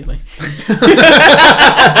paedophile immediately.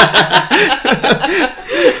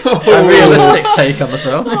 A realistic take on the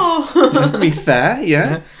film. I mean, fair,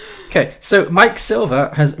 yeah. Okay, so Mike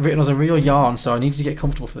Silver has written us a real yarn, so I need you to get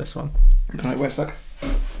comfortable for this one. Alright, wait a sec.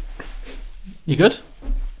 You good?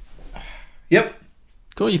 Yep.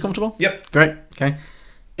 Cool, you comfortable? Yep. Great, okay.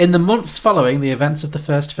 In the months following the events of the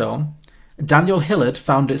first film, Daniel Hillard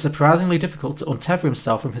found it surprisingly difficult to untether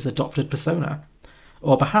himself from his adopted persona.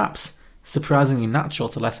 Or perhaps surprisingly natural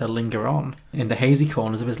to let her linger on in the hazy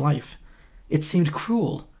corners of his life. It seemed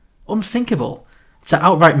cruel, unthinkable, to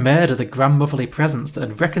outright murder the grandmotherly presence that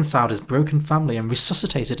had reconciled his broken family and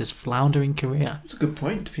resuscitated his floundering career. That's a good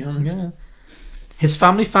point, to be honest. Yeah. His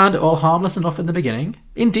family found it all harmless enough in the beginning,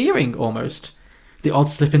 endearing almost. The odd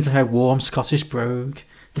slip into her warm Scottish brogue,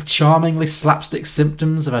 the charmingly slapstick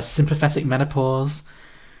symptoms of her sympathetic menopause.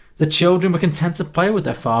 The children were content to play with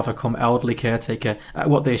their father come elderly caretaker at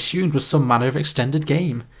what they assumed was some manner of extended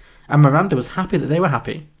game, and Miranda was happy that they were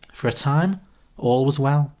happy. For a time, all was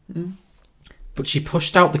well. But she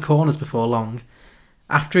pushed out the corners before long.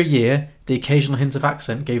 After a year, the occasional hint of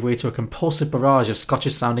accent gave way to a compulsive barrage of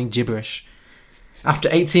Scottish-sounding gibberish. After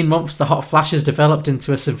 18 months, the hot flashes developed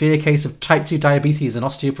into a severe case of type 2 diabetes and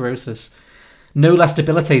osteoporosis, no less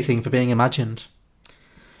debilitating for being imagined.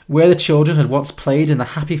 Where the children had once played in the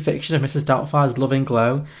happy fiction of Mrs. Doubtfire's loving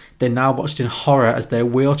glow, they now watched in horror as their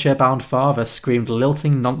wheelchair-bound father screamed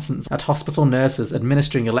lilting nonsense at hospital nurses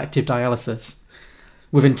administering elective dialysis.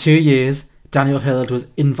 Within 2 years, Daniel Hillard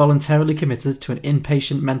was involuntarily committed to an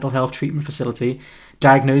inpatient mental health treatment facility,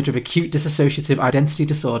 diagnosed with acute dissociative identity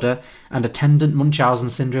disorder and attendant Munchausen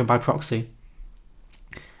syndrome by proxy.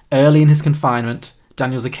 Early in his confinement,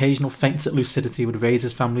 Daniel's occasional feints at lucidity would raise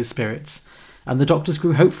his family's spirits, and the doctors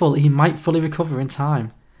grew hopeful that he might fully recover in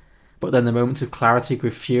time. But then the moments of clarity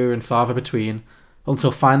grew fewer and farther between,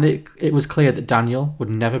 until finally it was clear that Daniel would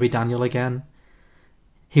never be Daniel again.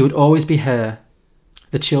 He would always be her.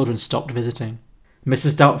 The children stopped visiting.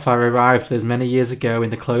 Mrs. Doubtfire arrived those many years ago in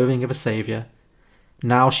the clothing of a saviour.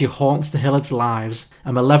 Now she haunts the Hillards' lives,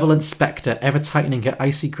 a malevolent spectre ever tightening her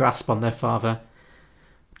icy grasp on their father.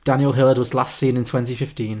 Daniel Hillard was last seen in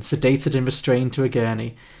 2015, sedated and restrained to a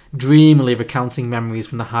gurney, dreamily recounting memories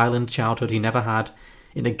from the Highland childhood he never had,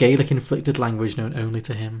 in a Gaelic-inflected language known only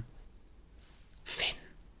to him. Finn.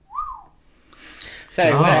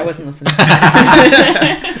 Sorry, what, I wasn't listening.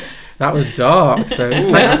 That was dark. So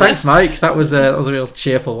thanks, Mike. That was a real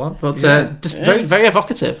cheerful one, but just very, very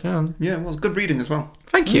evocative. Yeah, well, good reading as well.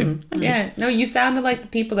 Thank you. Yeah, no, you sounded like the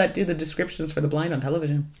people that do the descriptions for the blind on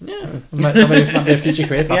television. Yeah, that might be a future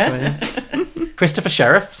career path. Yeah. Christopher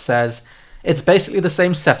Sheriff says it's basically the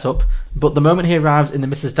same setup, but the moment he arrives in the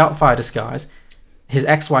Mrs. Doubtfire disguise, his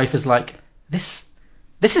ex-wife is like, "This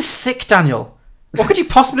is sick, Daniel. What could you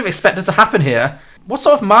possibly have expected to happen here? What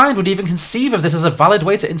sort of mind would even conceive of this as a valid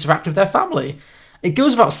way to interact with their family? It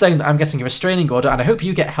goes without saying that I'm getting a restraining order and I hope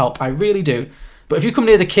you get help, I really do. But if you come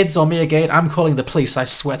near the kids or me again, I'm calling the police, I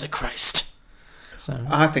swear to Christ." So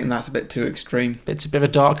I think that's a bit too extreme. It's a bit of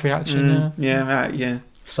a dark reaction, yeah.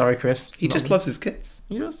 Sorry, Chris. He just loves his kids.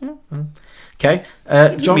 He does, yeah. Okay.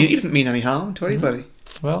 John, he doesn't mean any harm to anybody.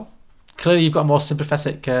 Well, clearly you've got a more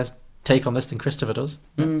sympathetic take on this than Christopher does.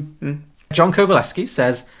 John Kovaleski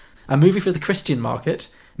says, a movie for the Christian market,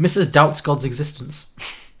 Mrs. Doubts God's existence.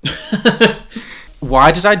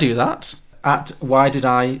 Why did I do that? At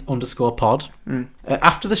whydidI_pod.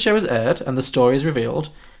 After the show is aired and the story is revealed,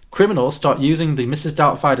 criminals start using the Mrs.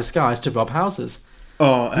 Doubtfire disguise to rob houses.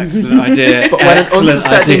 Oh, excellent idea. But when an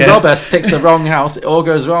unsuspecting robber picks the wrong house, it all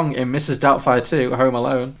goes wrong in Mrs. Doubtfire 2, Home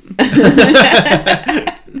Alone.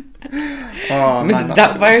 Mrs.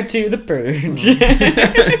 Doubtfire 2, The Purge.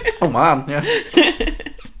 Oh man, yeah.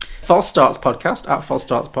 False Starts Podcast, at False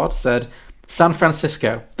Starts Pod, said, San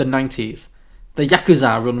Francisco, the 90s. The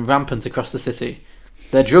Yakuza run rampant across the city.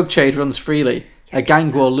 Their drug trade runs freely. A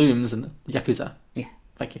gang war looms and... Yakuza. Yeah.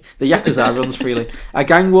 Thank you. The Yakuza runs freely. A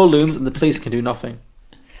gang war looms and the police can do nothing.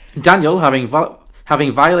 Daniel, having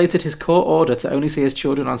violated his court order to only see his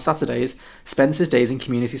children on Saturdays, spends his days in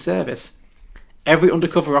community service. Every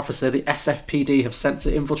undercover officer the SFPD have sent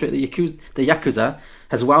to infiltrate the Yakuza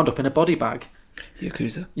has wound up in a body bag.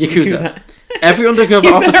 Yakuza. Every undercover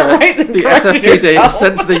officer the SFPD have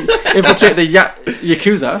sent to infiltrate the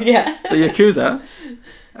Yakuza. Yeah. The Yakuza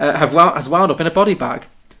has wound up in a body bag.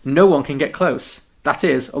 No one can get close. That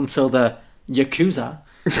is, until the Yakuza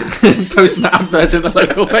post an advert in the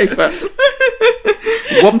local paper.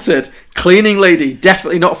 Wanted, cleaning lady,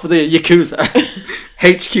 definitely not for the Yakuza.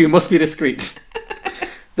 HQ must be discreet.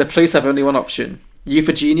 The police have only one option: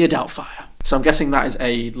 Euphegenia Doubtfire. So I'm guessing that is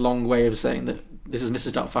a long way of saying that this is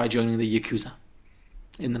Mrs. Doubtfire joining the Yakuza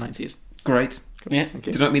in the 90s. Great. Yeah.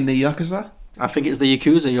 Do you not mean the Yakuza? I think it's the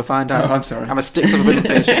Yakuza, you'll find out. Oh, I'm sorry. I'm a stickler for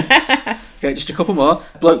imitation. Okay, just a couple more.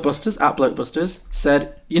 Blokebusters, at Blokebusters,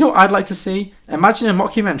 said, you know what I'd like to see? Imagine a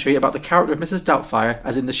mockumentary about the character of Mrs. Doubtfire,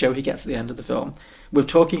 as in the show he gets at the end of the film, with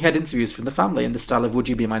talking head interviews from the family in the style of Would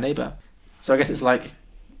You Be My Neighbour? So I guess it's like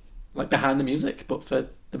Behind the Music, but for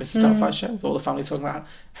the Mrs. Doubtfire show, with all the family talking about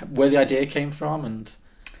where the idea came from, and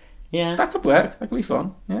yeah, that could work. That could be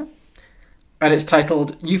fun. Yeah, and it's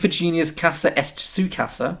titled Euphegenia's Casa Est Su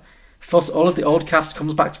Casa, Thus, all of the old cast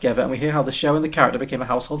comes back together, and we hear how the show and the character became a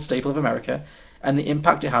household staple of America, and the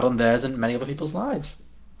impact it had on theirs and many other people's lives.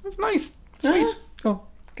 That's nice. Sweet. Cool.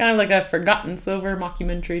 Kind of like a Forgotten Silver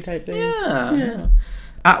mockumentary type thing. Yeah.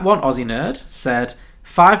 At One Aussie Nerd said,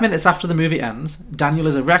 5 minutes after the movie ends, Daniel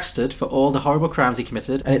is arrested for all the horrible crimes he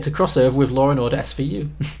committed, and it's a crossover with Law & Order SVU.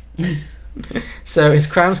 So his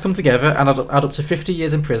crimes come together and add up to 50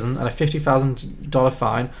 years in prison and a $50,000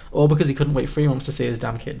 fine, all because he couldn't wait 3 months to see his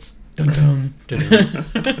damn kids. Dun-dun.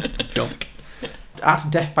 At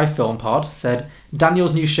Death by Film Pod said,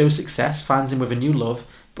 Daniel's new show success finds him with a new love,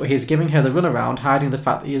 but he is giving her the runaround, hiding the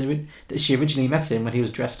fact that she originally met him when he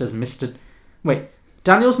was dressed as Mr.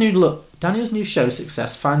 Daniel's new show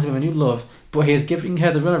success finds him with a new love, but he is giving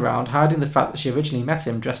her the runaround, hiding the fact that she originally met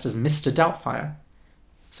him dressed as Mr. Doubtfire.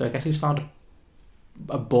 So I guess he's found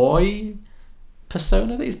a boy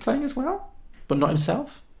persona that he's playing as well, but not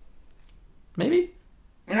himself. Maybe?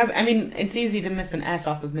 I mean, it's easy to miss an S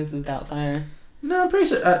off of Mrs. Doubtfire. No, I'm pretty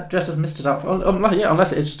sure dressed as Mr. Doubtfire. Yeah,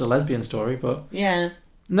 unless it is just a lesbian story, but... Yeah.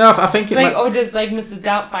 No, I think it or does, Mrs.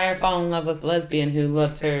 Doubtfire fall in love with a lesbian who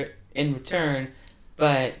loves her in return,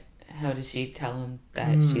 but how does she tell him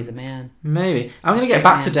that she's a man? Maybe. I'm going to get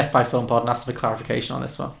back to Death by Film Pod and ask for clarification on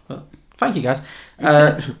this one. But thank you, guys.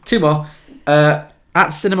 2 more.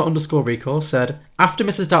 At cinema_recall said, after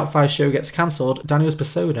Mrs. Doubtfire's show gets cancelled, Daniel's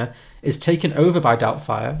persona is taken over by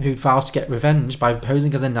Doubtfire, who vows to get revenge by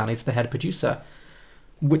posing as a nanny to the head producer,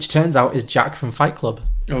 which turns out is Jack from Fight Club.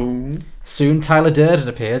 Oh. Soon Tyler Durden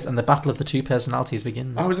appears and the battle of the 2 personalities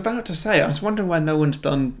begins. I was about to say, I was wondering why no one's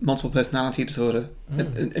done multiple personality disorder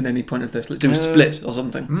in any point of this. Let's do a split or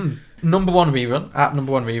something. Number 1 rerun, at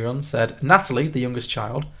Number 1 rerun, said, Natalie, the youngest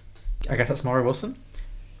child, I guess that's Maura Wilson,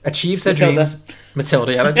 achieves her dreams...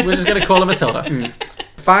 Matilda, yeah, we're just going to call her Matilda.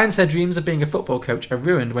 Finds her dreams of being a football coach are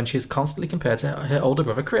ruined when she is constantly compared to her older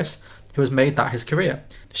brother Chris, who has made that his career.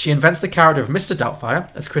 She invents the character of Mr.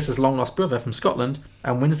 Doubtfire as Chris's long-lost brother from Scotland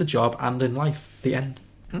and wins the job and in life. The end.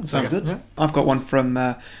 Sounds good. Yeah. I've got one from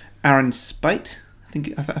Aaron Spite.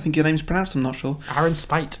 I think your name's pronounced, I'm not sure. Aaron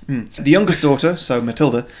Spite. The youngest daughter, so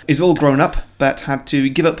Matilda, is all grown up, but had to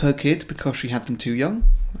give up her kid because she had them too young.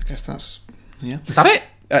 I guess that's... Yeah. Is that it?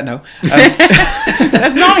 No.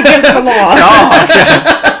 That's not against the law.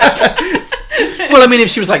 Well, I mean, if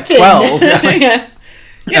she was 12.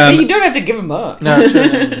 Yeah, but you don't have to give them up. No,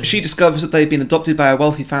 true. She discovers that they've been adopted by a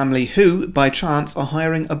wealthy family who, by chance, are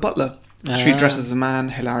hiring a butler. She dresses as a man,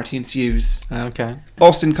 hilarity ensues. Okay.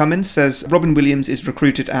 Austin Cummins says Robin Williams is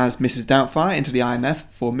recruited as Mrs. Doubtfire into the IMF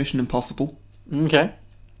for Mission Impossible. Okay.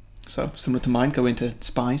 So, similar to mine, go into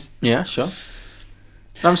spies. Yeah, sure.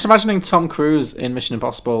 I'm just imagining Tom Cruise in Mission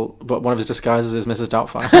Impossible, but one of his disguises is Mrs.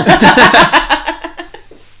 Doubtfire.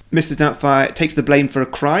 Mrs. Doubtfire takes the blame for a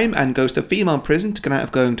crime and goes to a female prison to get out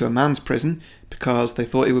of going to a man's prison because they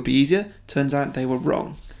thought it would be easier. Turns out they were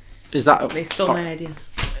wrong. Is that... They stole my idea.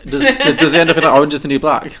 Does he end up in Orange is the New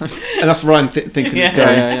Black? And that's where I'm thinking it's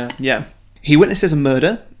going. Yeah. He witnesses a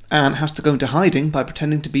murder and has to go into hiding by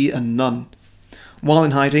pretending to be a nun. While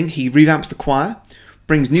in hiding, he revamps the choir,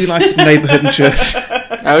 brings new life to the neighbourhood and church.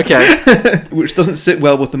 Okay. Which doesn't sit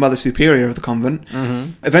well with the Mother Superior of the convent.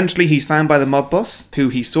 Mm-hmm. Eventually, he's found by the mob boss, who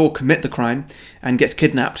he saw commit the crime, and gets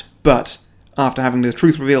kidnapped. But, after having the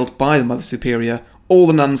truth revealed by the Mother Superior, all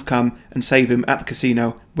the nuns come and save him at the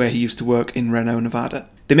casino where he used to work in Reno, Nevada.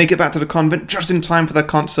 They make it back to the convent just in time for their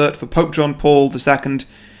concert for Pope John Paul II.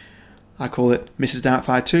 I call it Mrs.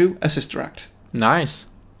 Doubtfire 2, a sister act. Nice.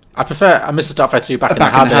 I prefer Mrs. Doubtfire 2 back in the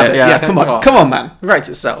habit. habit. Yeah, come on, man. It writes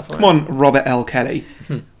itself. Come on, Robert L. Kelly.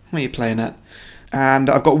 What are you playing at? And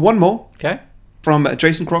I've got one more. Okay. From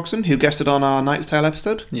Jason Croxon, who guested on our Knight's Tale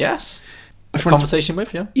episode. Yes. A conversation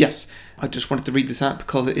with, yeah? Yes. I just wanted to read this out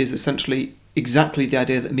because it is essentially exactly the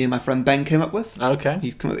idea that me and my friend Ben came up with. Okay.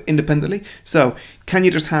 He's come up with it independently. So, can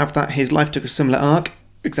you just have that his life took a similar arc?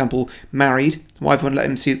 Example, married, wife won't let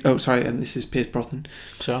him see... Oh, sorry, this is Pierce Brosnan.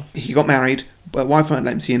 Sure. He got married, but wife won't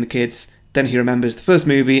let him see in the kids. Then he remembers the first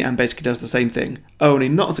movie and basically does the same thing. Only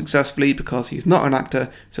not successfully because he's not an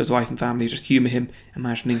actor, so his wife and family just humour him,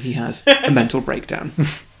 imagining he has a mental breakdown.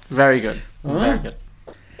 Very good. Very good.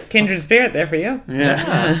 Kindred spirit there for you.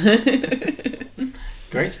 Yeah.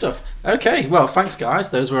 Great stuff. Okay, well, thanks, guys.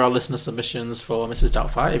 Those were our listener submissions for Mrs.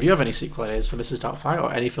 Doubtfire. If you have any sequel ideas for Mrs. Doubtfire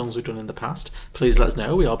or any films we've done in the past, please let us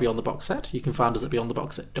know. We are Beyond the Box Set. You can find us at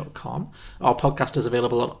beyondtheboxset.com. Our podcast is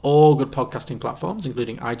available on all good podcasting platforms,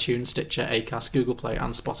 including iTunes, Stitcher, Acast, Google Play,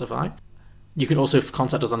 and Spotify. You can also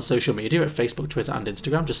contact us on social media at Facebook, Twitter and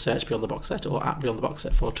Instagram. Just search Beyond the Box Set or at Beyond the Box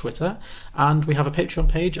Set for Twitter. And we have a Patreon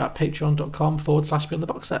page at patreon.com/Beyond the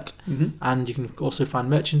Box Set. And you can also find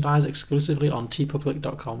merchandise exclusively on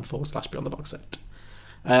tpublic.com/Beyond the Box Set.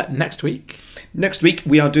 Next week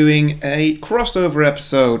we are doing a crossover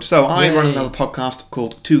episode. So I run another podcast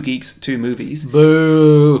called Two Geeks, Two Movies.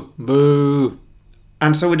 Boo.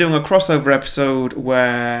 And so we're doing a crossover episode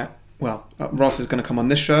where, Ross is going to come on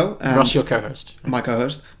this show. And Ross, your co-host. My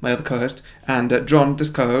co-host, my other co-host. And John, this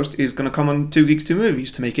co-host, is going to come on Two Geeks, Two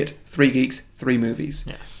Movies to make it 3 Geeks, 3 Movies.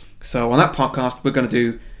 Yes. So on that podcast, we're going to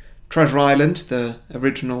do Treasure Island, the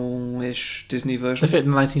original-ish Disney version. The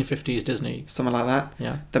 1950s Disney. Something like that.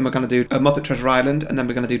 Yeah. Then we're going to do a Muppet Treasure Island, and then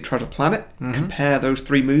we're going to do Treasure Planet. Compare those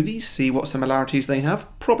 3 movies, see what similarities they have.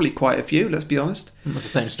 Probably quite a few, let's be honest. It's the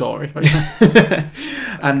same story.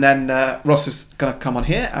 And then Ross is going to come on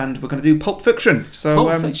here, and we're going to do Pulp Fiction. So,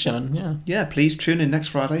 Pulp Fiction, yeah. Yeah, please tune in next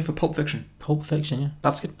Friday for Pulp Fiction. Pulp Fiction, yeah.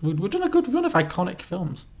 That's good. We've done a good run of iconic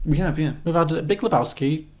films. We have, yeah. We've had Big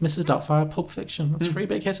Lebowski, Mrs. Doubtfire, Pulp Fiction. That's 3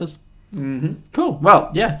 big hitters. Cool.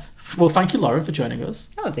 Well, yeah. Well, thank you, Lauren, for joining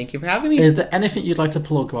us. Oh, thank you for having me. Is there anything you'd like to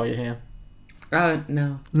plug while you're here? No.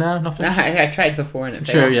 No, nothing? I tried before and it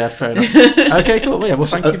failed. failed. Yeah, fair enough. Okay, cool. Well, yeah, well,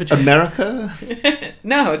 thank you for joining. America?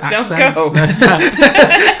 No, Accents? don't go.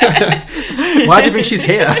 Why do you think she's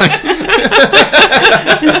here?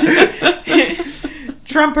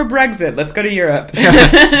 Trump or Brexit? Let's go to Europe.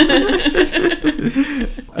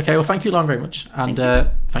 Okay, well, thank you, Lauren, very much. And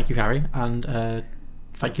thank you, Harry. And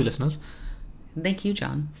thank you, listeners. Thank you,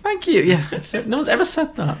 John. Thank you. Yeah, no one's ever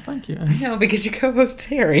said that. Thank you. I know, because your co-host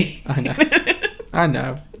Harry. I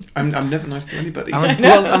know. I'm never nice to anybody.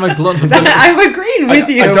 I'm a glunt. I'm agreeing with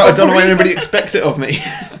you. I don't know why anybody expects it of me.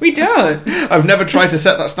 We don't. I've never tried to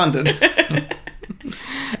set that standard.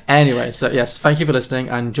 Anyway, so yes, thank you for listening,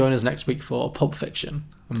 and join us next week for Pulp Fiction.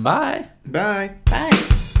 Bye. Bye. Bye.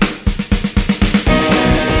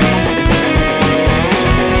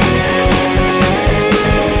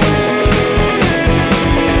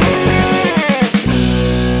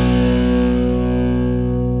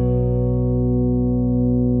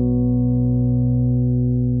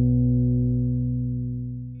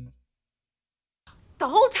 The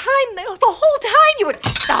whole time you would.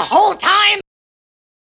 The whole time